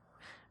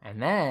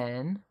 And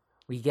then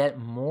we get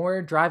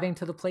more driving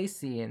to the place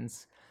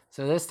scenes.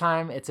 So this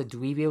time it's a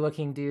dweeby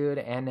looking dude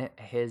and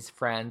his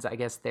friends. I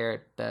guess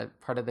they're the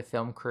part of the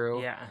film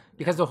crew. Yeah.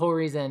 Because the whole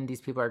reason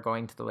these people are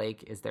going to the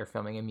lake is they're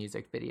filming a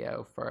music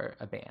video for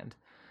a band.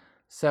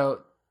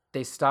 So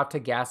they stop to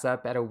gas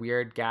up at a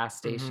weird gas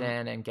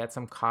station and get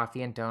some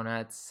coffee and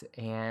donuts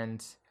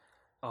and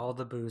all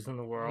the booze in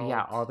the world.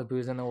 Yeah, all the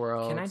booze in the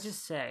world. Can I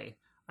just say,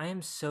 I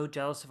am so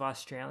jealous of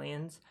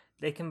Australians.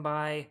 They can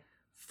buy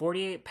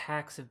 48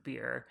 packs of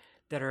beer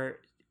that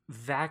are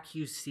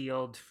vacuum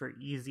sealed for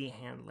easy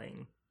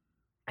handling.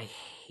 I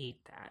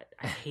hate that.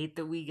 I hate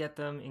that we get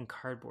them in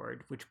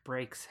cardboard, which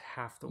breaks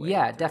half the way.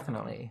 Yeah,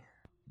 definitely.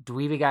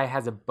 Dweeby guy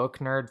has a book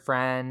nerd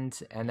friend,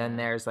 and then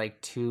there's like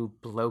 2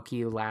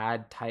 blokey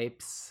lad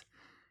types.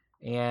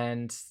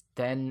 And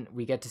then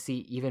we get to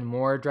see even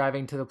more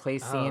driving to the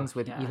place scenes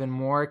with even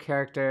more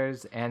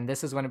characters. And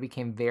this is when it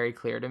became very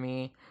clear to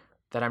me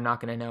that I'm not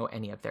going to know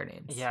any of their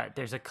names. Yeah,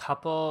 there's a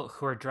couple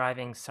who are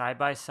driving side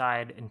by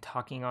side and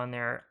talking on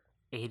their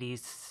 80s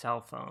cell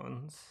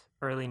phones,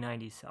 early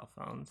 90s cell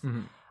phones.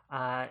 Mm-hmm.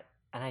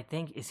 And I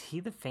think, is he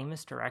the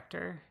famous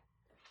director?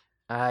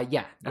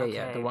 Yeah.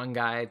 The one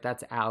guy,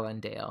 that's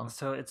Alan Dale.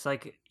 So it's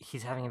like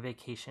he's having a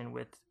vacation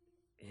with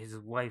his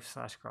wife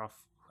 /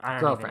 girlfriend.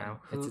 Girlfriend.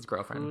 It's his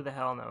girlfriend. Who the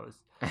hell knows?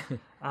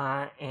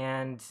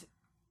 And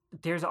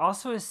there's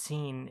also a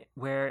scene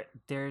where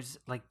there's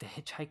like the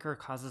hitchhiker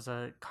causes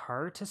a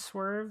car to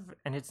swerve,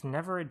 and it's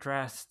never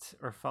addressed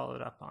or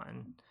followed up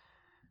on.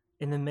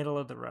 In the middle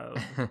of the road.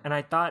 And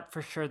I thought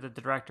for sure that the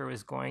director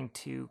was going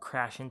to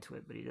crash into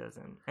it, but he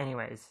doesn't.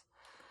 Anyways.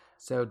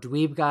 So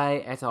Dweeb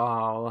Guy et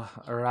al.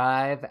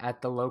 Arrive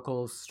at the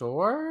local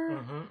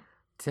store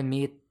to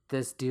meet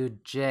this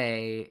dude,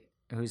 Jay,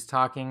 who's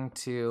talking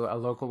to a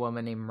local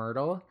woman named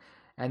Myrtle.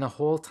 And the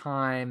whole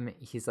time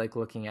he's like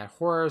looking at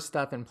horror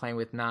stuff and playing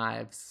with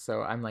knives.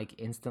 So I'm like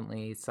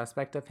instantly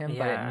suspect of him,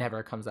 but it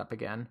never comes up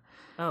again.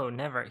 Oh,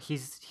 never.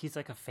 He's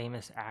like a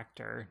famous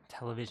actor,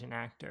 television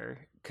actor.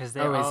 Because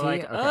they're all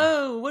like, okay.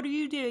 Oh, what are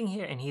you doing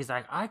here? And he's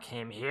like, I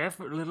came here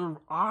for a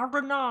little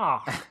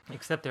R&R.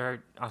 Except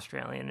they're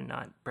Australian and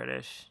not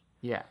British.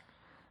 Yeah.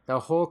 The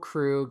whole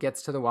crew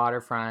gets to the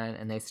waterfront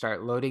and they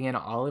start loading in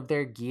all of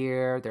their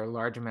gear, their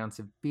large amounts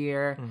of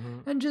beer,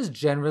 and just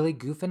generally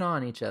goofing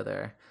on each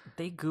other.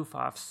 They goof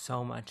off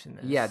so much in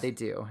this. Yeah, they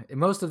do.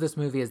 Most of this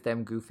movie is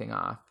them goofing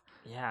off.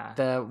 Yeah.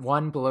 The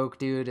one bloke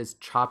dude is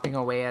chopping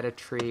away at a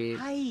tree.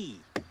 Hey,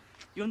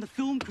 you're on the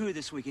film crew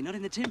this weekend, not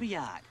in the timber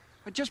yard.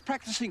 We're just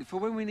practicing for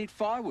when we need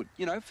firewood,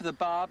 you know, for the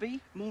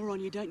Barbie. Moron,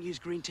 you don't use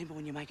green timber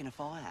when you're making a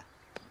fire.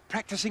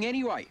 Practicing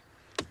anyway.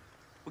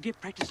 We'll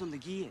get practice on the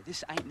gear.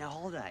 This ain't no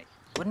holiday.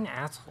 What an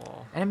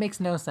asshole. And it makes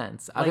no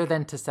sense, other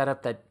than to set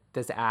up that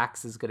this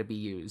axe is going to be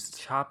used.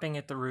 Chopping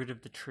at the root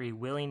of the tree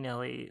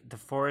willy-nilly, the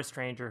forest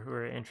ranger who we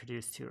were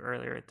introduced to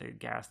earlier at the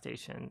gas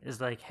station is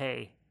like,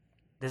 hey,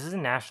 this is a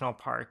national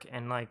park,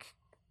 and like,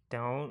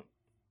 don't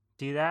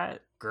do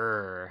that.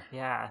 Grr.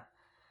 Yeah.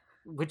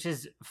 Which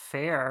is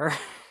fair.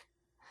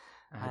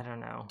 I don't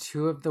know.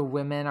 2 of the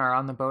women are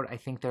on the boat. I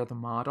think they're the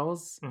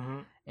models. Mm-hmm.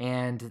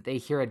 And they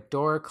hear a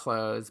door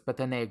close, but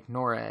then they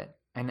ignore it.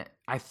 And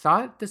I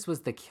thought this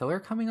was the killer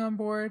coming on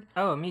board.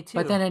 Oh, me too.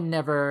 But then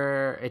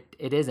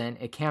it isn't.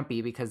 It can't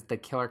be because the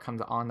killer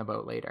comes on the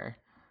boat later.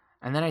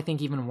 And then I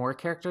think even more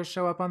characters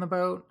show up on the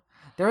boat.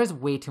 There is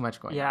way too much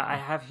going on. Yeah, I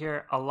have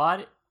here a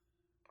lot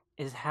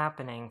is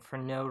happening for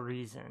no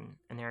reason.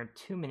 And there are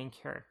too many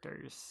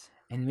characters.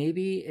 And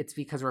maybe it's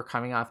because we're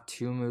coming off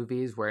 2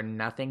 movies where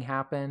nothing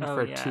happened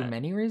for too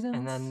many reasons.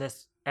 And then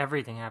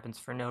everything happens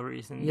for no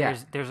reason. Yeah.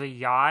 There's a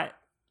yacht,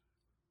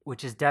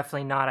 which is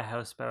definitely not a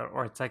houseboat,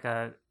 or it's like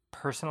a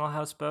personal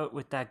houseboat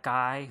with that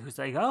guy who's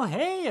like, oh,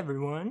 hey,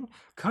 everyone,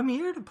 come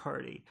here to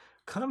party.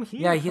 Come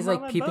here. Yeah, he's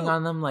come like peeping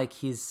on them like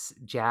he's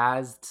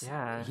jazzed.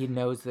 Yeah. He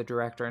knows the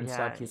director and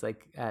stuff. He's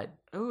like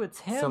it's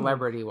him.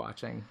 Celebrity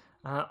watching.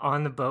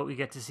 On the boat, we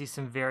get to see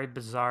some very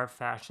bizarre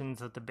fashions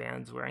that the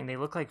band's wearing. They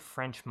look like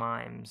French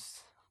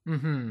mimes.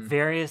 Mm-hmm.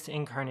 Various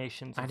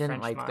incarnations of I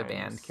didn't French like the mimes.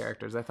 band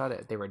characters. I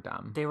thought they were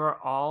dumb. They were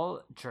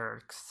all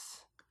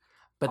jerks.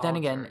 But then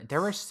again,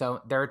 there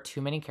are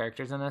too many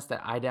characters in this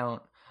that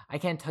I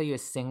can't tell you a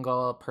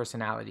single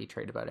personality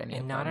trait about any of them.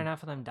 And not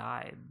enough of them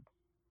died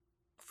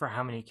for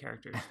how many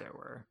characters there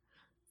were.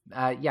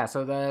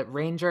 So the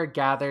ranger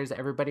gathers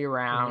everybody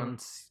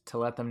around to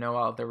let them know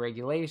all of the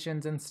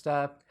regulations and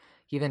stuff.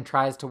 He even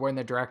tries to warn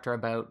the director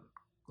about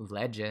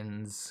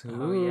legends.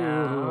 Oh,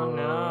 yeah. Oh,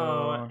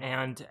 no.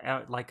 And,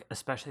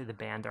 especially the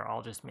band, they're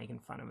all just making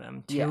fun of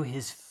him to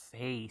his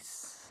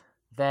face.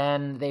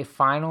 Then they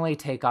finally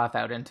take off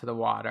out into the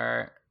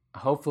water,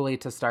 hopefully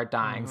to start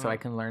dying so I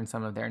can learn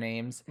some of their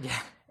names. Yeah.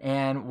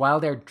 And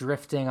while they're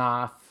drifting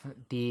off,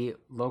 the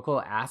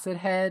local acid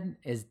head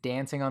is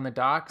dancing on the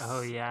docks.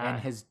 Oh, yeah.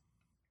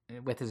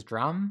 And with his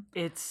drum.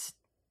 It's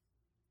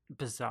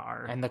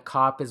bizarre. And the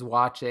cop is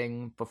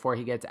watching before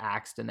he gets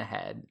axed in the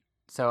head.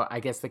 So I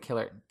guess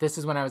this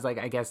is when I was like,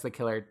 I guess the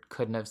killer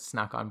couldn't have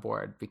snuck on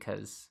board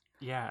because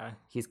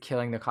he's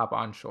killing the cop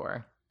on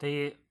shore.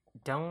 They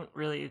don't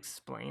really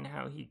explain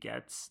how he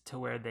gets to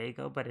where they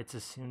go, but it's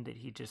assumed that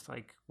he just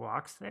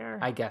walks there.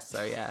 I guess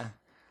so, yeah.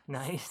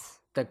 Nice.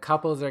 The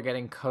couples are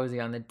getting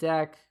cozy on the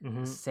deck.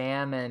 Mm-hmm.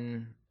 Sam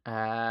and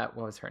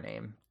what was her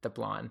name? The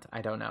blonde.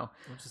 I don't know.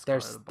 They're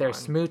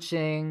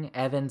smooching.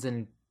 Evans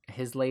and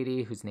his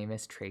lady, whose name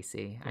is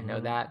Tracy. I know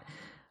that.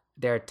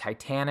 They're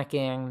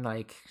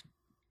Titanicking,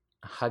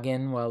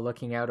 hugging while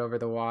looking out over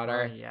the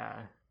water. Oh,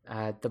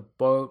 yeah. The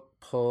boat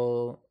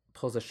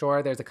pulls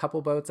ashore. There's a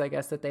couple boats, I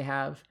guess, that they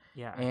have.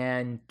 Yeah.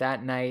 And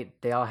that night,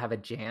 they all have a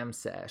jam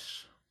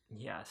sesh.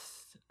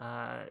 Yes.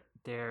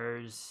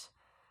 There's,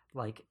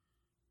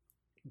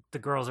 the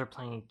girls are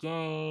playing a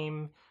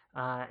game.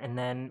 And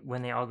then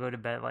when they all go to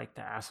bed,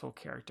 the asshole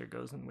character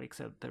goes and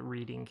wakes up the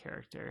reading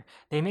character.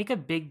 They make a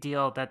big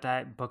deal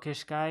that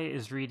bookish guy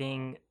is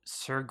reading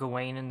Sir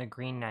Gawain and the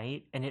Green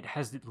Knight, and it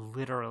has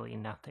literally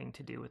nothing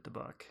to do with the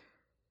book.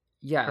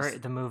 Yes. Or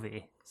the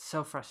movie.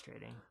 So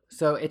frustrating.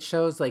 So it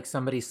shows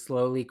somebody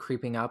slowly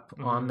creeping up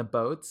on the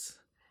boats,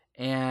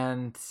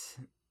 or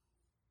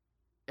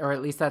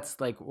at least that's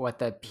what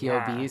the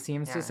POV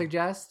seems to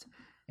suggest.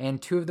 And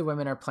 2 of the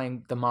women are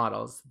playing the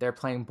models. They're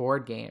playing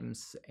board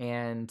games.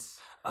 And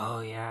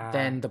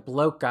then the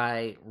bloke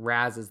guy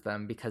razzes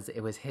them because it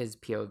was his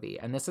POV.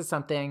 And this is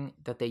something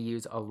that they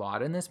use a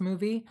lot in this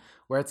movie,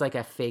 where it's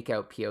a fake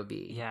out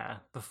POV. Yeah,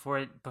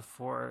 before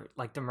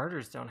the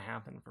murders don't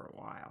happen for a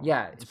while.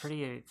 Yeah. It's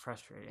pretty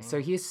frustrating.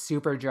 So he's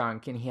super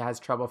drunk and he has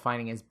trouble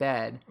finding his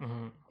bed.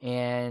 Mm-hmm.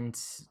 And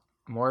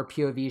more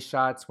POV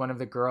shots. One of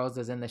the girls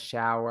is in the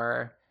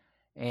shower.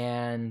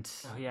 And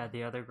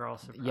the other girl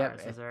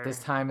surprises her. This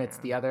time it's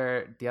the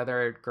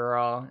other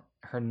girl,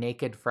 her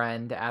naked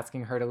friend,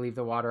 asking her to leave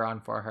the water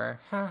on for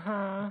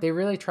her. They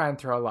really try and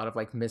throw a lot of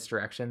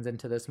misdirections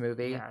into this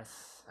movie.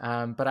 Yes.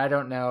 But I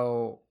don't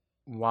know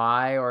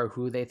why or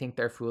who they think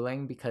they're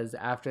fooling, because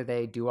after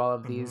they do all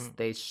of these,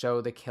 they show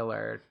the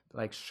killer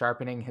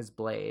sharpening his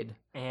blade,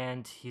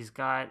 and he's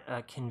got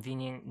a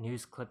convenient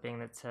news clipping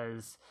that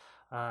says,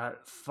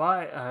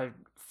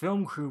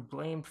 film crew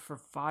blamed for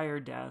fire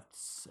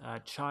deaths.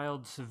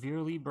 Child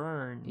severely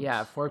burned.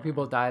 Yeah, 4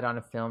 people died on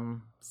a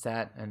film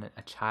set, and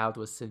a child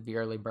was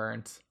severely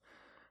burnt.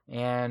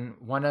 And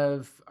one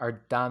of our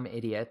dumb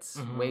idiots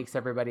wakes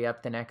everybody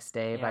up the next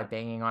day by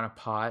banging on a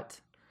pot.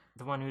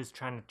 The one who's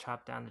trying to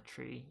chop down the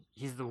tree.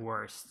 He's the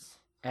worst.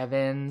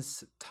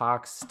 Evans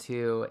talks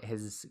to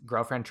his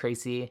girlfriend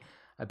Tracy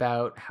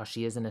about how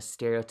she isn't a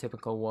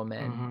stereotypical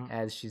woman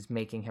as she's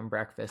making him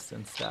breakfast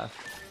and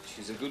stuff.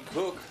 She's a good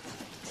cook.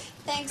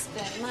 Thanks,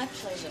 Ben. My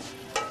pleasure.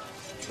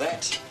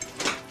 That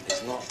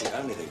is not the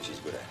only thing she's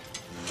good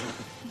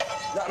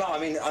at. No, I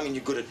mean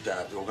you're good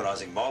at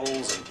organising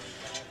models and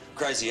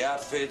crazy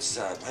outfits,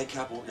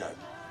 makeup,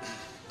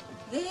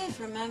 There,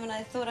 for a moment,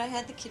 I thought I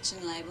had the kitchen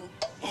label.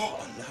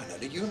 Oh,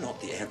 no, you're not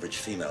the average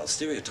female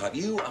stereotype.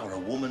 You are a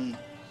woman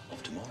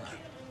of tomorrow.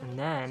 And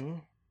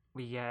then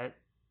we get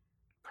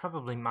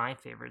probably my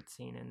favorite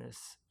scene in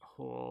this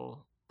whole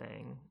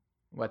thing.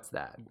 What's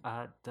that?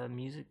 The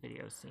music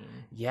video scene.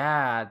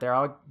 Yeah, they're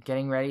all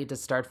getting ready to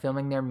start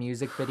filming their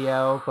music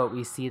video, but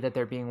we see that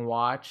they're being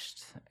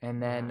watched,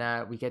 and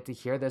then we get to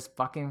hear this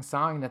fucking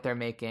song that they're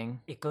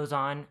making. It goes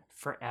on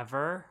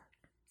forever.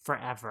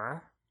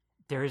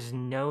 There is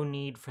no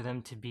need for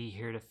them to be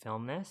here to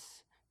film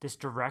this. This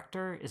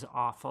director is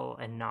awful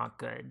and not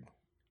good.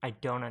 I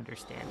don't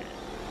understand it.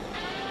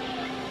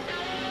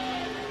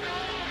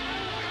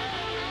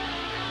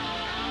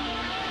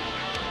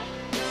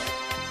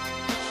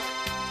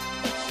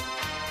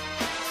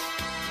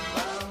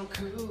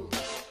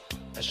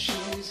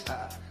 She's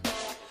hot.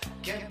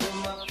 Can't put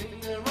my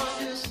finger on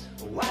just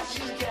what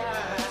she's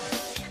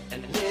got.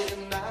 And late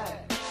at night,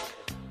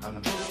 I'm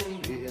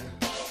drinking beer.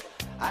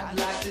 I'd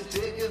like to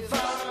take it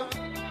far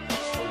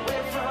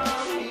away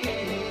from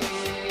here.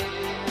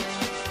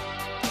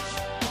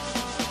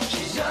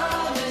 She's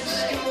young and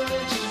she's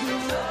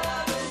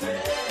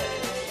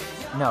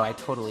No, I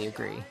totally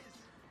agree.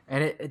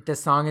 And the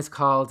song is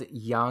called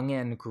Young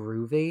and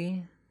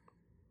Groovy.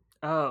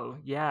 Oh,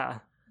 yeah.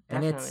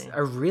 And Definitely. it's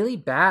a really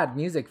bad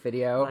music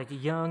video. Like,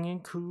 young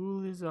and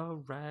cool is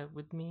all right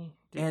with me.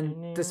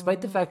 And despite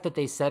the fact that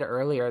they said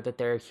earlier that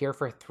they're here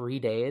for 3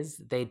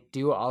 days, they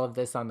do all of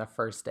this on the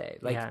first day.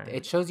 Like,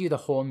 it shows you the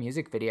whole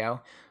music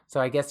video. So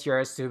I guess you're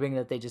assuming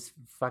that they just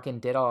fucking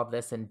did all of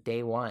this in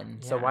day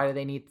one. So why do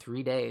they need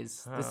 3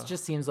 days? This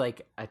just seems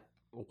like a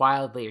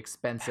wildly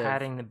expensive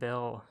padding the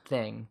bill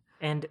thing.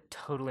 And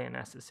totally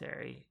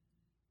unnecessary.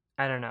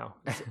 I don't know.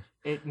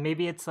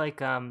 Maybe it's like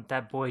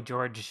that Boy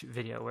George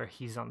video where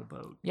he's on the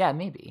boat. Yeah,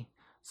 maybe.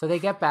 So they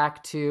get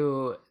back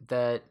to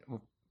the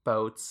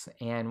boats,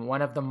 and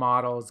one of the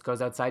models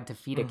goes outside to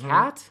feed a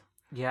cat.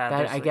 Yeah,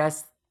 that I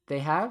guess they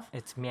have.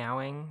 It's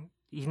meowing.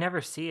 You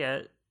never see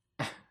it.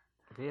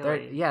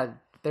 Really?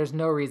 There's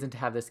no reason to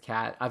have this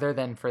cat other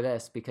than for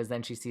this, because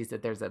then she sees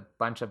that there's a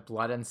bunch of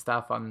blood and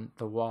stuff on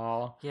the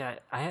wall. Yeah,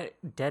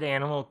 dead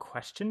animal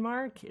question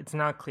mark? It's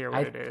not clear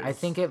what it is. I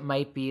think it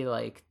might be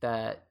like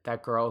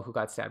that girl who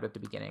got stabbed at the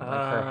beginning, like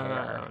her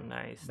hair. Oh,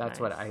 nice. That's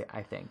what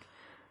I think.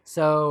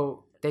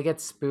 So they get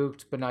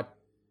spooked, but not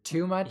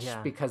too much,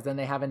 because then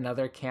they have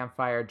another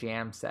campfire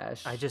jam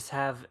sesh. I just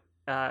have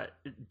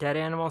dead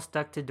animal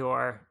stuck to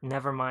door.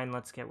 Never mind,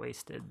 let's get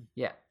wasted.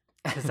 Yeah.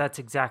 Because that's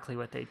exactly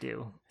what they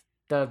do.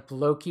 The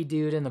blokey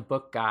dude and the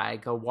book guy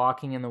go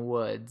walking in the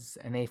woods,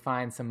 and they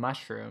find some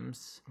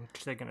mushrooms.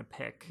 Which they're going to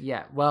pick.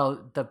 Yeah, well,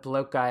 the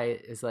bloke guy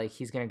is like,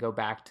 he's going to go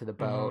back to the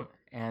boat,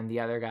 and the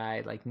other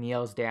guy, like,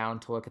 kneels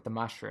down to look at the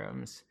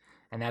mushrooms.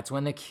 And that's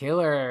when the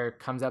killer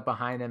comes up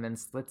behind him and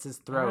slits his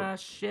throat. Ah,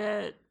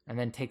 shit. And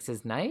then takes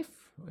his knife?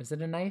 Was it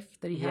a knife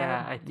that he had?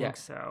 Yeah, I think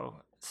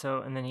so.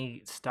 So, and then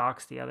he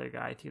stalks the other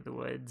guy through the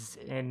woods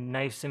and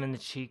knifes him in the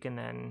cheek and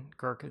then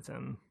Gurkhas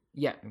him.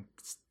 Yeah,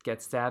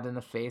 gets stabbed in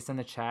the face and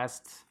the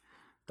chest.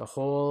 The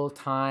whole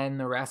time,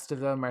 the rest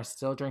of them are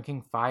still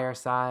drinking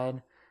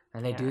Fireside,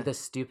 and they do the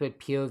stupid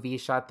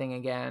POV shot thing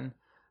again.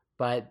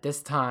 But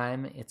this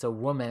time, it's a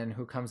woman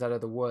who comes out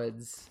of the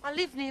woods. I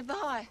live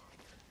nearby,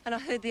 and I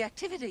heard the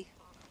activity.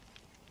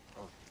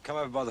 Oh, come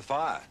over by the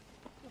fire.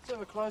 Let's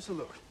have a closer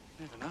look.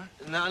 Never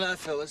know. No,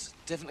 fellas.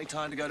 Definitely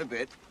time to go to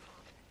bed.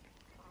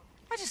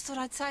 I just thought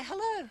I'd say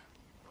hello.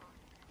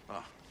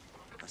 Oh,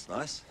 that's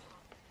nice.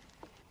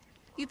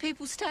 You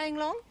people staying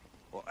long?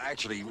 Well,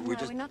 actually, we're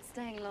not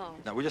staying long.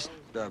 No, we're just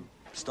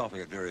stopping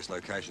at various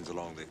locations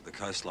along the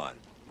coastline.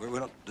 We're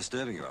not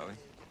disturbing you, are we?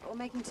 Or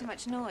making too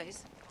much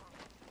noise.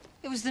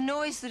 It was the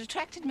noise that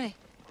attracted me.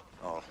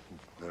 Oh,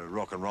 the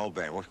rock and roll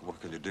band. What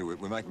can you do?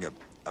 We're making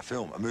a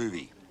film, a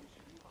movie.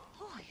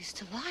 Oh, I used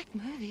to like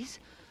movies.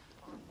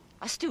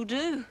 I still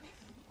do.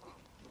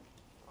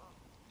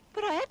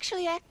 But I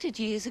actually acted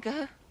years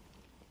ago.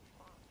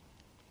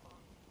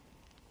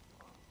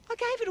 I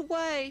gave it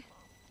away.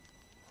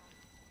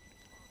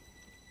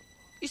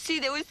 You see,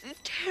 there was this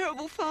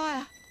terrible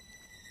fire.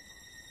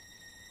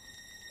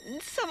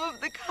 And some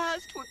of the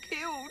cast were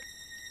killed.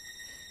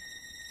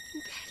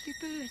 And badly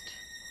burnt.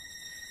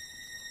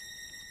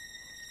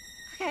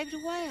 I gave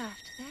it away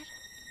after that.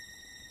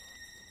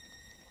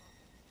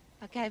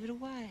 I gave it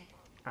away.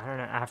 I don't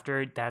know.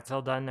 After that's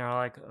all done, they're all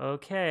like,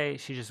 okay.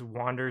 She just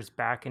wanders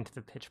back into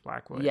the pitch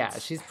black woods. Yeah,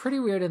 she's pretty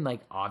weird and,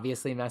 like,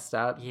 obviously messed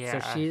up.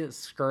 Yeah. So she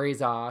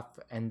scurries off,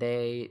 and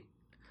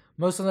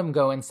most of them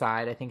go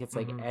inside. I think it's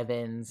like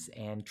Evans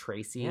and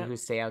Tracy who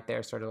stay out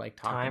there sort of like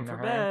talking to her. Time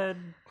for bed.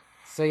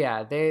 So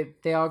yeah,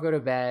 they all go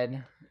to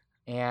bed,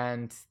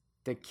 and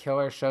the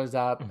killer shows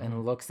up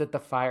and looks at the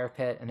fire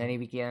pit, and then he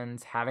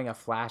begins having a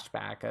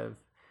flashback of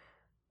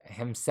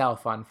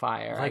himself on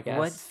fire. Like, I guess.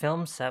 what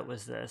film set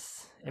was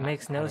this? It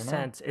makes no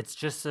sense. It's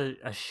just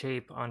a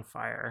shape on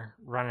fire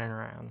running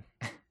around,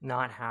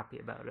 not happy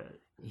about it.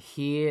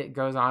 He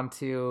goes on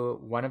to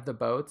one of the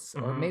boats,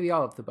 or maybe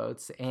all of the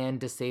boats,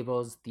 and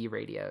disables the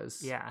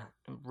radios. Yeah,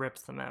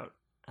 rips them out.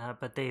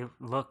 But they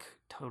look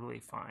totally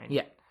fine.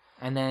 Yeah.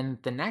 And then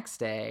the next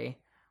day,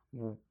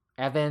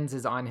 Evans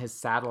is on his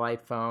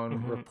satellite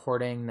phone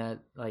reporting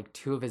that, like,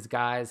 2 of his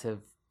guys have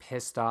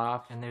pissed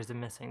off. And there's a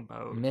missing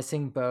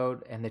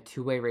boat. And the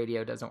two-way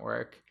radio doesn't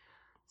work.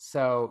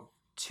 So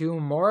 2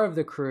 more of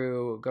the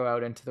crew go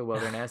out into the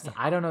wilderness.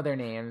 I don't know their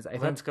names.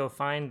 Let's go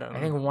find them. I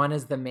think one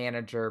is the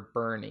manager,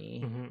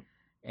 Bernie,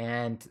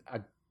 and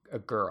a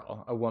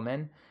girl, a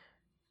woman.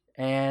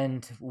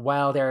 And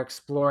while they're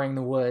exploring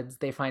the woods,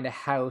 they find a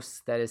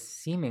house that is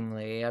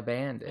seemingly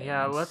abandoned.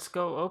 Yeah, let's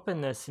go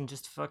open this and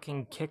just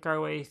fucking kick our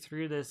way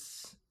through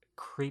this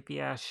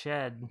creepy-ass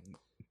shed.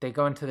 They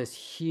go into this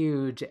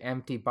huge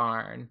empty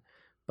barn,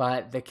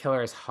 but the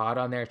killer is hot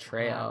on their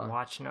trail. Yeah,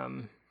 watching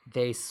them.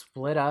 They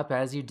split up,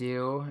 as you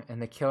do,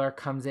 and the killer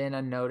comes in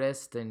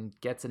unnoticed and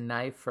gets a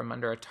knife from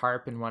under a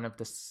tarp in one of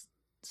the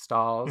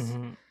stalls.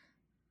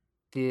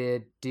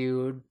 The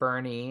dude,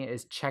 Bernie,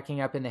 is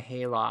checking up in the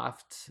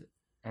hayloft,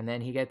 and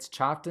then he gets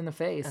chopped in the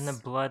face. And the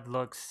blood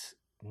looks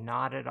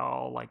not at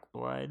all like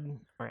blood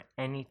or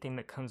anything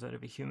that comes out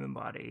of a human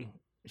body.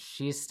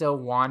 She's still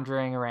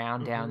wandering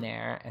around down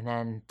there, and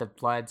then the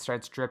blood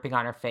starts dripping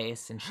on her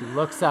face, and she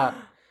looks up,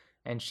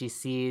 and she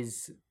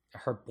sees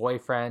her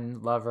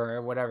boyfriend,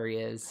 lover, whatever he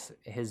is,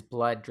 his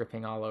blood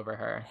dripping all over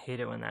her.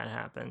 Hate it when that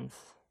happens.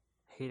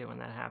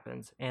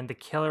 And the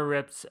killer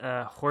rips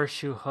a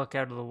horseshoe hook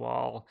out of the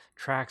wall,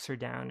 tracks her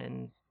down,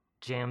 and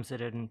jams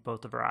it in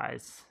both of her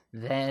eyes.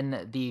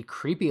 Then the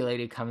creepy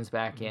lady comes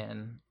back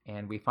in,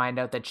 and we find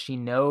out that she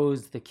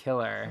knows the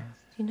killer.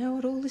 Do you know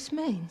what all this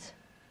means?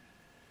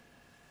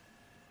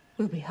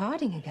 We'll be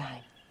hiding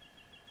again.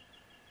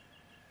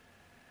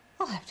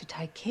 I'll have to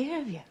take care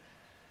of you,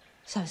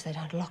 so as they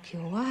don't lock you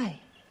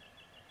away.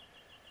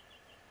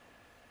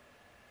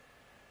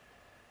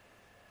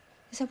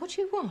 Is that what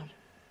you want?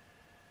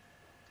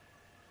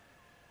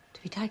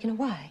 To be taken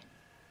away?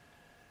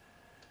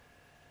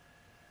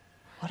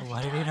 What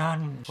have you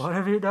done? What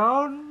have you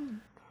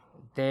done?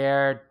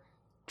 They're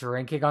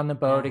drinking on the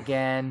boat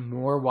again,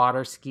 more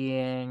water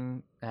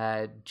skiing,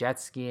 jet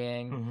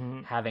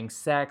skiing, having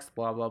sex,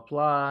 blah, blah,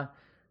 blah.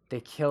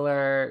 The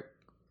killer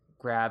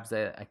grabs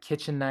a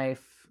kitchen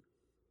knife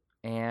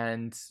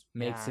and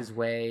makes his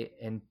way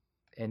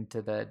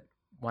into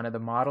one of the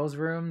models'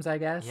 rooms, I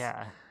guess.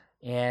 Yeah.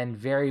 And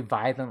very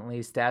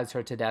violently stabs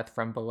her to death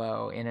from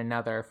below in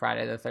another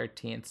Friday the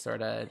 13th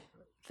sort of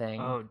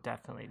thing. Oh,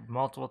 definitely.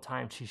 Multiple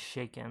times she's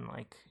shaking,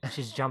 like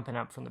she's jumping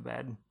up from the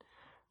bed.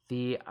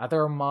 The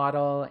other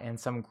model and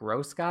some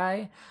gross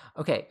guy.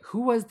 Okay,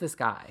 who was this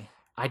guy?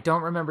 I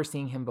don't remember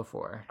seeing him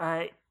before.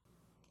 I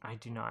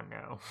do not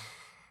know.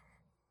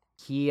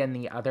 He and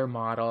the other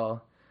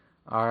model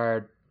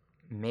are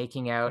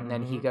making out, and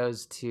then he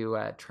goes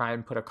to try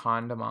and put a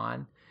condom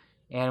on.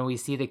 And we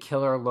see the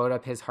killer load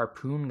up his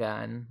harpoon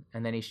gun,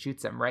 and then he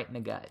shoots him right in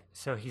the gut.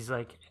 So he's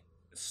like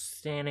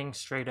standing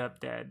straight up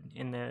dead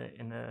in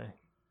the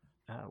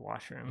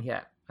washroom.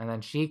 Yeah, and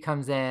then she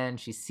comes in,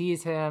 she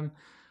sees him,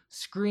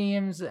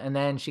 screams, and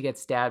then she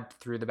gets stabbed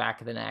through the back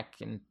of the neck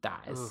and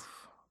dies.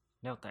 Oof.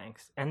 No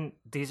thanks. And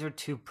these are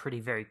 2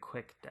 very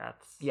quick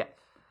deaths. Yeah.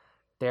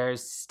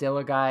 There's still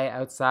a guy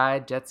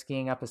outside jet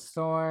skiing up a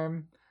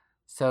storm.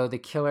 So the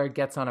killer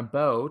gets on a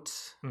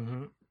boat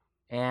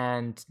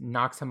and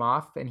knocks him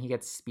off, and he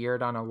gets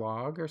speared on a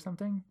log or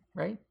something,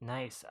 right?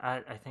 Nice.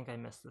 I think I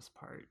missed this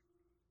part.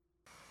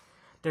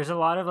 There's a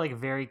lot of like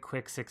very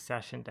quick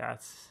succession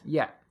deaths.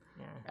 Yeah.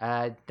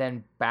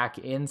 Then back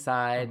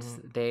inside,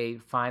 they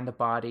find the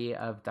body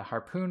of the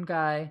harpoon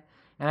guy.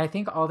 And I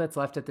think all that's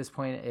left at this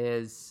point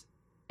is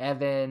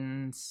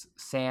Evans,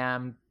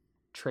 Sam,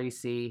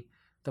 Tracy,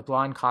 the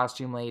blonde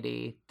costume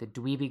lady, the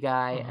dweeby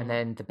guy, and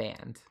then the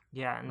band.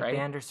 Yeah, and the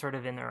band are sort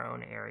of in their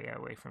own area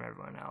away from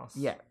everyone else.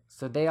 Yeah,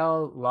 so they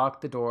all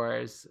lock the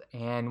doors,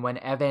 and when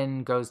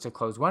Evan goes to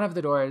close one of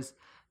the doors,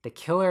 the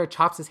killer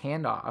chops his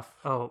hand off.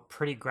 Oh,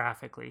 pretty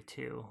graphically,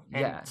 too.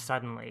 And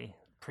suddenly,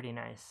 pretty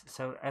nice.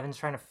 So Evan's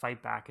trying to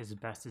fight back as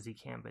best as he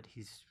can, but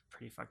he's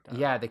pretty fucked up.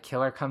 Yeah, the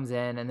killer comes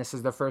in, and this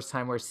is the first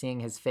time we're seeing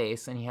his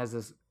face, and he has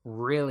this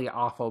really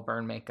awful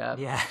burn makeup.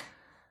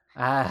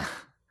 Yeah.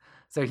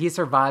 So he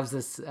survives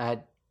this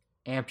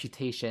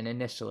amputation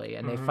initially,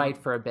 and they fight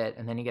for a bit,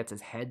 and then he gets his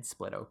head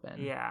split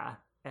open. Yeah,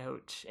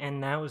 ouch.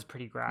 And that was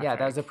pretty graphic. Yeah,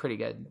 that was a pretty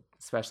good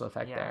special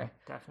effect there.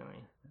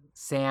 Definitely.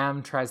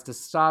 Sam tries to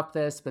stop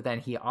this, but then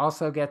he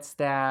also gets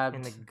stabbed.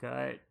 In the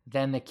gut.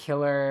 Then the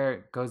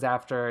killer goes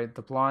after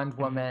the blonde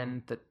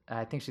woman, that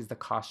I think she's the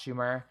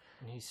costumer,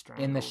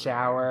 in the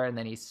shower, and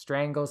then he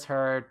strangles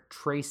her.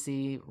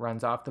 Tracy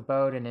runs off the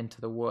boat and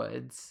into the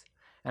woods.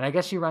 And I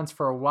guess she runs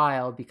for a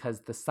while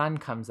because the sun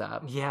comes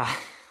up. Yeah.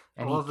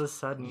 And all of a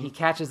sudden. He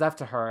catches up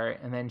to her,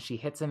 and then she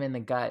hits him in the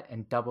gut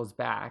and doubles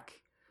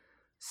back.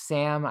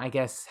 Sam, I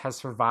guess, has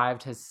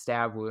survived his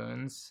stab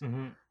wounds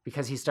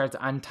because he starts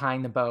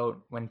untying the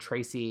boat when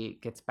Tracy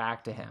gets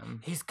back to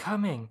him. He's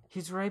coming.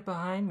 He's right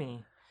behind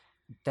me.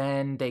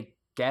 Then they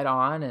get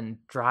on and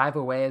drive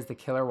away as the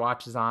killer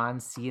watches on,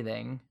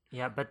 seething.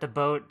 Yeah, but the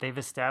boat, they've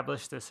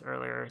established this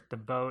earlier, the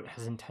boat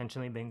has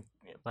intentionally been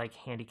like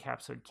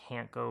handicapped so it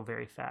can't go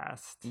very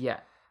fast. Yeah.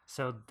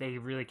 So they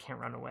really can't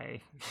run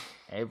away.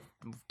 It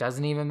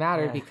doesn't even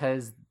matter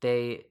because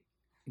they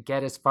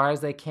get as far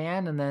as they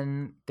can, and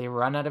then they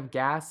run out of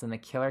gas, and the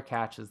killer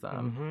catches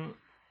them. Mm-hmm.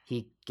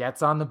 He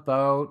gets on the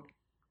boat,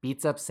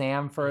 beats up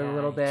Sam for a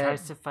little bit. He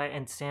tries to fight,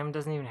 and Sam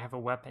doesn't even have a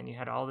weapon. You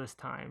had all this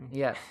time.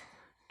 Yeah.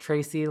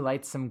 Tracy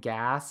lights some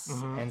gas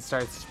and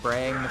starts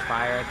spraying the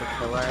fire at the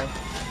killer.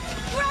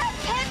 Grab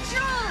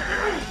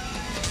petrol!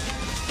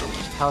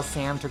 Tells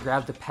Sam to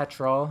grab the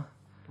petrol.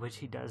 Which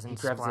he does, and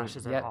He grabs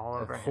splashes it all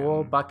over a him.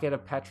 whole bucket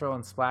of petrol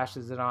and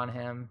splashes it on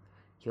him.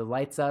 He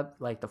lights up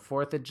like the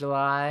 4th of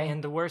July.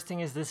 And the worst thing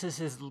is, this is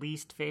his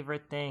least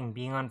favorite thing,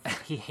 being on...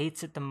 he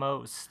hates it the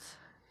most.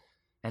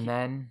 And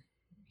then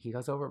he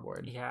goes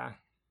overboard. Yeah.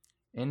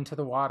 Into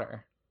the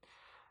water.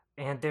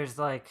 And there's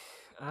like...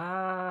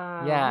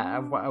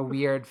 a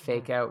weird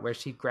fake out where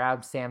she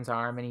grabs Sam's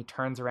arm and he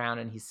turns around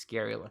and he's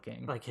scary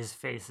looking. Like his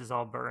face is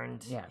all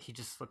burned. Yeah. He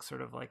just looks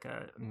sort of like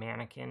a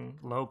mannequin,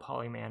 low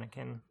poly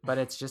mannequin. But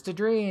it's just a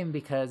dream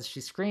because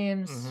she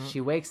screams,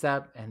 she wakes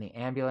up, and the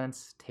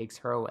ambulance takes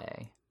her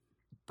away.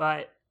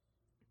 But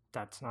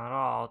that's not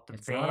all. The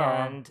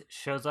band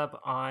shows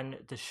up on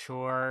the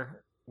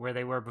shore where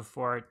they were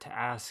before to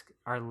ask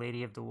Our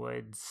Lady of the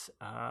Woods,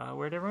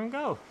 where'd everyone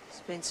go?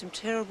 There's been some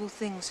terrible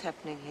things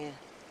happening here.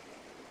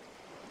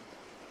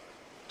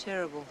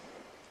 Terrible.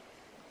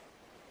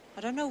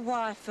 I don't know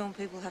why film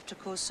people have to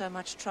cause so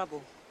much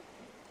trouble.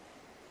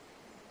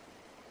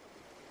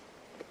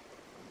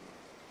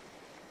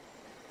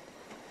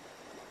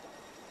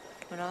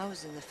 When I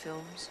was in the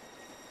films,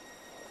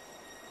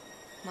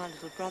 my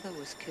little brother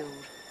was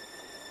killed.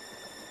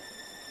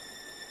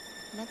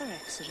 Another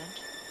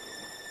accident.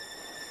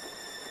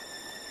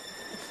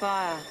 A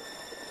fire.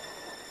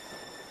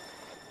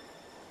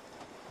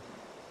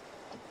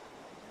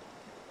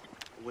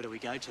 Where do we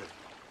go to?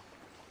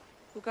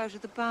 We'll go to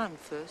the barn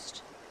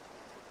first.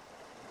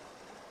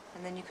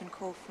 And then you can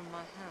call from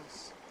my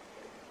house.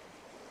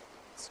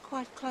 It's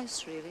quite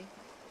close, really.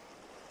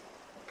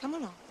 Come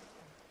along.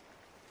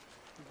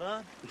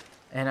 Barn?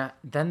 And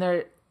then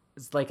there's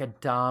like a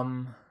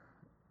dumb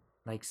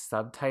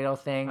subtitle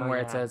thing where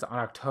it says, on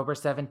October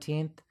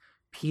 17th,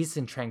 peace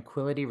and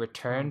tranquility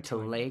return to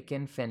Lake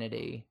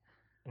Infinity.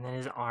 And then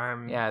his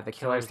arm... Yeah, the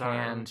killer's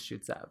hand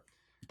shoots up.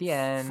 At the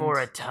end. For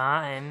a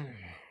time.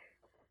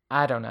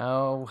 I don't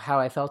know how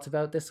I felt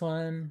about this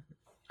one.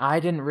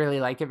 I didn't really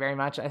like it very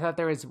much. I thought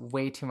there was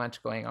way too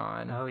much going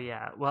on. Oh,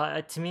 yeah.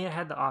 Well, to me, it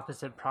had the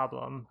opposite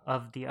problem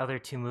of the other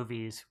two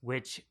movies,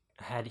 which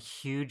had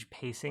huge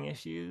pacing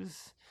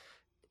issues.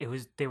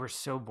 They were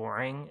so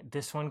boring.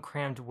 This one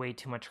crammed way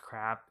too much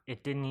crap.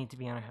 It didn't need to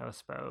be on a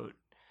houseboat.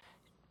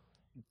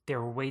 There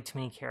were way too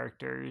many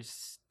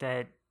characters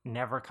that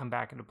never come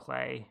back into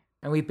play.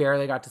 And we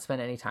barely got to spend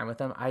any time with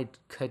them. I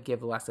could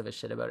give less of a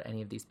shit about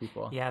any of these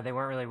people. Yeah, they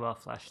weren't really well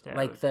fleshed out.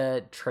 Like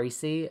the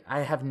Tracy,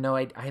 I have no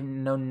idea. I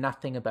know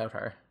nothing about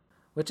her.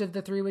 Which of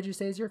the three would you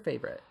say is your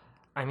favorite?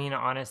 I mean,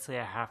 honestly,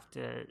 I have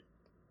to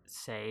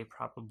say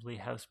probably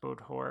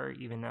Houseboat Horror,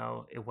 even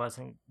though it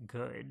wasn't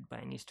good by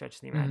any stretch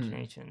of the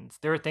imaginations.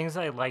 There were things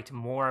I liked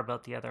more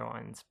about the other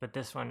ones, but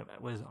this one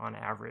was on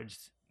average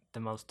the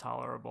most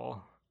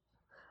tolerable.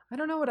 I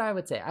don't know what I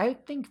would say. I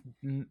think,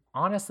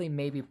 honestly,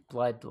 maybe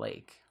Blood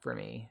Lake for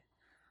me.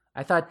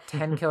 I thought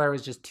 10 Killer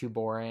was just too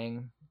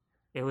boring.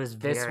 It was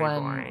This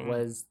one boring.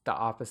 was the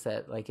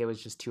opposite. Like, it was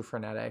just too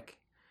frenetic.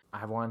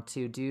 I want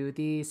to do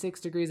the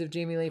 6 Degrees of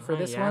Jamie Lee for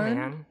this one.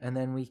 Man. And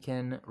then we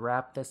can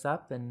wrap this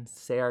up and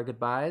say our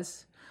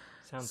goodbyes.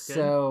 Sounds good.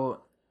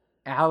 So,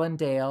 Alan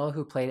Dale,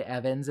 who played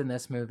Evans in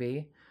this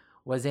movie,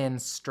 was in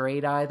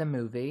Straight Eye the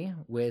movie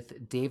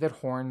with David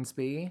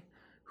Hornsby,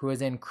 who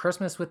was in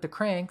Christmas with the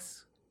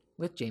Cranks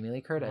with Jamie Lee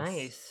Curtis.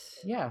 Nice.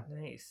 Yeah.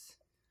 Nice.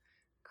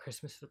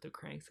 Christmas with the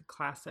Cranks, a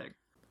classic.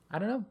 I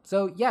don't know.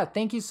 So, yeah,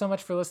 thank you so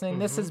much for listening.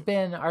 This has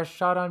been our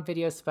Shot on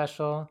Video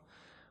special.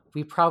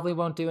 We probably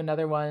won't do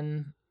another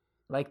one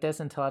like this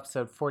until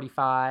episode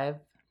 45.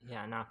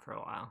 Yeah, not for a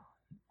while.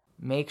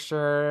 Make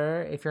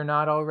sure, if you're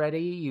not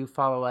already, you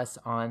follow us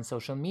on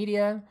social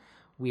media.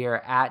 We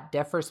are at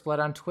Def First Blood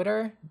on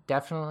Twitter,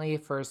 Definitely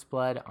First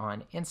Blood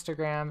on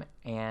Instagram,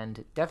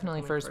 and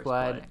Definitely First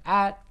Blood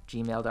at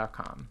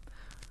gmail.com.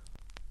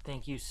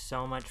 Thank you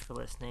so much for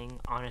listening.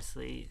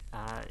 Honestly,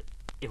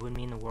 it would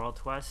mean the world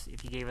to us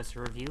if you gave us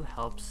a review.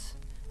 Helps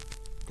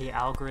the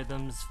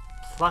algorithms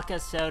pluck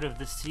us out of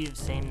the sea of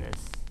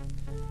sameness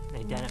and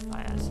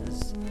identify us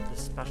as the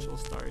special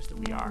stars that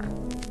we are.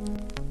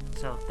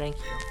 So thank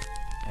you.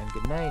 And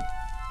good night.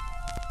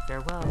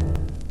 Farewell.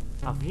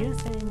 Auf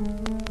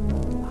Wiedersehen.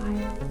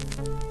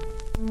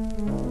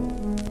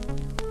 Bye.